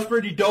his power's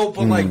pretty dope,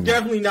 but like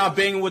definitely not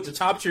banging with the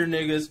top tier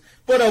niggas,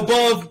 but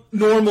above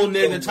normal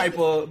nigga type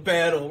of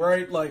battle,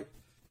 right? Like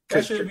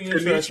that should be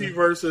interesting. Kenichi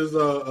versus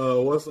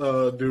what's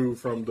dude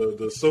from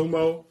the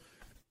sumo?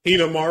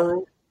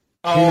 Hinamaru.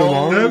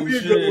 Oh, that'd be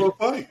a good little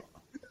fight.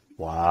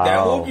 Wow.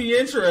 That would be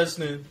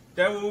interesting.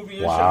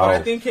 But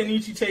I think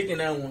Kenichi taking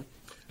that one.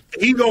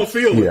 He gonna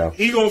feel it.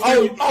 He gonna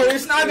feel it. Oh,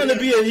 it's not gonna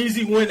be an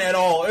easy win at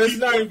all. It's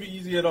not gonna be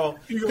easy at all.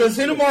 Because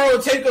Hinamaru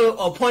will take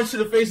a punch to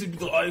the face and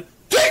be like,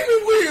 "Take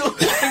me, Will!"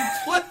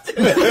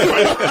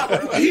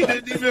 He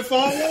didn't even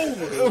fall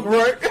over.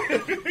 Right?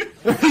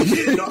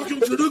 He knocked him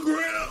to the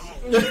ground.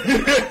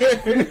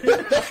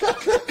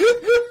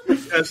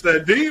 That's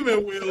that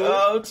demon, Will.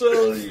 I'll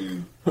tell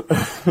you.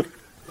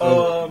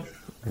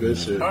 Good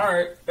shit. All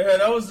right. Yeah,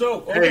 that was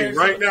dope. Okay,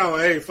 right now,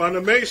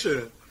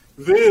 Funimation.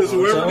 Viz,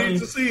 whoever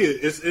needs to see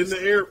it, it's in the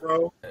air,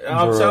 bro.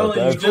 I'm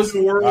telling you, just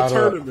the world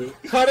tournament.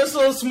 Cut us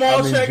a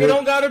small check. It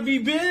don't gotta be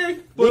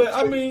big, but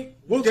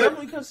we'll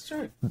definitely cut us a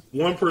check.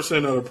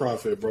 1% of the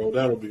profit, bro.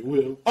 That'll be.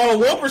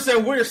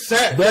 1%. We're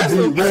set. That's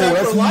for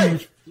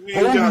life. We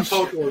ain't got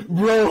talk on,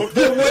 bro.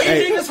 The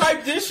way niggas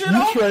hype this shit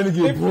up, trying to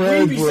get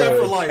bread, we be set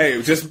for life.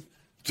 Hey, just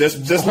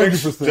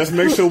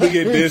make sure we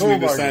get Disney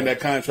to sign that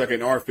contract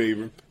in our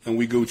favor, and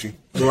we Gucci.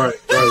 Right,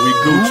 we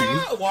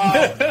Gucci. Wow!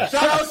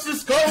 Shout out to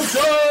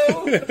ScoJo.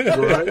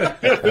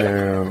 Right.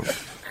 Damn.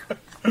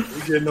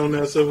 We getting on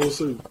that civil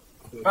suit.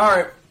 All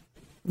right.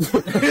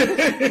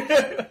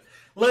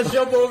 Let's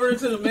jump over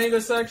into the manga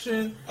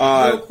section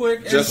real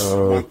quick. Just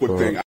one quick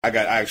thing. I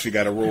actually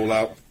got to roll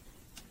out.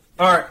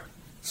 All right.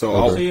 So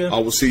I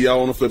will see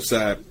y'all on the flip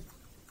side.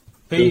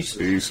 Peace.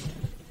 Peace.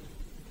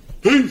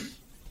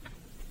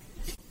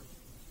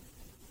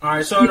 All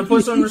right, so to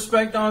put some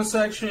respect on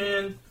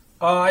section,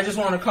 I just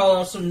want to call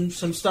out some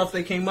stuff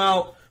that came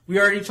out. We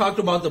already talked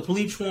about the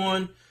Bleach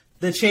one.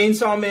 The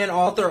Chainsaw Man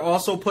author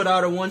also put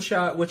out a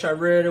one-shot, which I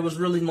read. It was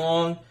really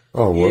long.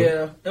 Oh, what?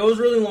 Yeah, it was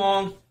really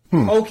long.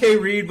 Okay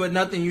read, but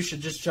nothing you should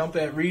just jump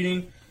at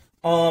reading.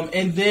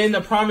 And then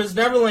the Promised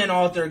Neverland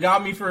author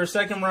got me for a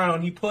second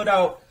round. He put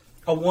out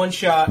a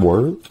one-shot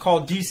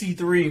called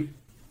DC3. It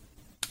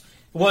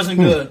wasn't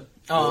good,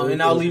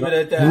 and I'll leave it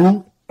at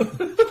that.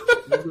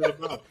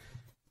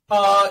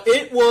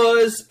 It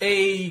was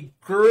a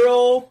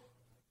girl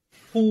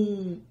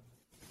who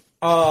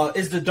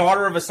is the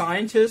daughter of a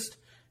scientist,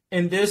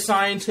 and this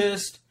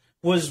scientist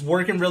was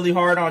working really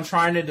hard on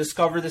trying to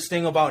discover this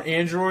thing about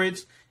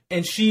androids,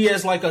 and she,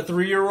 as like a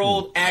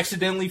 3-year-old,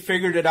 accidentally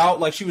figured it out.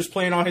 Like, she was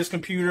playing on his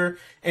computer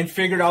and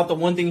figured out the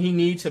one thing he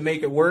needs to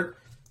make it work.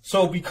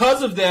 So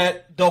because of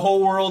that, the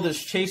whole world is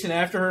chasing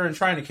after her and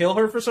trying to kill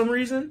her for some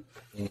reason.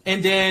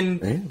 And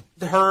then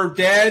her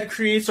dad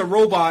creates a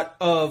robot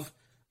of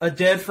a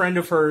dead friend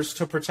of hers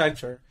to protect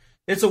her.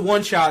 It's a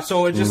one-shot,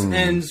 so it just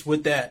ends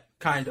with that,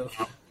 kind of.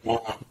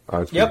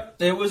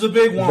 Yep, it was a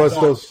big one.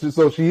 But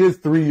so she is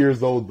 3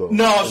 years old, though.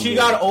 No, she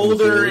got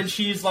older, and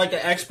she's like an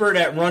expert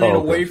at running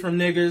away from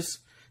niggas.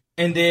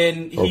 And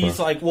then he's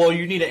like, well,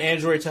 you need an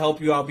android to help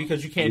you out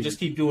because you can't just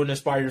keep doing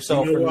this by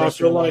yourself. I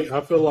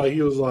feel like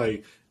he was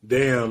like,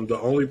 damn, the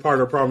only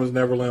part of Promised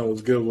Neverland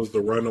was good was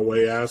the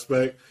runaway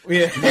aspect.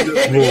 Yeah. You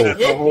just made that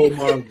the whole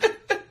manga.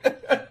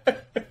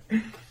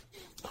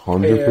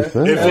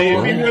 100%. If he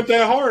went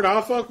that hard,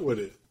 I'll fuck with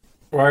it.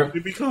 Right.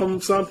 It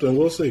becomes something.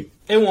 We'll see.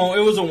 It won't.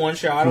 It was a one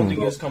shot. I don't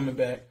think it's coming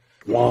back.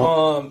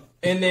 Wow.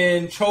 And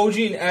then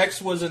Chojin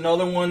X was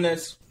another one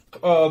that's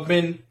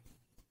been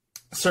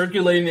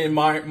circulating in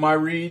my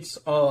reads.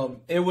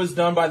 It was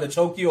done by the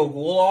Tokyo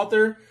Ghoul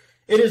author.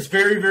 It is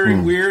very, very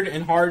weird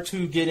and hard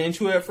to get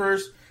into at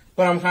first,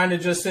 but I'm kind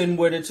of just sitting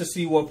with it to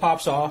see what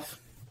pops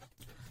off.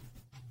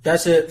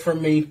 That's it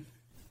from me.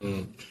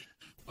 The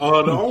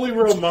only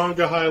real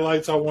manga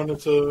highlights I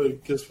wanted to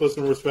just put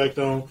some respect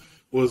on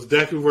was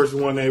Deku versus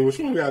 1A, which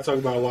we got to talk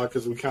about a lot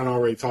because we kind of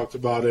already talked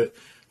about it.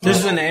 This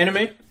is an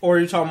anime, or are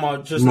you talking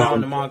about just now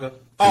in the manga?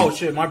 Oh,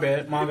 shit, my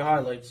bad. Manga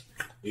highlights.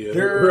 Yeah,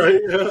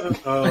 right.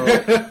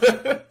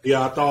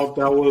 Yeah, I thought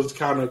that was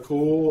kind of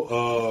cool.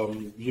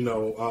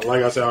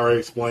 Like I said, I already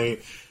explained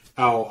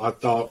how I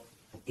thought,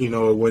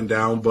 it went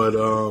down. But,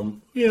 I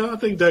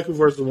think Deku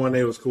versus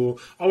 1A was cool.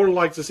 I would have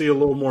liked to see a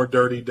little more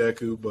dirty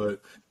Deku,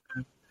 but...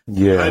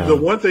 Yeah. The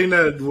one thing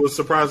that was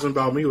surprising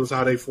about me was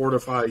how they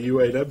fortified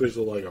UA. That bitch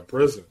looked like a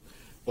prison.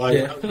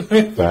 Like,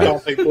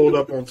 they pulled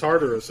up on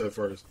Tartarus at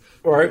first.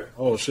 Right.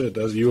 Oh, shit,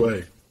 that's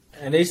UA.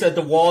 And they said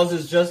the walls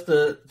is just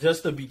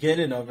the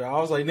beginning of it. I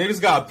was like,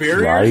 niggas got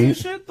barriers and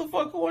shit? The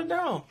fuck going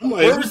down? Like,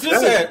 where was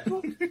this at?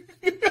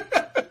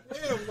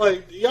 Damn,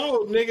 like,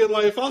 yo, nigga,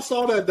 like, if I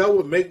saw that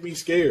would make me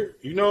scared.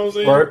 You know what I'm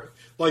saying? Right.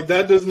 Like,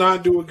 that does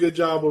not do a good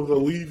job of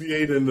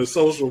alleviating the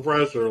social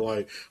pressure.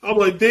 Like, I'm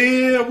like,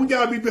 damn, we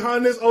gotta be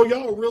behind this. Oh,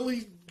 y'all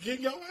really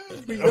getting your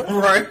ass beat up.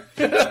 Right.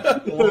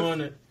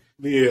 On it.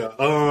 Yeah.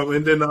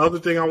 And then the other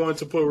thing I wanted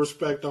to put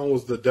respect on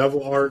was the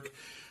Devil arc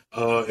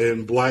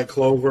in Black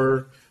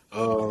Clover.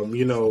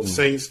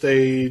 Saint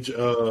Stage,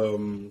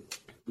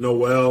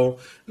 Noelle.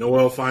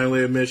 Noelle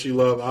finally admits she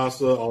loves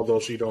Asa, although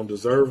she don't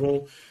deserve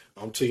him.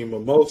 I'm Team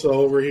Mimosa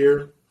over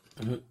here.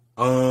 Shit.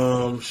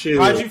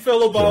 How'd you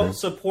feel about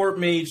support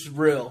mage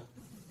Real?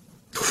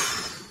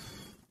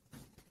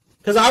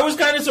 Because I was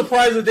kind of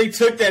surprised that they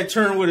took that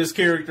turn with his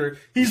character.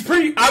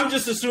 I'm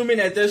just assuming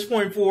at this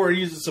point forward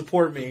he's a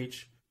support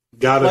mage.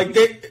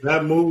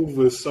 That move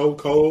was so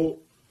cold.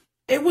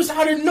 It was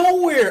out of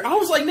nowhere. I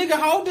was like, nigga,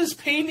 how does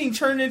painting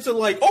turn into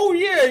like, oh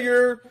yeah,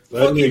 you're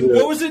fucking,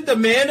 what was it, the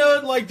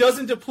mana like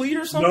doesn't deplete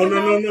or something?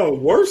 No.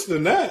 Worse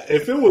than that.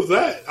 If it was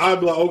that, I'd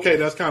be like, okay,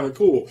 that's kind of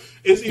cool.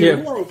 It's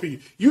even more OP.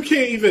 You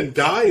can't even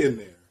die in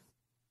there.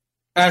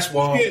 That's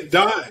wild. You can't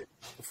die.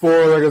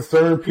 For like a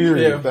certain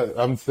period, that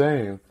I'm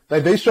saying.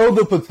 Like, they showed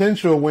the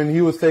potential when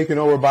he was taken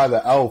over by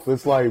the elf.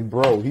 It's like,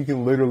 bro, he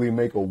can literally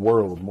make a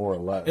world, more or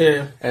less.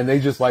 Yeah. And they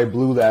just, like,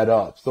 blew that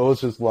up. So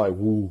it's just like,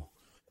 woo.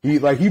 He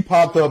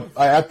popped up,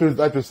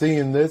 after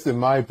seeing this, in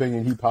my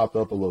opinion, he popped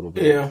up a little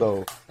bit. Yeah.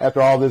 So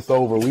after all this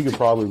over, we could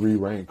probably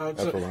re-rank.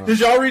 Did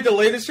y'all read the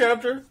latest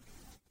chapter?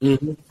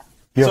 Mm-hmm.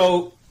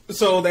 Yeah.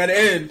 So that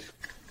end,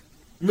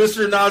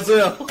 Mr.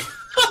 Nazel.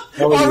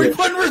 Are we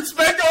putting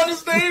respect on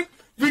his name?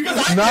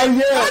 Because not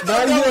yet.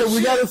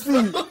 We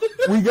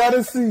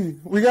gotta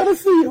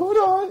see. Hold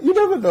on. You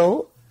never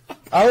know.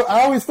 I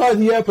always thought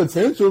he had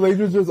potential. They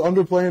just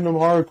underplaying him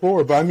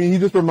hardcore. But I mean, he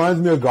just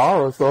reminds me of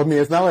Gara. So I mean,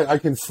 it's not like I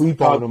can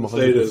sleep on him.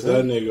 Say this,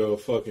 that nigga a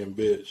fucking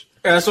bitch.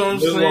 That's what I'm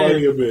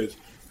saying. A bitch.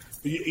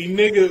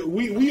 Nigga,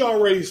 we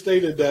already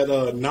stated that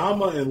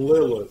Nama and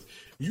Lilith,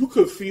 you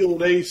could feel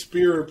their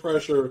spirit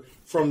pressure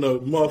from the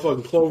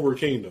motherfucking Clover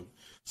Kingdom.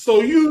 So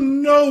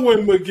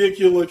when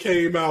Magicula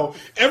came out,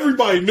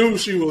 everybody knew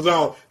she was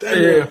out. That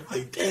was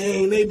like,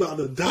 dang, they about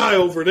to die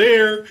over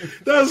there.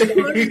 That's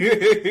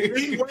crazy.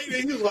 He waited.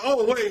 He was like,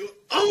 oh wait,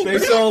 they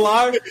still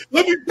alive?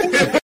 Let me.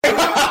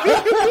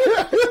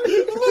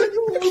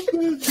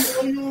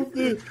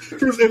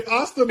 Because if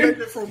Asta made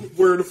it from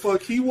where the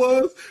fuck he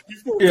was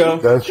before,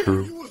 that's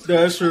true.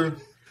 That's true.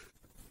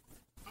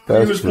 He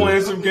was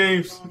playing some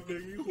games.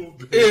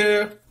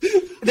 Yeah.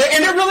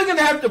 And they're really going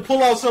to have to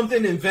pull out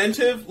something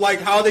inventive,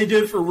 like how they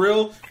did for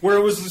Real, where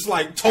it was just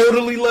like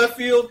totally left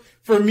field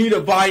for me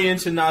to buy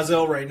into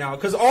Nazel right now.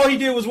 Because all he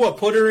did was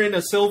put her in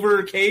a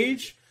silver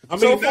cage. I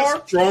mean,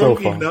 that's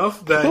strong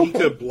enough that he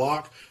could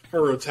block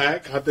her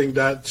attack. I think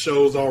that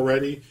shows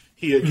already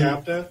he a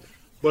captain.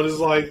 But it's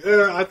like,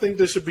 I think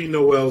this should be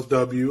Noelle's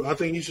W. I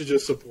think he should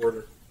just support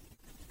her.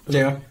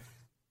 Yeah.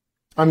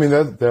 I mean,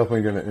 that's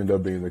definitely going to end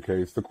up being the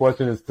case. The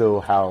question is still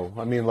how.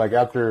 I mean, like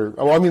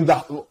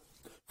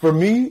for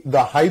me,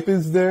 the hype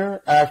is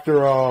there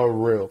after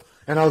Real.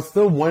 And I was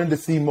still wanting to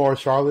see more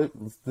Charlotte,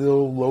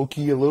 still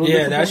low-key a little bit.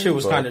 Yeah, that shit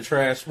was kind of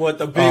trash. What,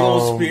 the big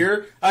old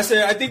spear? I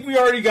said, I think we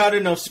already got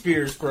enough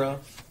spears, bro.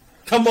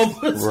 Come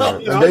up with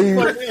something.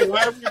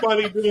 Why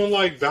everybody doing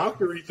like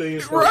Valkyrie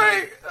things?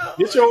 Right.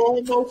 Get your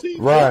own motif.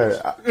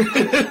 Right.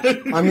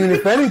 I mean,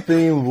 if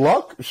anything,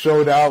 Luck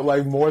showed out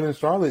like more than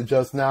Charlotte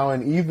just now,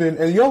 and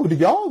did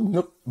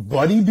y'all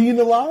Buddy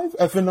being alive?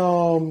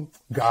 Effing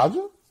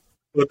Gaja?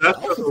 But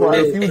that's he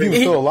was even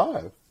still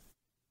alive.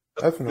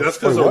 That's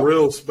because of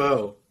Real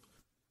spell.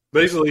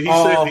 Basically, he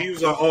said he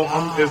was like, "Oh,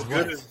 I'm as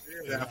good as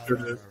dead after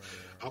this."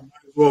 I might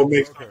as well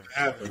make something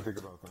happen. Think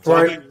about that. So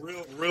Right. I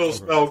think real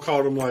spell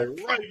caught him like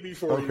right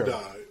before he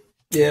died.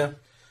 Yeah.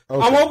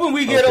 Okay. I'm hoping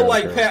we get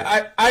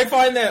Okay. I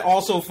find that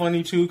also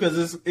funny too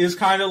because it's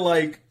kind of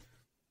like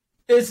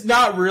it's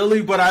not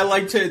really, but I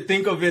like to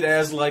think of it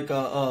as like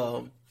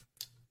a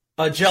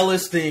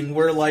jealous thing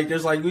where like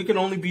there's like we can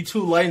only be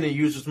 2 lightning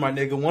users, my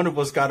nigga. One of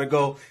us gotta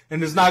go,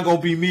 and it's not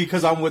gonna be me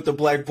because I'm with the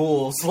Black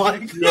Bulls.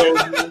 Like, Yo,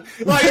 like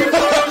you know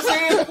what I'm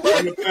saying?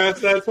 I'm gonna pass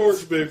that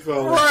torch, big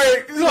fella.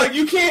 Right? It's like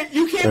you can't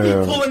be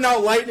pulling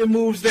out lightning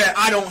moves that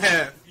I don't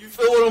have. You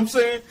feel what I'm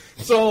saying?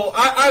 So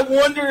I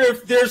wonder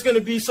if there's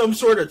gonna be some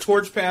sort of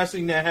torch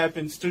passing that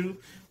happens too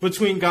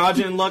between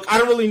Gaja and Luck. I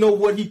don't really know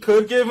what he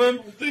could give him,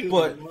 I don't think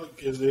but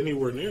Luck is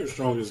anywhere near as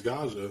strong as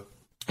Gaza.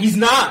 he's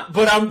not,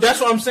 but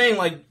that's what I'm saying.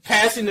 Like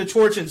passing the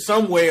torch in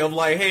some way of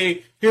like,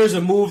 hey, here's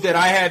a move that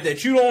I have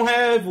that you don't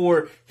have,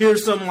 or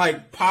here's some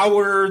like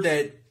power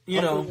that you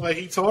I know. feel like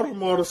he taught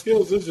him all the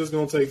skills. It's just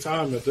gonna take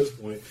time at this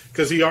point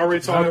because he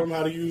already taught him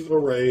how to use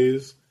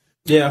arrays.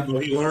 Yeah, You know,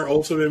 he learned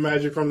ultimate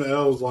magic from the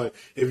elves. Like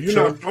if you're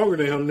Sure. not stronger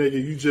than him,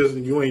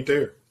 nigga, you ain't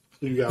there.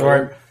 You got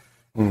right.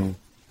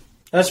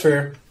 That's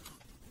fair.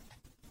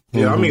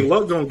 Yeah, I mean,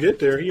 Luck gonna get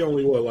there. He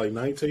only like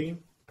 19,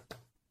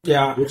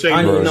 Yeah, which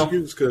ain't no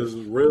excuse because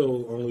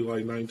Real only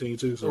like 19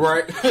 too. So.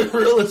 Right,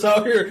 Real is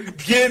out here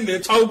getting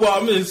it. Talk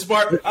about I'm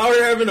inspired. Out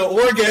here having an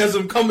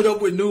orgasm, coming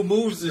up with new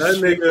moves. And That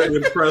shit.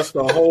 nigga impressed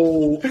the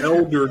whole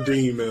elder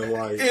demon.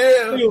 Like,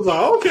 Yeah. he was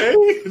like, okay.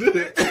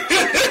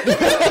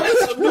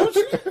 That's some new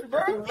shit,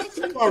 bro. That's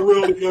my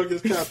real the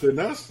youngest captain.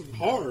 That's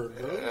hard,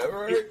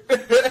 bro.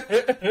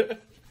 Right.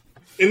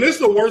 And this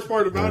is the worst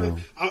part about it.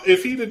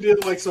 If he'd have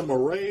did like some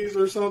arrays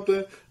or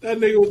something, that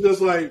nigga was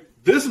just like,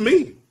 this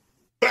me.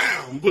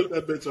 Bam! Put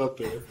that bitch up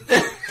there.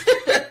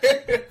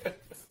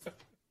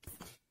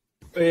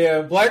 But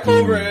yeah, Black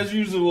Clover as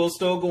usual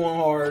still going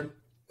hard.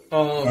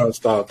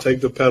 Stop.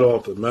 Take the pedal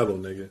off the metal,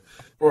 nigga.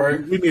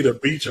 Right. We need a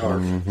beach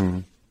arc.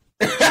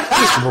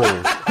 That's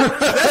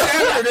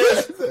after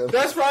this.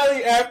 That's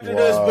probably after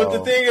this. But the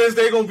thing is,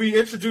 they're gonna be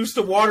introduced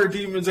to water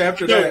demons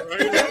after Yeah,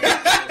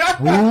 that.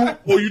 right?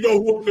 Well, you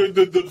know who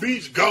the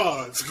beach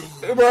gods.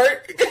 Right?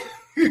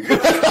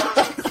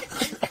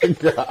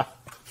 Yeah.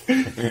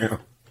 Yeah.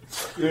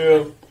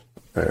 Yeah.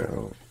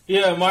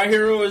 Yeah, My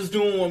Hero is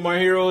doing what My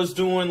Hero is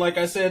doing. Like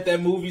I said,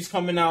 that movie's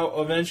coming out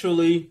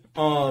eventually.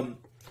 The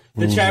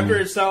chapter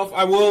itself,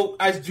 I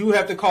do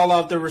have to call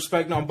out the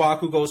respect on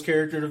Bakugo's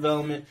character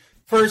development.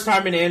 First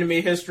time in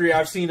anime history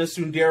I've seen a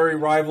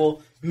tsundere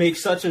rival make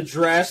such a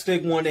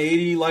drastic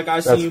 180 like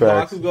I've seen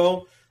facts.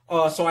 Bakugo.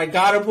 So I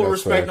gotta put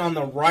respect on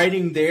the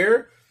writing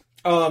there.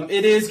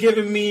 It's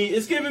giving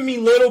me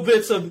little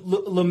bits of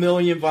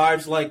Lemillion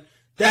vibes. Like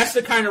that's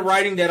the kind of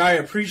writing that I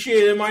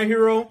appreciate in My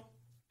Hero.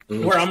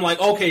 Where I'm like,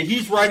 okay,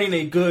 he's writing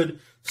a good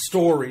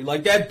story.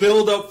 Like that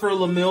build up for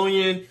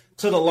Lemillion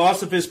to the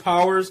loss of his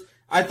powers,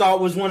 I thought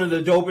was one of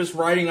the dopest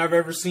writing I've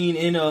ever seen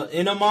in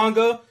a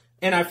manga.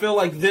 And I feel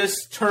like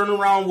this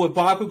turnaround with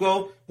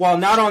Bakugo, while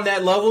not on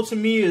that level to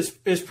me, is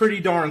pretty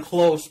darn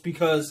close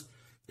because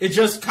it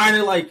just kind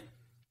of like,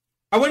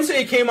 I wouldn't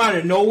say it came out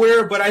of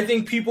nowhere, but I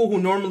think people who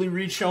normally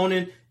read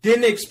Shonen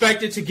didn't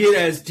expect it to get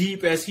as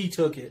deep as he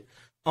took it.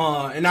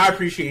 And I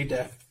appreciate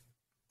that.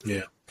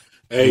 Yeah.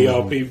 Hey,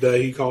 y'all peeped that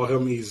he called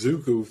him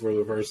Izuku for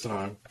the first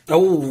time.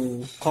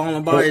 Oh, calling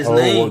him by his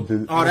name.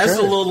 That's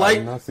the little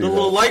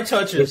light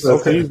touches.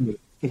 Okay.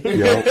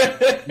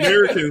 Yep.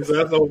 Americans,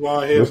 that's over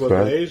our head, but the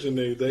Respect. Asian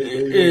niggas,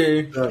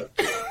 they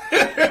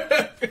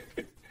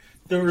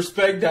The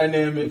respect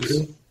dynamics.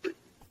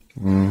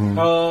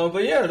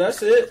 But yeah,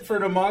 that's it for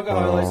the manga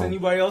highlights.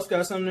 Anybody else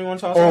got something they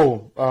want to talk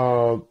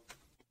about?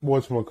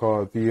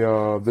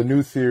 Whatchamacallit? The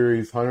new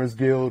series, Hunter's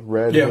Guild,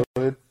 Red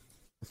Hood,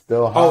 it's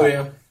still hot. Oh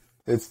yeah.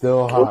 It's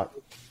still hot.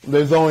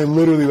 There's only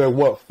literally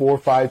 4 or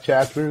 5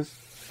 chapters.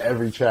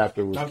 Every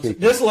chapter was kicking.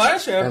 This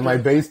last chapter.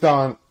 And based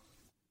on,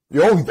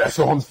 that's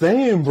what I'm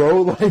saying,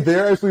 bro. Like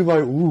they're actually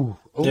ooh,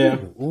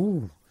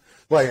 ooh.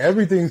 Like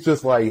everything's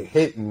just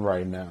hitting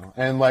right now.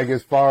 And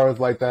as far as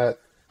that,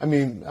 I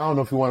mean, I don't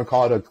know if you want to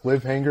call it a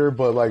cliffhanger,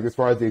 but as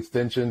far as the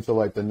extension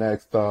to the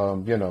next,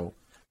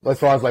 as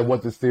far as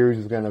what the series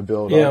is going to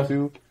build up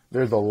to,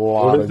 there's a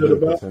lot of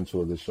good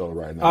potential of the show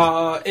right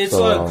now. It's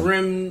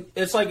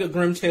like a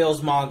Grim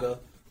Tales manga.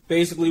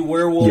 Basically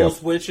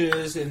werewolves,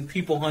 witches, and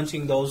people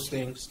hunting those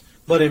things,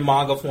 but in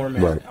manga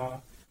format. Right.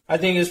 I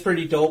think it's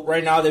pretty dope.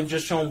 Right now they've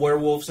just shown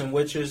werewolves and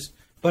witches,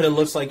 but it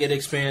looks like it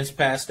expands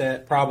past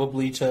that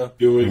probably to...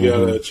 Do we get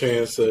a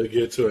chance to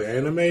get to an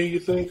anime, you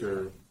think,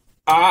 or...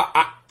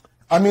 I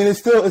mean, it's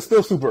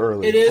still super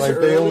early. It is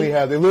early.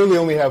 They literally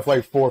only have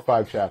 4 or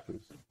 5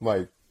 chapters,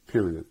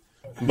 period.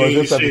 But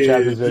just the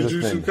chapters they're just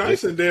Jujutsu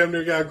Kaisen damn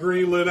near got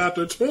greenlit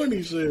after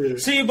 20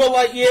 series. See,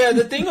 but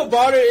the thing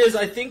about it is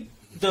I think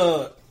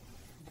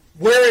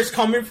where it's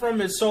coming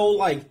from is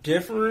so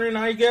different,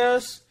 I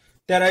guess,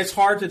 that it's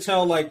hard to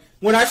tell.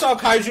 When I saw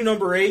Kaiju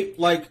number 8,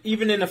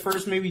 even in the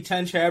first maybe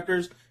 10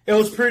 chapters, it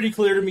was pretty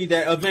clear to me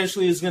that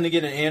eventually it's going to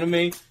get an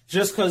anime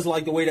just because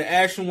the way the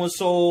action was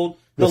sold,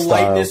 the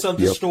lightness of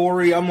the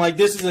story. I'm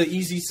this is an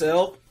easy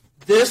sell.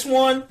 This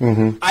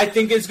one, I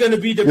think it's going to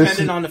be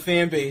dependent on the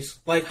fan base,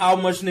 like how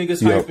much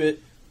niggas hype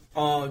it,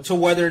 to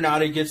whether or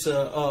not it gets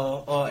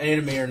a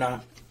anime or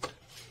not.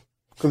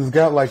 Because it's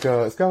got like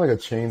a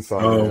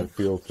Chainsaw Man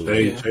feel to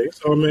it.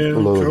 Chainsaw Man, a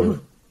little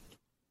bit.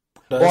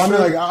 Well, I mean,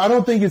 like I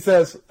don't think it's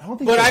as.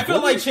 But I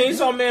feel like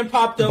Chainsaw Man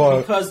popped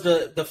up because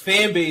the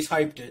fan base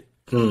hyped it.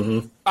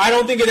 Mm-hmm. I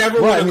don't think it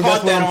ever would have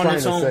caught that on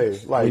its own. Say.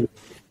 Like,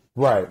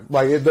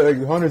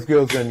 the Hunter's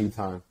Guild's gonna need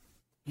time.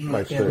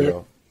 Like straight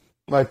up.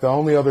 Like the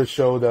only other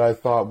show that I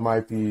thought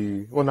might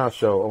be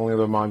only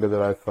other manga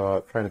that I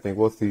thought. Trying to think,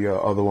 what's the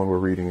other one we're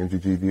reading in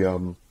GG?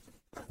 The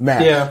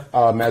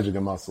Magic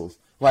and Muscles.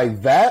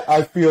 Like that,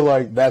 I feel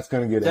like that's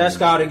gonna get. That's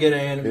got to get an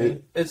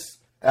anime. It's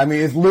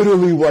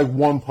literally like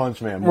One Punch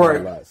Man, more or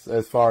less,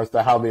 as far as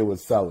to how they would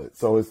sell it.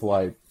 So it's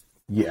like,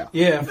 yeah.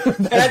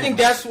 And I think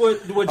that's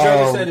what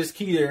Jerry said is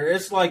key there.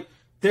 It's like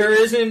there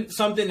isn't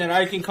something that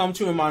I can come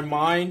to in my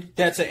mind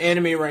that's an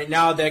anime right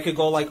now that could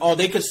go like, oh,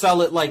 they could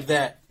sell it like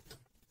that.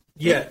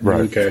 Yeah.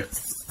 Right. Okay.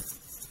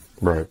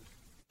 Right.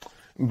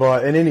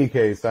 But in any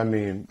case, I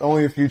mean,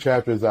 only a few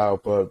chapters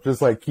out, but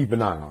just like keep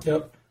an eye on it.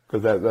 Yep.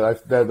 Because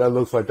that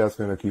looks like that's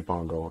going to keep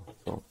on going.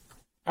 So.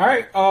 All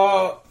right.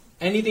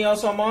 Anything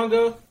else on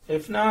manga?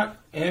 If not,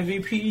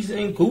 MVPs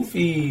and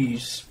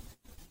Goofies.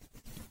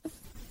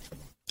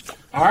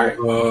 All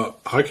right.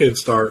 I can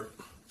start.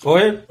 Go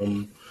ahead.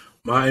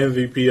 My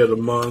MVP of the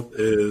month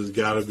is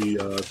got to be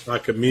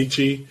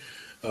Takamichi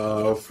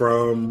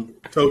from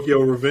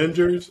Tokyo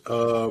Revengers.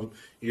 I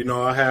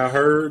have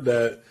heard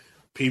that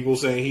people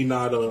saying he's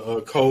not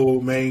a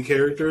co-main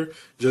character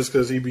just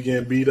because he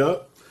began beat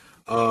up.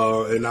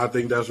 And I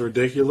think that's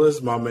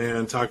ridiculous. My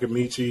man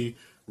Takamichi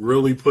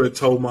really put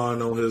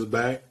Toman on his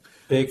back.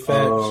 Big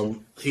facts.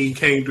 He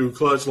came through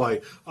clutch.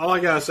 Like, all I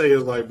gotta say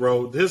is, like,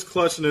 bro, his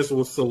clutchness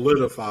was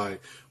solidified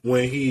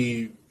when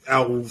he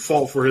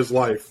fought for his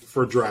life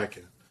for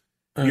Draken.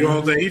 You know what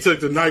I'm saying? He took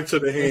the knife to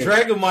the hand.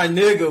 Draken my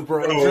nigga,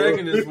 bro.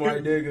 Draken is my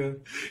nigga.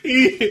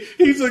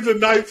 He took the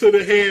knife to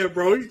the hand,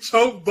 bro. He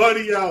choked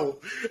Buddy out.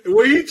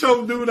 When he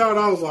choked dude out,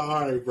 I was like,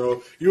 all right,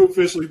 bro. You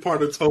officially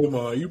part of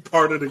Toman. You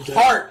part of the game.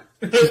 Heart.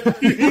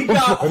 He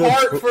got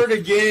heart for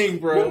the game,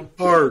 bro.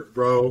 Heart,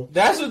 bro.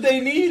 That's what they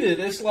needed.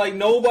 It's like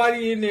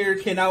nobody in there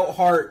can out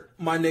heart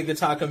my nigga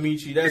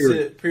Takamichi. That's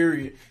it.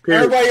 Period.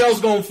 Everybody else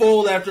gonna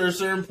fold after a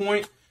certain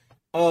point.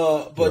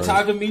 But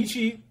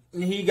Takamichi,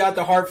 he got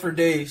the heart for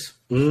days.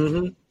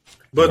 Mm-hmm.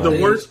 But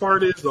the worst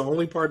part is, the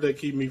only part that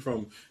keep me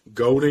from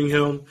goading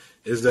him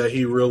is that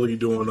he really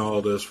doing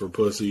all this for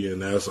pussy,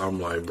 and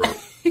I'm like, bro.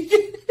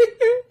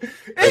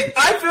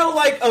 I feel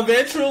like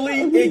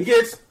eventually it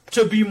gets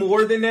to be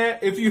more than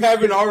that if you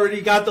haven't already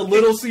got the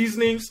little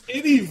seasonings.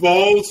 It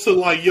evolves to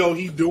like, yo,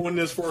 he doing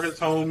this for his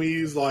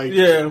homies, like,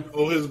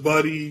 his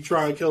buddy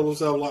trying to kill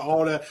himself, like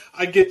all that.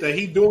 I get that.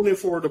 He doing it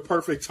for the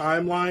perfect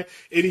timeline.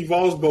 It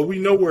evolves, but we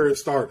know where it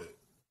started.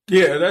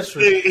 Yeah, that's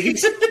true.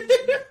 He's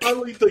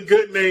probably the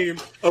good name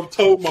of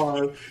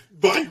Toman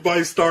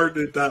by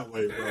starting it that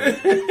way, bro.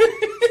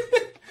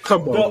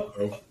 Come on,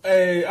 bro.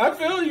 Hey, I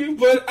feel you,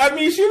 but I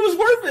mean, she was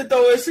worth it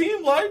though. It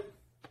seemed like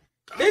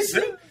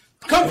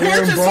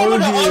compared to some of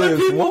the other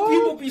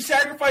people be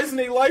sacrificing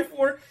their life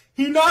for.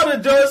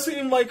 Hinata does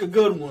seem like a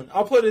good one.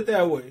 I'll put it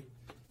that way.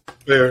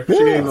 There,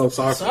 she ain't no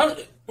soccer.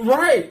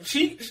 Right.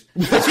 She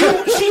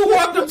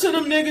walked up to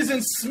them niggas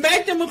and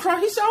smacked them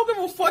across. He said, I don't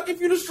give a fuck if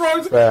you're the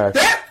strongest.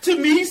 That, to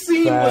me,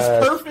 scene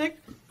was perfect.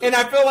 And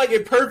I felt like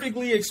it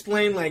perfectly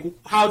explained, like,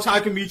 how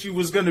Takamichi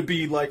was going to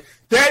be. Like,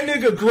 that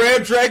nigga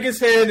grabbed Dragon's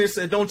hand and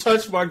said, don't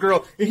touch my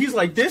girl. And he's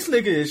like, this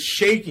nigga is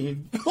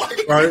shaking.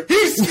 Like, right?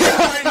 He's scared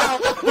right now.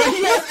 But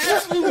he has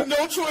absolutely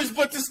no choice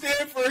but to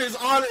stand for his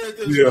honor at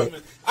this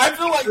moment. I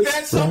feel like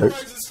that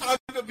summarizes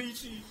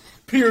Takamichi.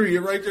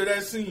 Period, right there,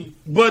 that scene.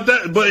 But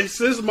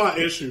this is my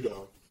issue,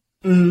 though.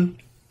 Mm-hmm.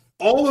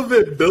 All of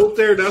it built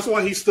there. That's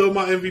why he's still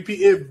my MVP.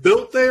 It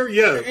built there,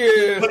 yeah.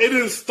 But it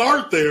didn't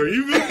start there.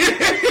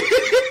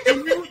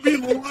 And we would be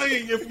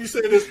lying if we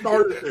said it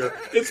started there.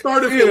 It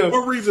started for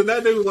one reason.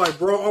 That nigga was like,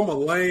 bro, I'm a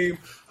lame.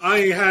 I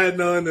ain't had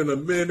none in a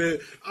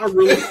minute. I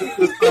really think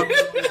this time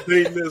I'm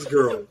dating this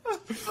girl.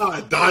 I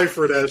die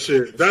for that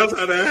shit. That's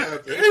how that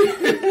happened.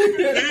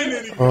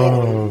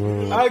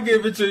 I'll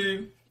give it to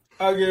you.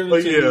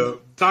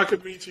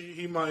 Takamichi,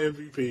 he my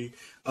MVP.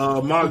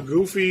 My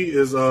goofy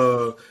is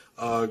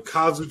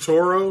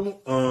Kazutoro.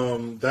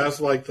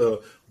 That's like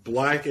the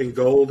black and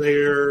gold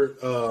hair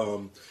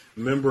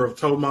member of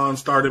Toman,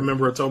 started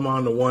member of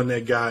Toman, the one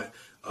that got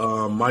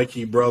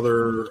Mikey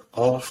brother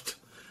offed.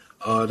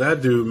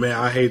 That dude, man,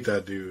 I hate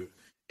that dude.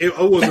 It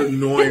was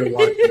annoying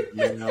watching it,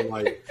 man. I'm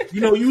like,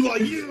 you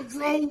like, yeah,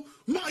 bro,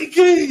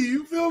 Mikey,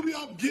 you feel me?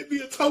 I'll get me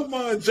a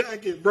Toman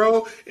jacket,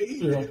 bro. And he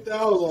did that.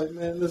 I was like,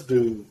 man, this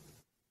dude.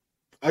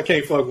 I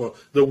can't fuck with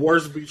him. The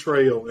worst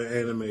betrayal in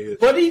anime is.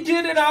 But he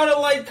did it out of,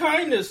 like,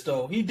 kindness,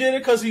 though. He did it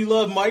because he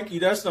loved Mikey.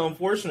 That's the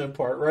unfortunate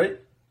part, right?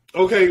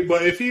 Okay,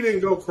 but if he didn't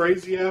go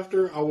crazy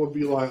after, I would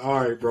be like,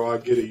 all right, bro, I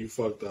get it. You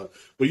fucked up.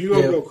 But you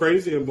gonna go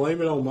crazy and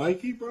blame it on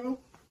Mikey, bro?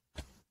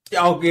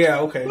 Oh yeah,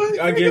 okay.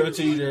 I give it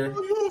to you there.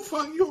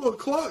 You a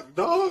clock,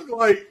 dog.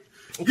 Like,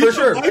 For get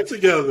sure. your life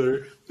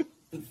together.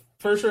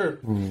 For sure.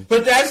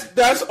 But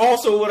that's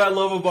also what I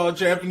love about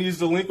Japanese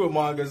delinquent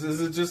mangas is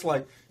it's just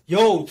like,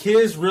 yo,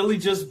 kids really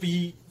just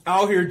be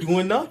out here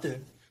doing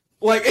nothing.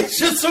 Like, it's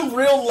just some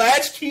real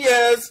latchkey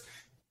ass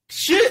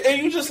shit,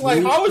 and you just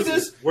like, how is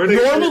this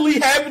normally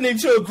happening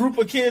to a group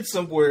of kids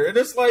somewhere? And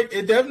it's like,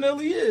 it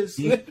definitely is.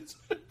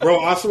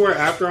 Bro, I swear,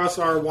 after I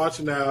started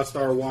watching that, I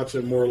started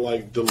watching more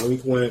like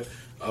delinquent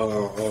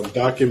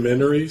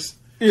documentaries.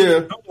 Yeah.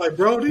 I'm like,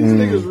 bro, these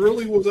niggas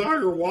really was out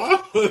here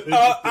wild.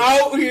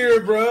 Out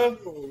here, bro.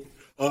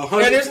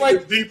 100 it's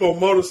like deep on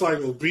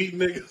motorcycles beating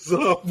niggas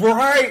up.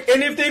 Right.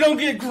 And if they don't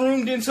get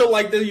groomed into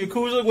like the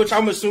Yakuza, which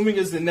I'm assuming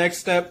is the next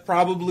step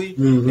probably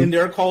in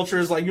their culture,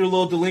 is like your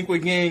little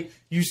delinquent gang,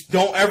 you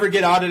don't ever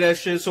get out of that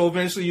shit. So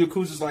eventually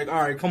Yakuza's like,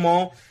 all right, come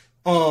on.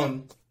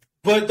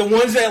 But the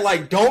ones that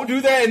like don't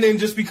do that and then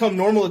just become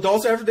normal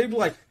adults after, they be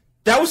like,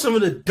 that was some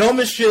of the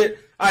dumbest shit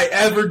I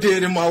ever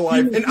did in my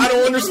life, and I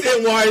don't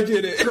understand why I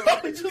did it.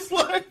 I'm just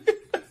like,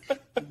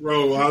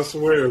 bro, I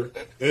swear,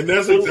 and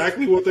that's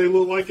exactly what they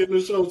look like in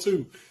the show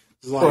too.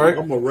 It's like, right.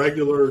 I'm a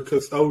regular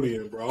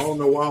custodian, bro. I don't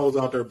know why I was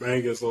out there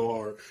banging so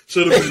hard.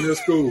 Should have been in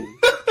school.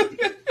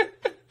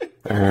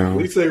 At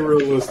least they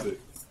realistic.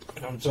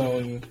 I'm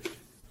telling you.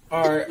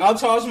 All right, I'll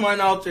toss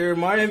mine out there.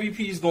 My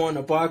MVP is going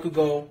to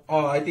Bakugo.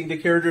 I think the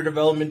character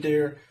development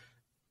there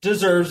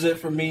deserves it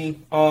for me.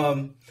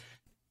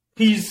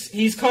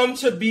 He's come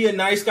to be a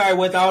nice guy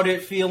without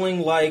it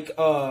feeling like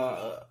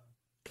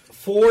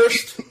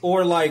forced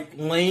or like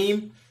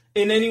lame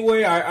in any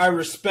way. I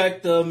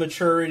respect the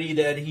maturity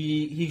that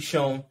he's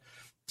shown.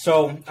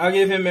 So I'll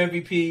give him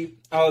MVP.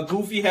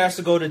 Goofy has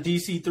to go to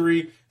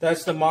DC3.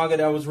 That's the manga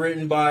that was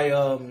written by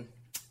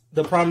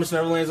the Promised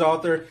Neverland's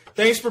author.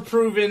 Thanks for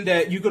proving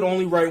that you could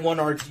only write one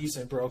arc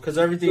decent, bro, because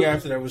everything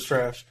after that was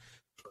trash.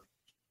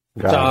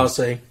 That's all I'll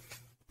say.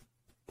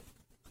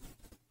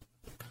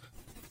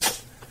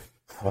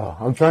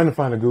 I'm trying to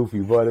find a Goofy,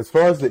 but as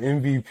far as the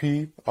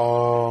MVP,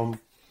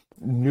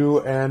 new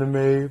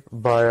anime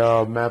by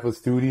Mappa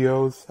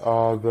Studios,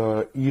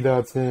 the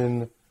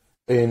Idaten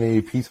in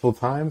a Peaceful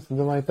Time,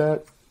 something like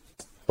that.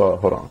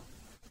 Hold on.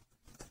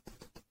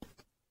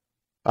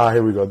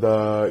 Here we go.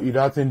 The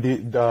Idaten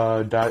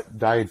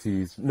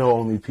deities know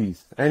only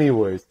peace.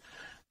 Anyways,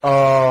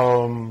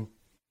 man,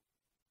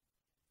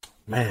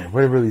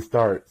 where to really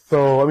start?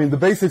 So, I mean, the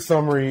basic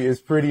summary is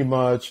pretty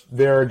much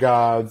there are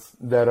gods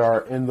that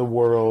are in the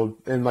world,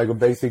 in like a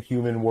basic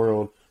human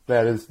world,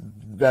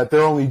 that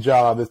their only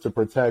job is to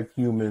protect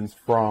humans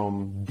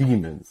from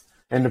demons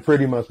and to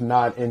pretty much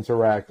not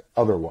interact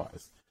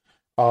otherwise.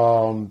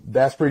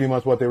 That's pretty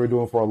much what they were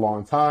doing for a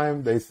long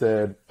time. They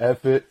said,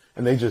 F it,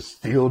 and they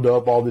just sealed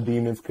up all the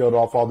demons, killed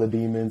off all the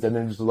demons, and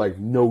then just like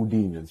no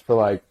demons for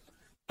like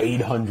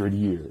 800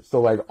 years. So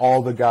like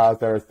all the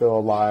gods that are still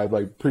alive,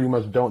 like pretty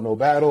much don't know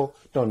battle,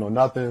 don't know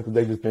nothing, because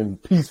they've just been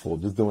peaceful,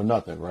 just doing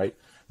nothing, right?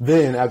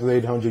 Then after the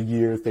 800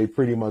 years, they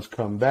pretty much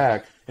come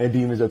back, and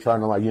demons are trying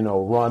to like,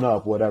 run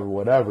up,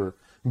 whatever.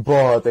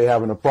 But they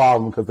having a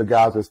problem because the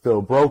gods are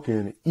still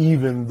broken,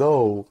 even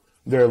though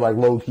they're like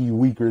low-key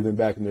weaker than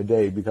back in the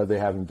day because they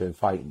haven't been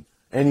fighting.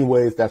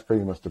 Anyways, that's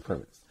pretty much the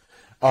premise.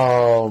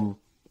 The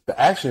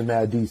action,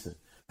 mad decent.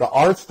 The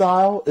art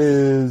style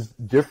is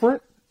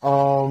different.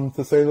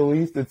 To say the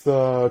least. It's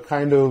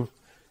kind of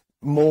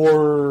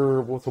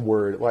more, what's the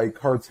word, like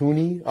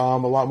cartoony, a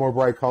lot more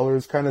bright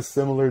colors, kind of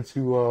similar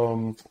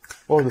to,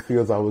 what were the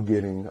feels I was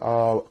getting?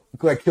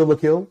 Like Kill la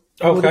Kill.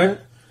 Okay.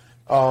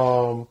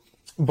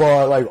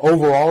 But like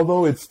overall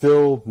though, it's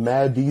still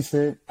mad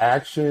decent,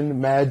 action,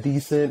 mad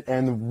decent,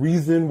 and the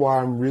reason why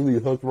I'm really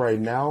hooked right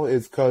now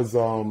is because,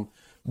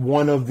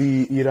 one of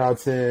the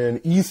Iraten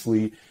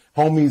Eastly,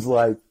 homie's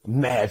like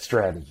mad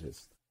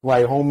strategist.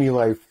 Like, homie,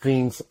 like,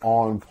 thinks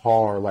on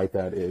par like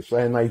that ish.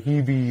 And, like,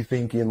 he be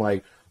thinking,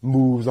 like,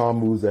 moves on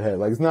moves ahead.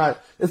 Like,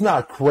 it's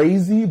not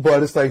crazy,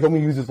 but it's like,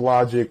 homie uses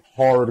logic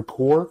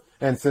hardcore.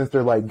 And since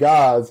they're, like,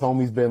 gods,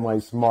 homie's been,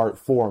 like, smart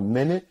for a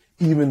minute,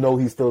 even though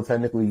he's still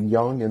technically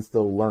young and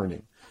still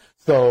learning.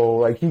 So,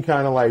 like, he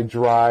kind of, like,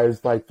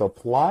 drives, like, the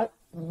plot,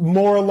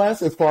 more or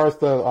less, as far as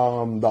the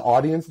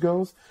audience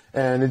goes.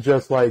 And it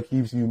just, like,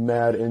 keeps you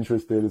mad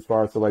interested as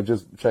far as to, like,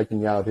 just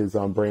checking out his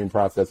brain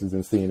processes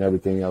and seeing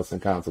everything else in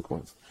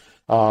consequence.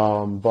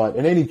 But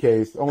in any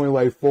case, only,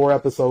 like, 4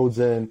 episodes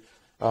in,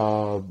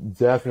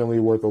 definitely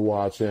worth a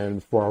watch.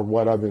 And for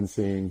what I've been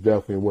seeing,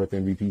 definitely worth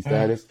MVP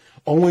status.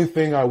 Only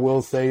thing I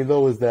will say,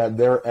 though, is that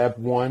their Ep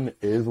 1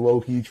 is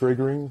low-key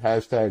triggering.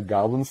 #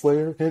 Goblin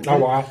Slayer. Hint, hint.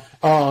 Oh,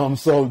 wow.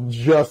 So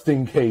just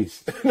in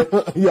case,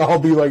 y'all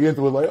be, like,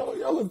 into it, like, oh,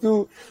 y'all let's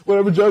do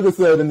whatever Jugga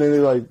said, and then they,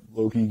 like,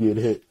 low-key get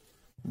hit.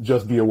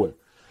 Just be aware.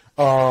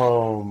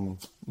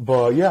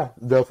 But yeah,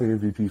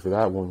 definitely MVP for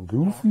that one.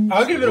 Goofy.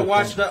 I'll give it a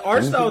watch. The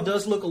art style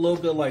does look a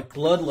little bit like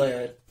Blood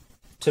Lad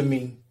to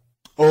me.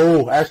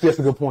 Oh, actually, that's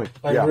a good point.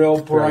 Like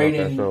real bright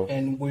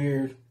and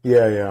weird.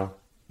 Yeah.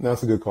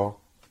 That's a good call.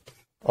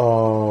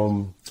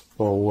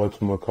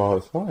 Whatchamacallit,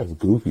 as far as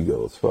Goofy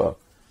goes, fuck.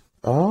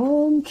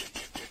 Um,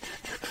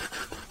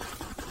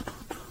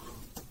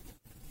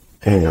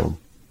 Damn.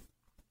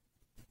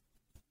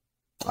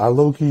 I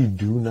low-key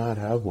do not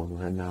have one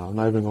right now. I'm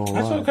not even gonna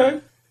lie. That's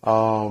okay.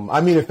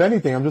 I mean, if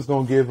anything, I'm just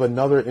gonna give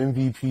another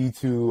MVP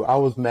to. I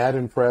was mad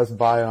impressed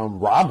by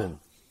Robin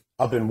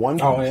up in One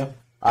Piece. Oh yeah.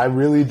 I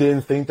really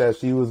didn't think that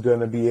she was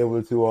gonna be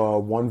able to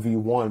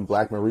 1v1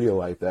 Black Maria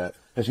like that,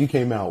 and she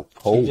came out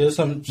cold. She did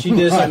some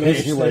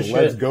interesting like, shit.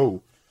 let's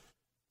go.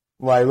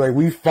 Like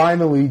we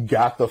finally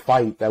got the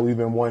fight that we've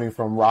been wanting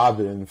from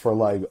Robin for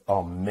like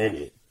a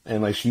minute,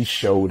 and like she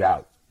showed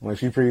out. Like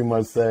she pretty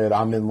much said,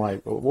 "I'm in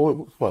like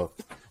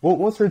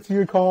what's her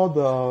tier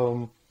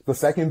called? The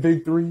second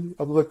big three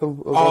of like the.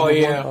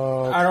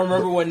 I don't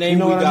remember what name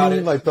we got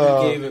it. Like we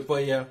gave it,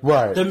 but yeah,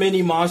 right. The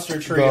mini monster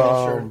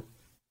trio. Sure.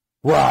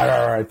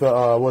 Right.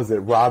 Was it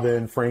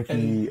Robin,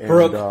 Frankie, and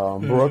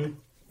Brooke? Brooke?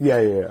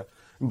 Yeah.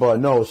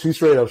 But no, she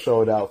straight up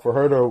showed out. For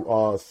her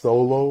to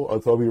solo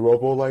a Toby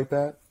Ropo like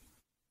that,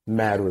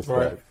 mad respect.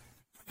 Right.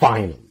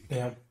 Finally.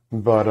 Yeah.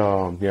 But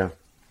yeah.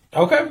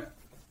 Okay.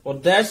 Well,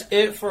 that's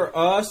it for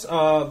us.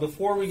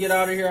 Before we get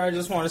out of here, I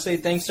just want to say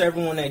thanks to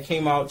everyone that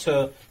came out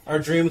to our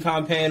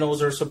DreamCon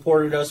panels or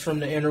supported us from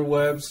the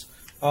interwebs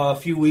a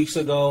few weeks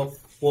ago.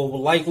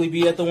 We'll likely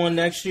be at the one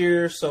next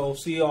year, so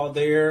see y'all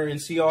there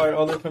and see y'all at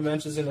other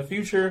conventions in the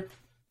future.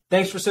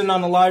 Thanks for sitting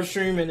on the live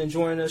stream and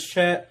enjoying this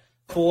chat.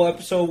 Full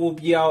episode will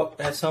be out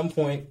at some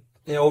point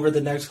over the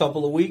next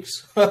couple of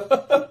weeks.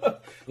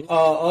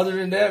 Other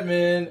than that,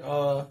 man,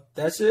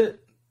 that's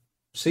it.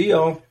 See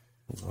y'all.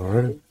 All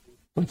right.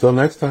 Until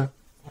next time.